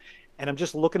standing there and I'm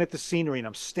just looking at the scenery and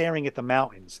I'm staring at the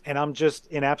mountains and I'm just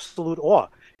in absolute awe.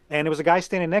 And there was a guy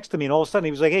standing next to me and all of a sudden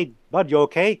he was like, "Hey, bud, you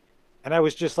okay?" And I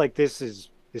was just like, this is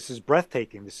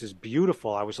breathtaking. This is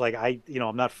beautiful. I was like, I'm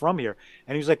not from here.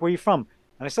 And he was like, "Where are you from?"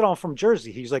 And I said, "Oh, I'm from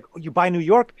Jersey." He's like, "Oh, you by New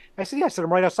York?" I said, "Yeah." I said,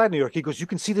 "I'm right outside New York." He goes, "You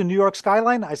can see the New York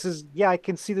skyline?" I says, "Yeah, I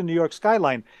can see the New York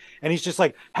skyline." And he's just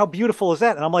like, "How beautiful is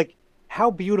that?" And I'm like,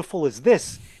 "How beautiful is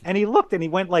this?" And he looked and he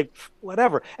went like,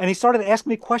 whatever. And he started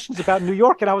asking me questions about New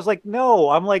York. And I was like, no,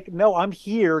 I'm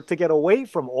here to get away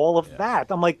from all of that.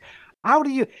 I'm like, how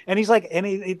do you? And he's like,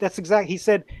 that's exact. He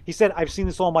said, "I've seen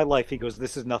this all my life." He goes,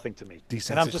 "This is nothing to me."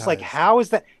 And I'm just like,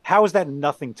 Desensitized. how is that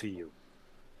nothing to you?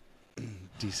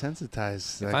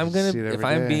 Desensitized. If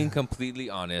I'm being completely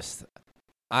honest,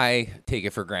 I take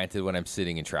it for granted when I'm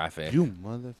sitting in traffic. you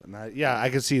motherfucker. Yeah, I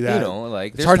can see that. Like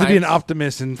it's there's hard to be an times-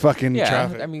 optimist in fucking Yeah,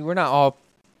 traffic. I mean, we're not all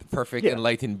perfect, Yeah.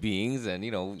 enlightened beings, and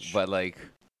but like,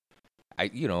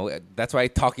 that's why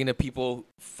talking to people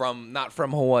not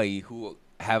from Hawaii who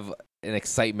have an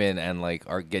excitement and like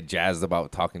get jazzed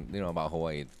about talking, about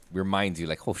Hawaii reminds you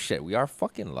like, oh shit, we are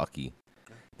fucking lucky.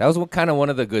 That was one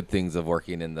of the good things of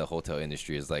working in the hotel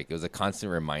industry is like it was a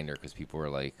constant reminder because people were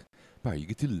like, "Bro, you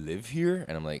get to live here,"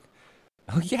 and I'm like,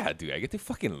 "Oh yeah, dude, I get to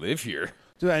fucking live here."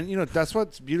 Dude, and that's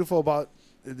what's beautiful about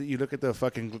you look at the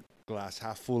fucking glass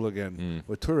half full again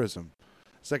with tourism.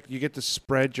 It's like you get to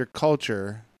spread your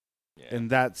culture in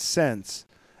that sense,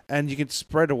 and you can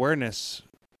spread awareness.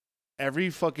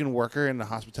 Every fucking worker in the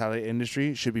hospitality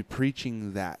industry should be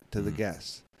preaching that to the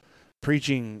guests.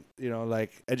 Preaching,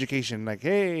 like education, like,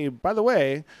 hey, by the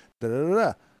way,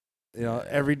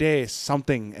 every day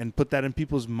something, and put that in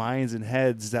people's minds and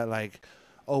heads that like,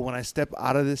 oh, when I step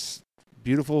out of this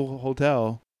beautiful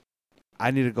hotel, I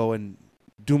need to go and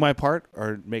do my part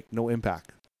or make no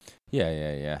impact.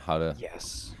 Yeah. How to?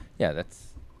 Yes. Yeah,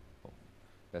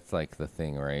 that's like the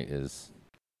thing, right? Is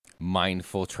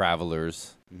mindful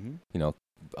travelers,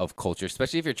 of culture,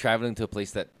 especially if you're traveling to a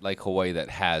place that like Hawaii that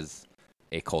has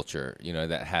a culture,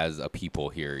 that has a people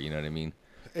here. You know what I mean?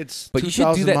 It's But you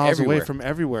should do 2,000 that miles away everywhere. from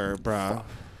everywhere, bro.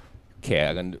 Okay,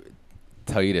 I'm gonna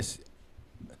tell you this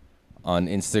on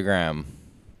Instagram.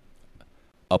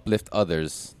 Uplift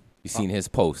others. You seen his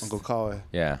post? Uncle Kawe.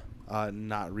 Yeah.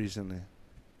 Not recently.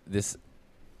 This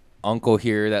uncle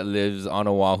here that lives on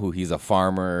Oahu, he's a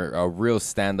farmer, a real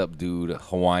stand-up dude,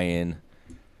 Hawaiian.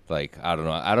 Like, I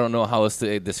don't know how else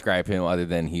to describe him other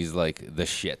than he's like the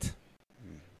shit.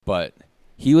 But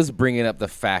he was bringing up the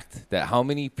fact that how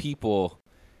many people,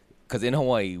 because in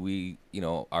Hawaii we,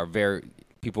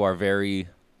 people are very,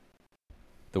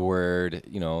 the word,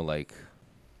 like,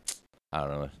 I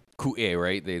don't know, ku'e,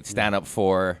 right? They stand up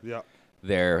for Yeah.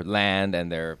 their land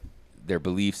and their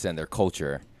beliefs and their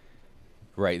culture,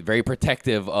 right? Very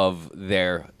protective of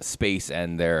their space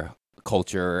and their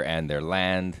culture and their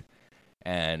land.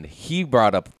 And he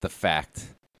brought up the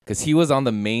fact, because he was on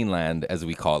the mainland, as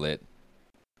we call it,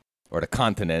 or the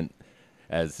continent,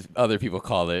 as other people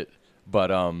call it,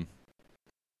 but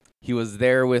he was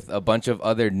there with a bunch of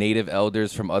other native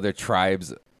elders from other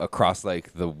tribes across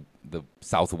like the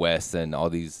Southwest and all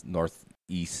these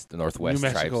Northwest New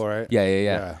Mexico, tribes. right?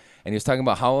 Yeah. And he was talking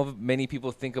about how many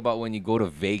people think about when you go to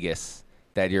Vegas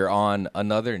that you're on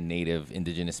another native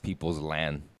indigenous people's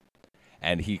land.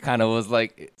 And he kind of was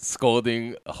like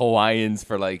scolding Hawaiians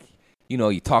for like, you know,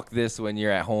 you talk this when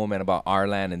you're at home and about our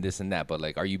land and this and that, but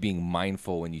like, are you being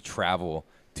mindful when you travel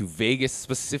to Vegas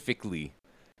specifically?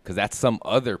 Because that's some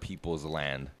other people's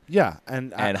land. Yeah,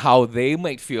 and how they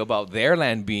might feel about their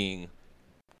land being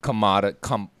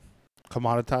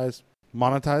commoditized,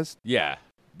 monetized. Yeah,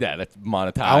 that's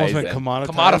monetized. I almost went and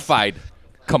commoditized.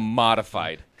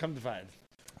 Commodified. Come to find.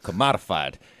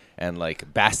 Commodified. And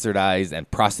like bastardized and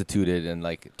prostituted and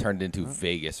like turned into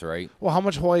Vegas, right? Well, how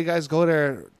much Hawaii guys go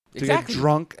there to Exactly. get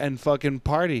drunk and fucking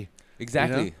party?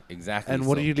 Exactly. You know? Exactly. And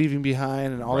what So- are you leaving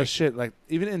behind and all Right. this shit? Like,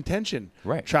 even intention.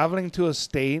 Right. Traveling to a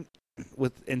state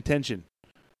with intention.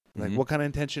 Like, Mhm. what kind of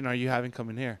intention are you having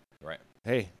coming here? Right.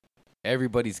 Hey,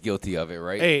 Everybody's guilty of it,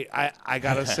 right? hey, I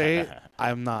gotta say,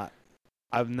 I'm not.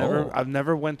 I've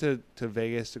never went to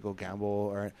Vegas to go gamble,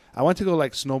 or I went to go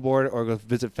like snowboard or go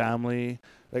visit family.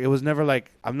 Like, it was never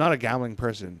like, I'm not a gambling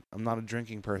person. I'm not a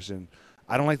drinking person.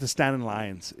 I don't like to stand in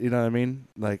lines. You know what I mean?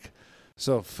 Like,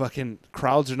 so fucking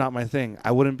crowds are not my thing.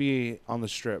 I wouldn't be on the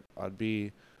strip. I'd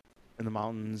be in the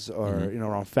mountains or, Mhm. you know,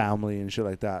 around family and shit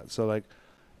like that. So like,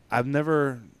 I've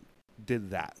never did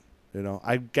that. You know,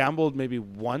 I gambled maybe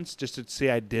once just to say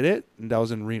I did it, and that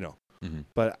was in Reno. Mhm.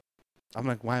 But I'm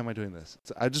like, why am I doing this?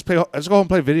 I just go home and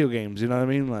play video games. You know what I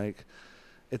mean? Like,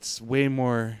 it's way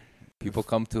more People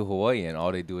come to Hawaii and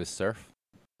all they do is surf.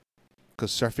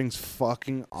 because surfing's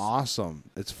fucking awesome.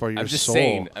 It's for your I'm just soul.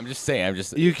 saying.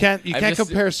 You can't I'm can't just-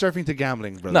 compare surfing to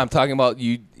gambling, brother. No, I'm talking about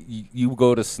you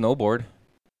go to snowboard.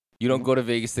 You don't go to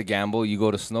Vegas to gamble. You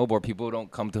go to snowboard. People don't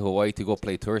come to Hawaii to go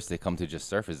play tourists. They come to just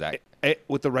surf. Is that?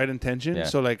 With the right intention. Yeah.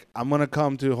 So like, I'm gonna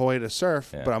come to Hawaii to surf,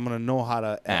 Yeah. but I'm gonna know how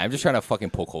to. Nah, I'm just trying to fucking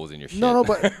poke holes in your shit. No,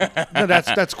 but no,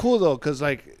 that's cool though, because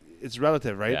like, it's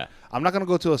relative, right? Yeah. I'm not gonna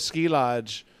go to a ski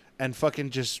lodge and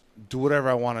fucking just do whatever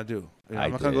I want to do. You know, I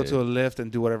I'm not gonna go did. to a lift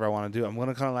and do whatever I want to do. I'm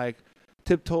gonna kind of like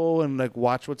tiptoe and like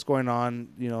watch what's going on.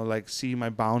 You know, like see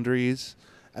my boundaries,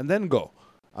 and then go.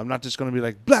 I'm not just gonna be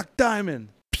like Black Diamond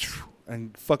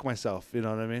and fuck myself. You know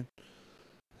what I mean?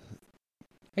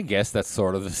 I guess that's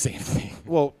sort of the same thing.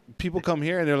 Well, people come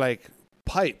here and they're like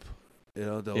pipe. You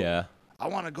know, they'll, Yeah. I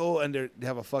want to go, and they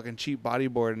have a fucking cheap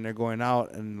bodyboard, and they're going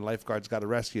out, and lifeguards got to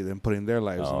rescue them, putting their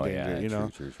lives Oh in danger. yeah. You know,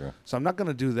 True. so I'm not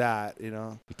gonna do that. You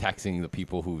know, You're taxing the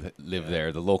people who live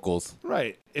there, the locals.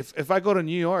 right? If I go to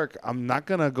New York, I'm not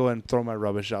gonna go and throw my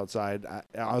rubbish outside.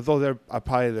 Although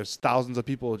there's thousands of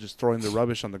people just throwing the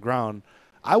rubbish on the ground,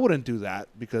 I wouldn't do that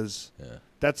because Yeah.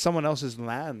 that's someone else's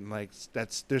land. Like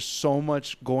there's so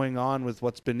much going on with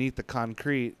what's beneath the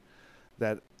concrete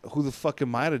that who the fuck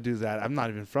am I to do that? I'm not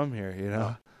even from here. You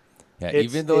know. Yeah. It's-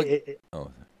 Even though. it-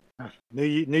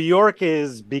 New York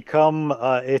is become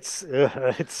it's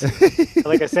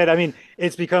like I said. I mean,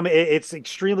 it's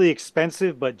extremely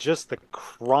expensive, but just the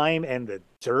crime and the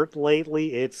dirt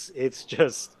lately, it's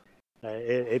just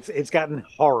it's gotten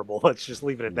horrible. Let's just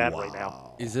leave it at that right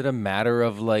now. Is it a matter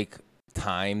of like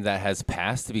time that has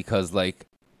passed? Because like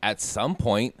at some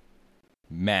point,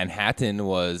 Manhattan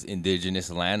was indigenous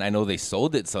land. I know they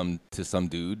sold it to some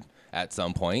dude at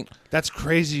some point. That's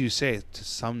crazy you say it to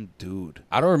some dude.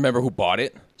 I don't remember who bought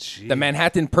it. Jeez. The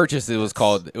Manhattan Purchase, it was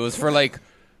called. It was for like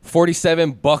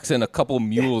 $47 and a couple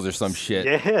mules or some shit.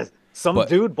 Yeah, some But-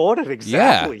 dude bought it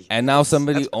exactly. Yeah, and now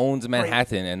somebody That's owns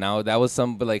Manhattan, and now that was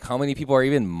some. But like, how many people are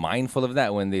even mindful of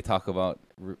that when they talk about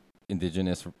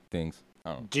indigenous things?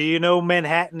 I don't know. Do you know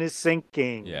Manhattan is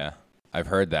sinking? Yeah, I've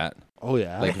heard that. Oh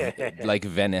yeah. Like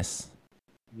Venice.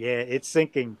 Yeah, it's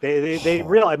sinking. They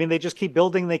real. I mean, they just keep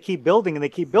building. They keep building, and they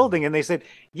keep building. And they said,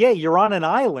 "Yeah, you're on an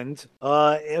island.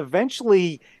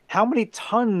 Eventually, how many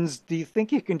tons do you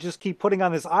think you can just keep putting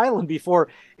on this island before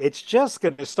it's just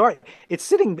going to start? It's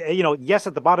sitting, yes,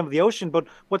 at the bottom of the ocean, but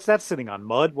what's that sitting on?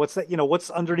 Mud? What's that? What's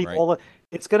underneath Right. all the?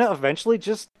 It's going to eventually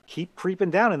just keep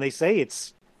creeping down. And they say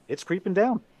it's creeping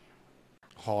down.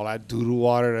 all that doo-doo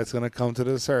water that's gonna come to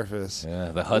the surface. Yeah,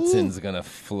 the Hudson's gonna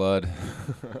flood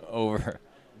over.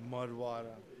 Mud water.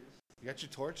 You got your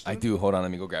torch? I dude? do. Hold on, let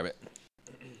me go grab it.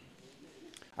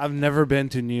 I've never been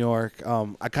to New York.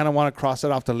 I kind of want to cross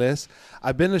it off the list.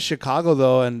 I've been to Chicago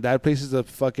though, and that place is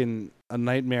a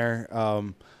nightmare.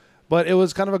 But it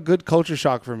was kind of a good culture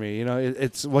shock for me. You know,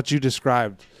 it's what you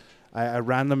described. I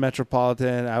ran the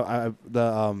Metropolitan,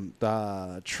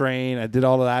 the train. I did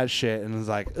all of that shit, and it was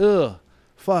like, ugh,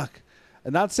 fuck.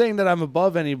 I'm not saying that I'm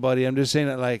above anybody. I'm just saying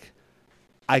that like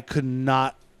I could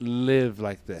not live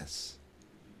like this.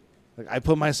 Like I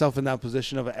put myself in that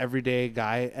position of an everyday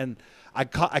guy, and I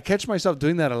catch myself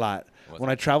doing that a lot. When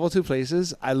I travel to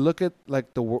places, I look at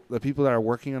like the people that are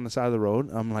working on the side of the road.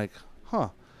 I'm like, huh,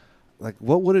 like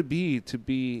what would it be to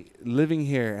be living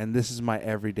here and this is my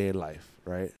everyday life,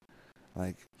 right?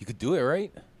 Like You could do it,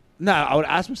 right? no, I would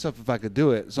ask myself if I could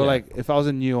do it. So Yeah. like if I was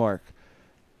in New York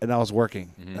and I was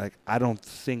working, Mhm. like I don't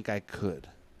think I could.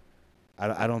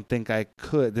 I don't think I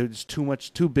could. There's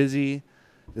too busy.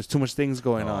 There's too much things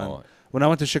going on. Oh. When I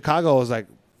went to Chicago, I was like,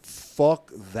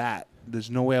 fuck that. There's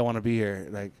no way I want to be here.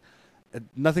 Like,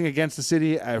 nothing against the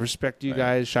city. I respect you Right.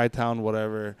 guys, Chi-Town,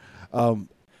 whatever. No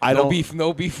beef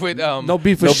with No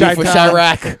beef with Chi-Town.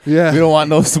 Chirac. Yeah. We don't want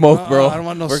no smoke, bro. I don't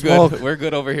want no We're smoke. good. We're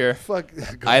good over here. Fuck.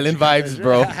 Island vibes,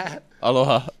 bro.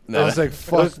 Aloha. I was like,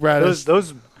 fuck, Brad.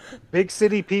 Those big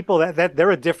city people that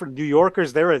they're a different New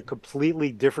Yorkers. They're a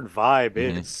completely different vibe.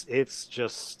 It's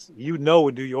just a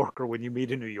New Yorker when you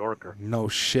meet a New Yorker. No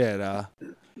shit.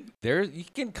 There, you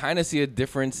can kind of see a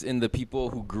difference in the people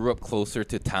who grew up closer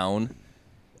to town,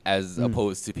 as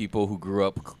opposed to people who grew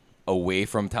up away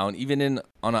from town, even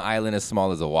on an island as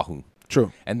small as Oahu.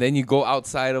 True. And then you go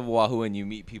outside of Oahu and you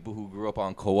meet people who grew up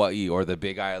on Kauai or the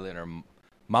Big Island, or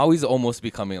Maui's almost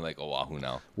becoming like Oahu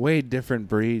now. Way different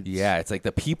breeds. Yeah, it's like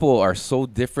the people are so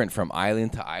different from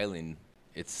island to island.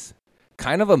 It's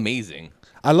kind of amazing.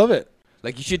 I love it.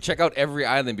 Like, you should check out every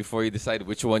island before you decide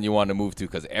which one you want to move to,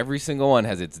 because every single one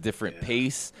has its different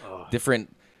pace,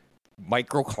 different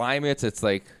microclimates. It's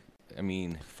like, I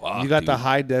mean, fuck, You got the dude.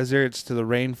 high deserts to the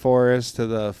rainforest to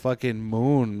the fucking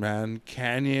moon, man.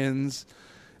 Canyons.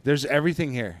 There's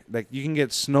everything here. Like, you can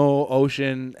get snow,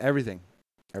 ocean, everything.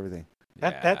 Everything.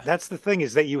 That's the thing,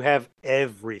 is that you have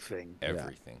everything.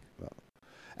 Everything.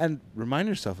 And remind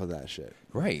yourself of that shit.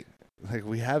 Right. Like,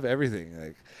 we have everything.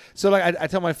 Like, so like I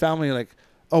tell my family, like,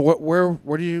 oh,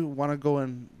 where do you want to go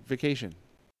on vacation?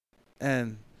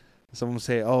 And someone will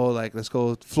say, oh, like, let's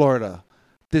go to Florida,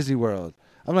 Disney World.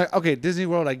 I'm like, okay, Disney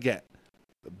World I get,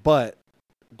 but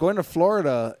going to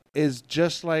Florida is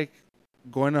just like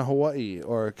going to Hawaii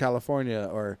or California,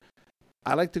 or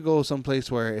I like to go someplace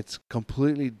where it's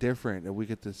completely different and we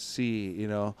get to see, you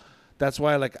know. That's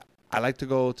why, like, I like to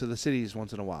go to the cities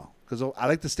once in a while, because I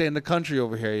like to stay in the country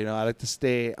over here, you know. I like to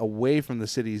stay away from the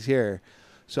cities here.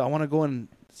 So I want to go and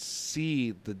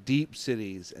see the deep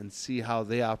cities and see how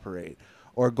they operate,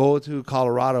 or go to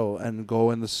Colorado and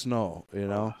go in the snow, you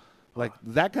know. Like,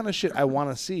 that kind of shit I want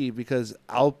to see, because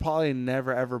I'll probably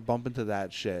never, ever bump into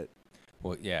that shit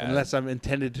Well, yeah. unless I'm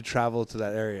intended to travel to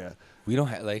that area. We don't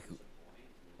have, like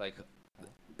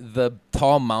the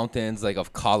tall mountains, like,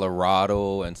 of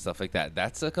Colorado and stuff like that.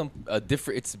 That's a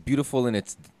different, it's beautiful in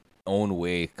its own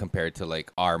way compared to,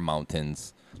 like, our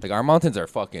mountains. Like, our mountains are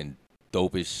fucking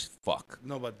dope as fuck.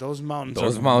 No, but those mountains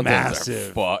Those are mountains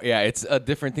massive. are fuck. Yeah, it's a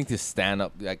different thing to stand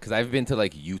up, because I've been to,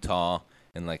 like, Utah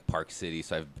and, like, Park City,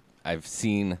 so I've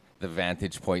seen the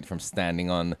vantage point from standing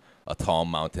on a tall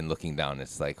mountain looking down.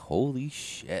 It's like, holy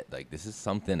shit, like, this is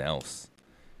something else.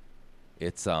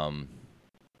 It's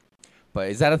but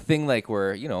is that a thing, like,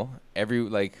 where, you know,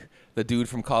 like, the dude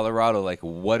from Colorado, like,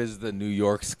 what is the New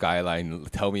York skyline?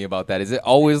 Tell me about that. Is it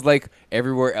always like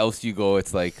everywhere else you go,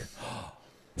 it's like,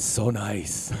 so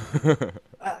nice?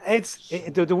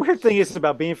 The weird thing is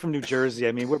about being from New Jersey.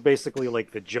 I mean, we're basically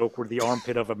like the joke. We're the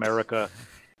armpit of America.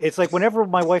 It's like whenever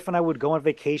my wife and I would go on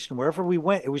vacation, wherever we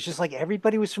went, it was just like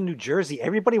everybody was from New Jersey.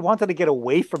 Everybody wanted to get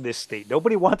away from this state.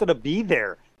 Nobody wanted to be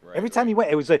there. Right, Every time you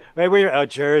went, it was like, right, we're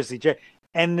Jersey.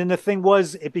 And then the thing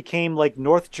was, it became like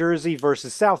North Jersey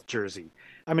versus South Jersey.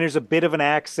 I mean, there's a bit of an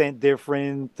accent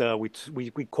different. We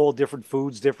call different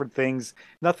foods, different things,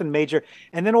 nothing major.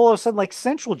 And then all of a sudden, like,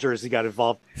 Central Jersey got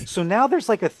involved. So now there's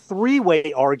like a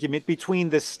three-way argument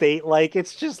between the state. Like,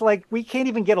 it's just like we can't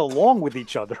even get along with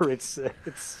each other. It's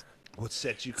What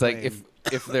sets you It's like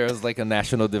if there was like a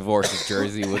national divorce,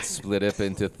 Jersey would split up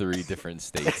into 3 different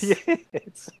states.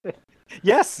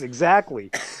 yes,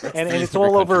 exactly. And it's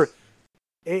all over.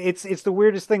 It's the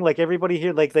weirdest thing. Like, everybody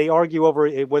here, like, they argue over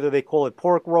it, whether they call it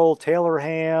pork roll, Taylor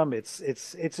ham. It's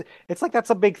like that's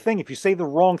a big thing. If you say the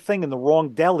wrong thing in the wrong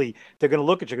deli, they're gonna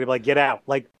look at you and be like, "Get out!"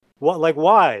 Like, what? Like,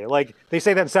 why? Like, they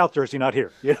say that in South Jersey, not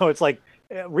here. You know, it's like,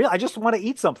 really, I just want to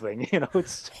eat something. You know,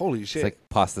 it's holy shit. It's like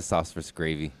pasta sauce versus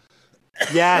gravy.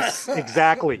 Yes,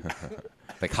 exactly.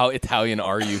 Like, how Italian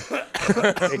are you?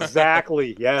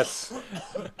 Exactly. Yes.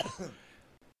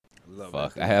 Love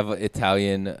Fuck. it. I have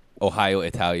an Ohio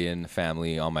Italian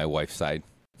family on my wife's side.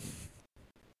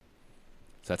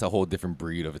 So that's a whole different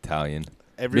breed of Italian.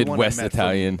 Everyone I Midwest met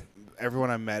Italian.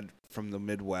 Everyone I met from the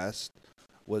Midwest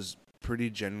was pretty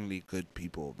genuinely good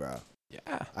people, bro.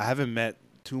 Yeah. I haven't met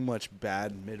too much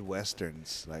bad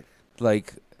Midwesterns.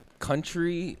 Like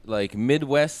country, like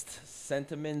Midwest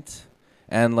sentiment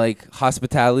and like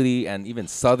hospitality and even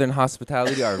Southern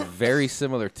hospitality are very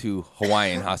similar to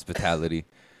Hawaiian hospitality.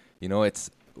 You know, it's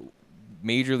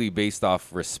majorly based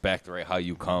off respect, right? How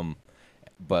you come.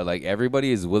 But like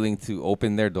everybody is willing to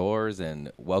open their doors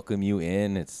and welcome you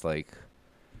in. It's like,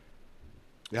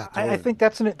 Yeah, I think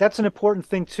that's an important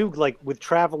thing too. Like with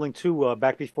traveling too,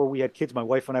 back before we had kids, my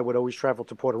wife and I would always travel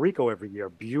to Puerto Rico every year.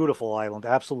 Beautiful island,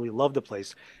 absolutely love the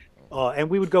place. And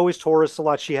we would go as tourists a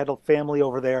lot. She had a family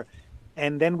over there,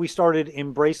 and then we started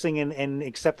embracing and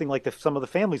accepting like some of the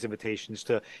family's invitations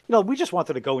to. We just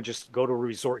wanted to go and just go to a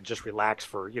resort and just relax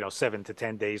for 7 to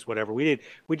 10 days, whatever we did.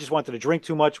 We just wanted to drink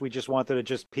too much. We just wanted to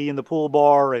just pee in the pool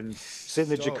bar and sit in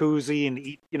the jacuzzi and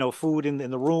eat food in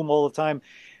the room all the time.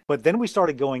 But then we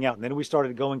started going out, and then we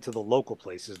started going to the local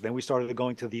places. Then we started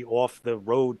going to the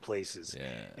off-the-road places. yeah.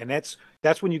 And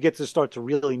that's when you get to start to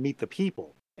really meet the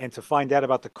people and to find out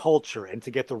about the culture and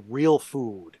to get the real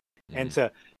food.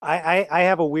 And I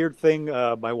have a weird thing.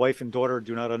 My wife and daughter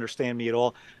do not understand me at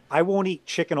all. I won't eat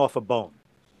chicken off a bone.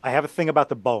 I have a thing about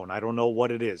the bone. I don't know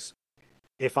what it is.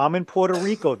 If I'm in Puerto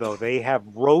Rico, though, they have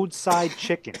roadside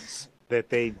chickens that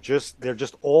they're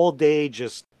just all day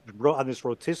just on this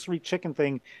rotisserie chicken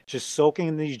thing, just soaking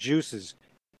in these juices.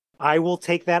 I will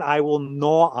take that. I will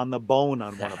gnaw on the bone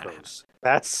on one of those.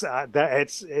 That's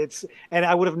it's and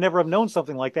I would have never have known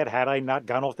something like that had I not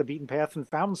gone off the beaten path and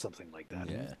found something like that.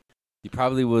 Yeah. You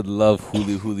probably would love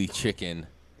huli huli chicken,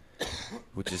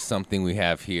 which is something we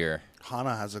have here.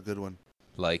 Hana has a good one.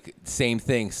 Like, same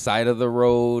thing, side of the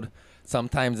road.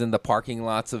 Sometimes in the parking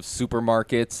lots of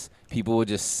supermarkets, people would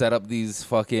just set up these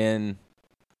fucking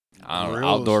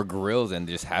outdoor grills and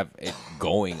just have it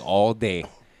going all day.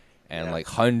 And like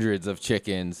hundreds of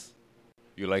chickens.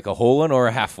 You like a whole one or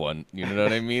a half one? You know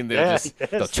what I mean?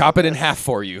 They'll chop it in half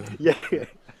for you. Yeah.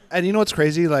 And you know what's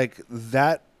crazy? Like,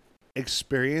 that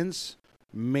experience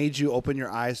made you open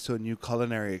your eyes to a new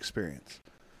culinary experience.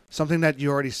 Something that you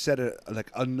already said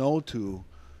a no to.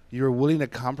 You were willing to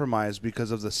compromise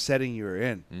because of the setting you were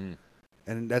in.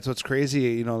 And that's what's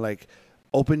crazy. Like,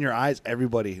 open your eyes,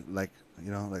 everybody. Like,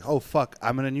 oh, fuck,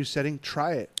 I'm in a new setting.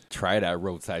 Try it. Try that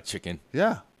roadside chicken.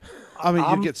 Yeah. I mean,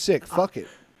 you get sick. Fuck it.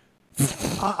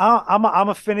 I'm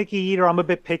a finicky eater. I'm a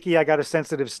bit picky. I got a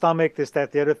sensitive stomach. This,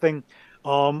 that, the other thing.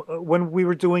 When we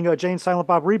were doing a Jay and Silent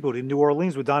Bob reboot in New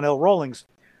Orleans with Donnell Rawlings,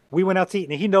 we went out to eat,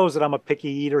 and he knows that I'm a picky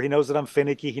eater. He knows that I'm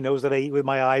finicky. He knows that I eat with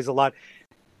my eyes a lot.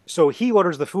 So he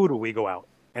orders the food when we go out,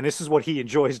 and this is what he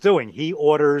enjoys doing. He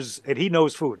orders, and he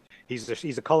knows food. He's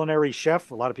a culinary chef.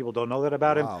 A lot of people don't know that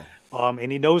about him.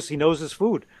 And he knows his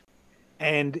food.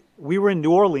 And we were in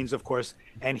New Orleans, of course,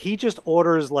 and he just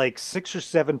orders like 6 or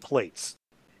 7 plates,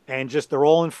 and just they're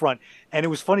all in front. And it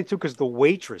was funny too because the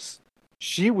waitress,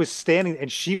 she was standing,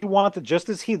 and she wanted just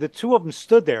as the two of them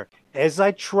stood there as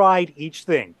I tried each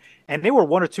thing. And there were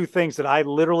 1 or 2 things that I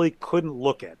literally couldn't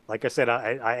look at. Like I said,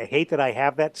 I hate that I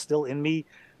have that still in me,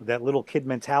 that little kid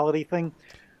mentality thing.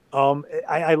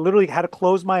 I literally had to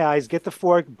close my eyes, get the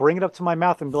fork, bring it up to my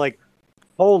mouth, and be like,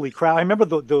 holy crap. I remember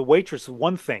the waitress,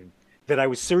 one thing that I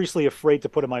was seriously afraid to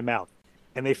put in my mouth.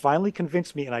 And they finally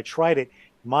convinced me, and I tried it.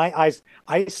 My eyes,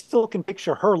 I still can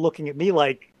picture her looking at me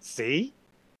like, see?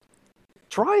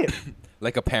 Try it.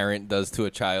 Like a parent does to a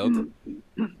child.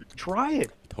 Try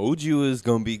it. Told you it was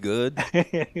going to be good.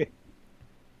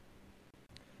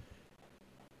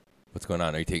 What's going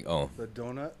on? Are you taking... Oh. The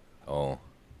donut? Oh.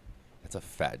 That's a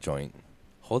fat joint.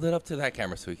 Hold it up to that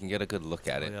camera so we can get a good look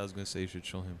at it. Yeah, I was going to say you should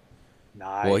show him.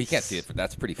 Nice. Well, he can't see it.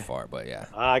 That's pretty far, but yeah.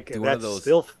 Do one that's of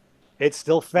those. it's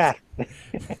still fat. It's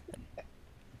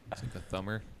like a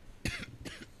thumber.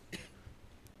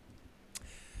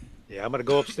 Yeah, I'm gonna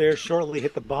go upstairs shortly,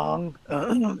 hit the bong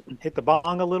a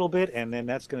little bit, and then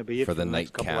that's gonna be it For the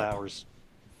next couple nightcap. hours.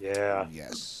 Yeah.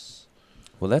 Yes.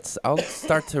 Well, I'll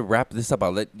start to wrap this up.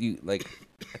 I'll let you, I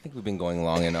think we've been going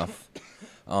long enough.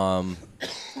 How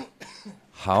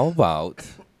about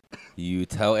you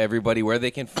tell everybody where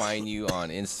they can find you on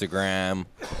Instagram,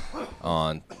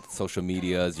 on social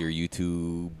medias, your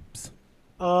YouTubes?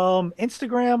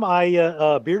 Instagram,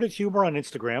 I Bearded Humor on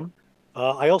Instagram.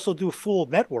 I also do Food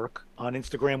Network on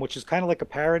Instagram, which is kind of like a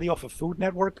parody off of Food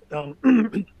Network.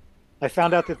 I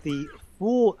found out that the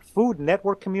full food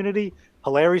network community.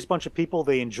 Hilarious bunch of people.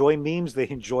 They enjoy memes. They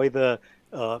enjoy the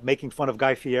making fun of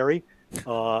Guy Fieri.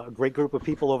 Great group of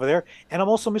people over there. And I'm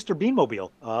also Mr. Beanmobile.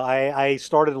 I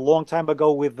started a long time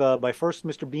ago with my first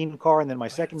Mr. Bean car and then my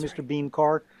second Mr. Bean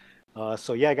car.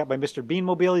 So yeah, I got my Mr.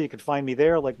 Beanmobile. You can find me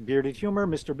there, like Bearded Humor,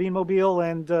 Mr. Beanmobile,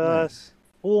 and Nice.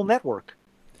 Full Network.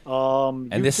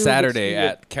 And this YouTube, Saturday it's the-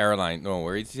 at Caroline. No,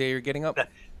 where did you say you're getting up?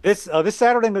 This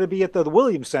Saturday, I'm going to be at the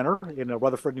Williams Center in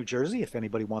Rutherford, New Jersey. If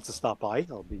anybody wants to stop by,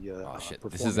 I'll be. Oh shit!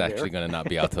 This performing is actually there. going to not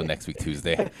be out till next week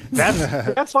Tuesday.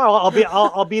 That's fine.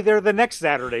 I'll be there the next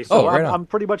Saturday. So Oh, right on. I'm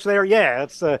pretty much there. Yeah,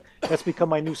 that's become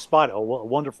my new spot. A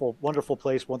wonderful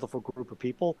place, wonderful group of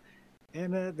people,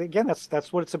 and again,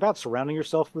 that's what it's about. Surrounding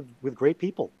yourself with great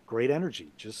people, great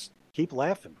energy. Just keep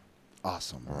laughing.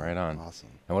 Awesome. Right on. Awesome.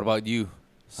 And what about you,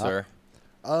 sir?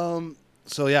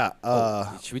 So yeah.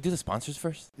 Should we do the sponsors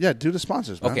first? Yeah. Do the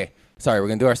sponsors, man. Okay. Sorry, we're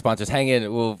gonna do our sponsors. Hang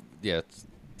in.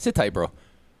 Sit tight, bro.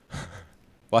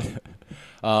 What?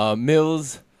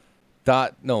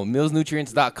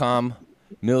 Millsnutrients.com.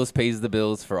 Mills pays the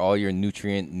bills for all your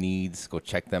nutrient needs. Go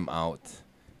check them out.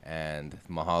 And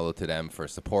mahalo to them for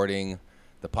supporting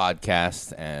the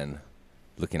podcast and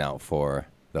looking out for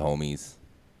the homies.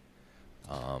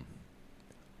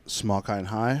 Small Kind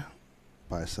High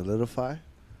by Solidify.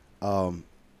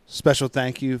 Special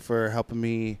thank you for helping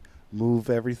me move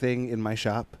everything in my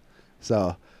shop.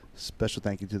 So special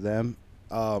thank you to them.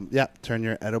 Turn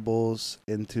your edibles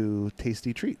into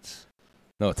tasty treats.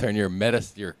 No, turn your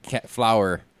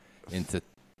flour into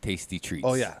tasty treats.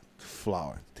 Oh yeah,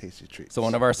 flour, tasty treats. So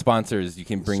one of our sponsors, you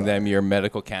can bring them your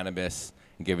medical cannabis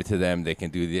and give it to them. They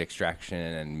can do the extraction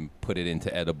and put it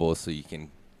into edibles so you can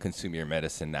consume your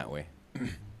medicine that way.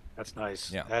 That's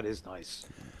nice. Yeah. That is nice.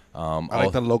 I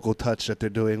like the local touch that they're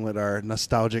doing with our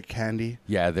nostalgic candy.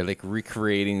 Yeah, they're like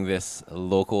recreating this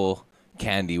local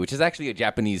candy, which is actually a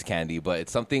Japanese candy, but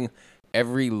it's something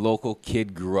every local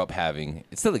kid grew up having.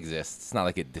 It still exists. It's not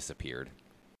like it disappeared.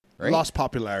 Right? Lost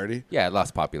popularity. Yeah, it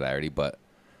lost popularity, but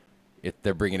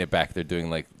they're bringing it back. They're doing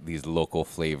like these local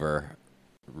flavor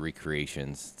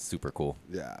recreations. It's super cool.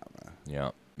 Yeah,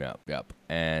 man. Yep.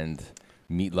 And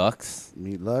Meat Lux.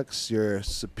 Meat Lux, your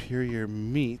superior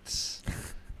meats.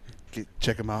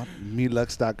 Check them out,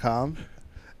 meatlux.com,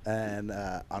 and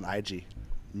on IG,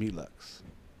 Meat Lux.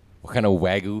 What kind of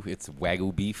Wagyu? It's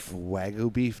Wagyu beef.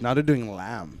 Wagyu beef. Now they're doing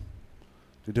lamb.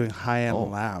 They're doing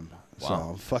high-end lamb. So Wow.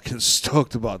 I'm fucking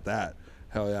stoked about that.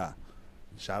 Hell yeah.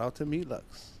 Shout out to Meat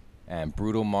Lux. And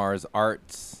Brutal Mars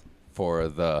Arts for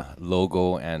the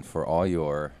logo and for all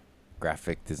your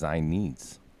graphic design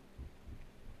needs.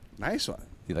 Nice one. Do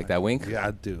you like that wink? Yeah,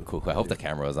 I do. Cool. I hope the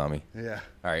camera is on me. Yeah.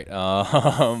 All right.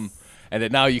 And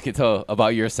then now you can tell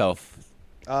about yourself.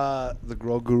 The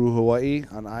Grow Guru Hawaii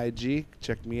on IG.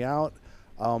 Check me out.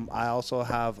 I also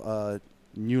have a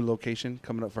new location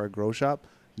coming up for our grow shop.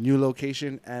 New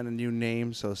location and a new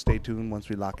name, so stay tuned once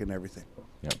we lock in everything.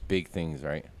 Yeah, big things,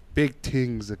 right? Big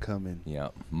things are coming. Yeah,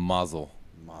 Mazel.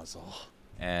 Mazel.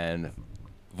 And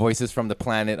Voices from the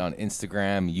Planet on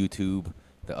Instagram, YouTube,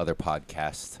 the other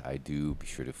podcasts I do. Be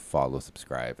sure to follow,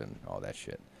 subscribe, and all that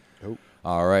shit. Nope.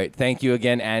 All right. Thank you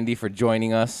again, Andy, for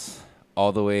joining us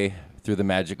all the way through the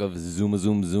magic of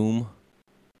Zoom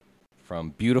from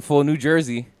beautiful New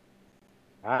Jersey.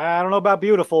 I don't know about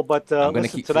beautiful, but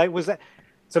listen,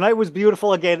 tonight was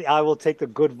beautiful. Again, I will take the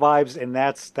good vibes, and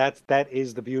that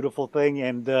is the beautiful thing.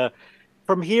 And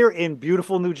from here in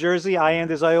beautiful New Jersey, I end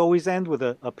as I always end, with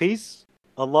a peace,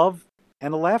 a love,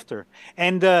 and a laughter.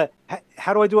 And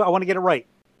how do I do it? I want to get it right.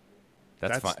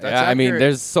 That's fine. that's Yeah, I mean, accurate.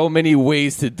 there's so many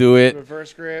ways to do it.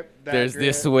 Reverse grip. There's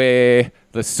this way,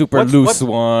 the super loose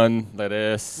one, like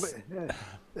this.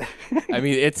 I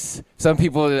mean, it's some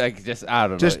people like just I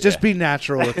don't know. Just be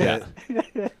natural with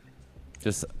it.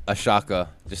 Just a shaka.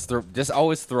 Just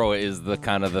always throw it is the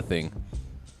kind of the thing.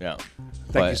 Yeah.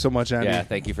 Thank you so much, Andy. Yeah,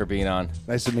 thank you for being on.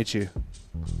 Nice to meet you.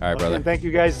 All right, brother. And thank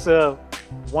you guys.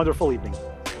 Wonderful evening.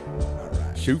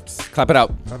 Shoots. Clap it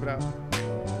out. Clap it out.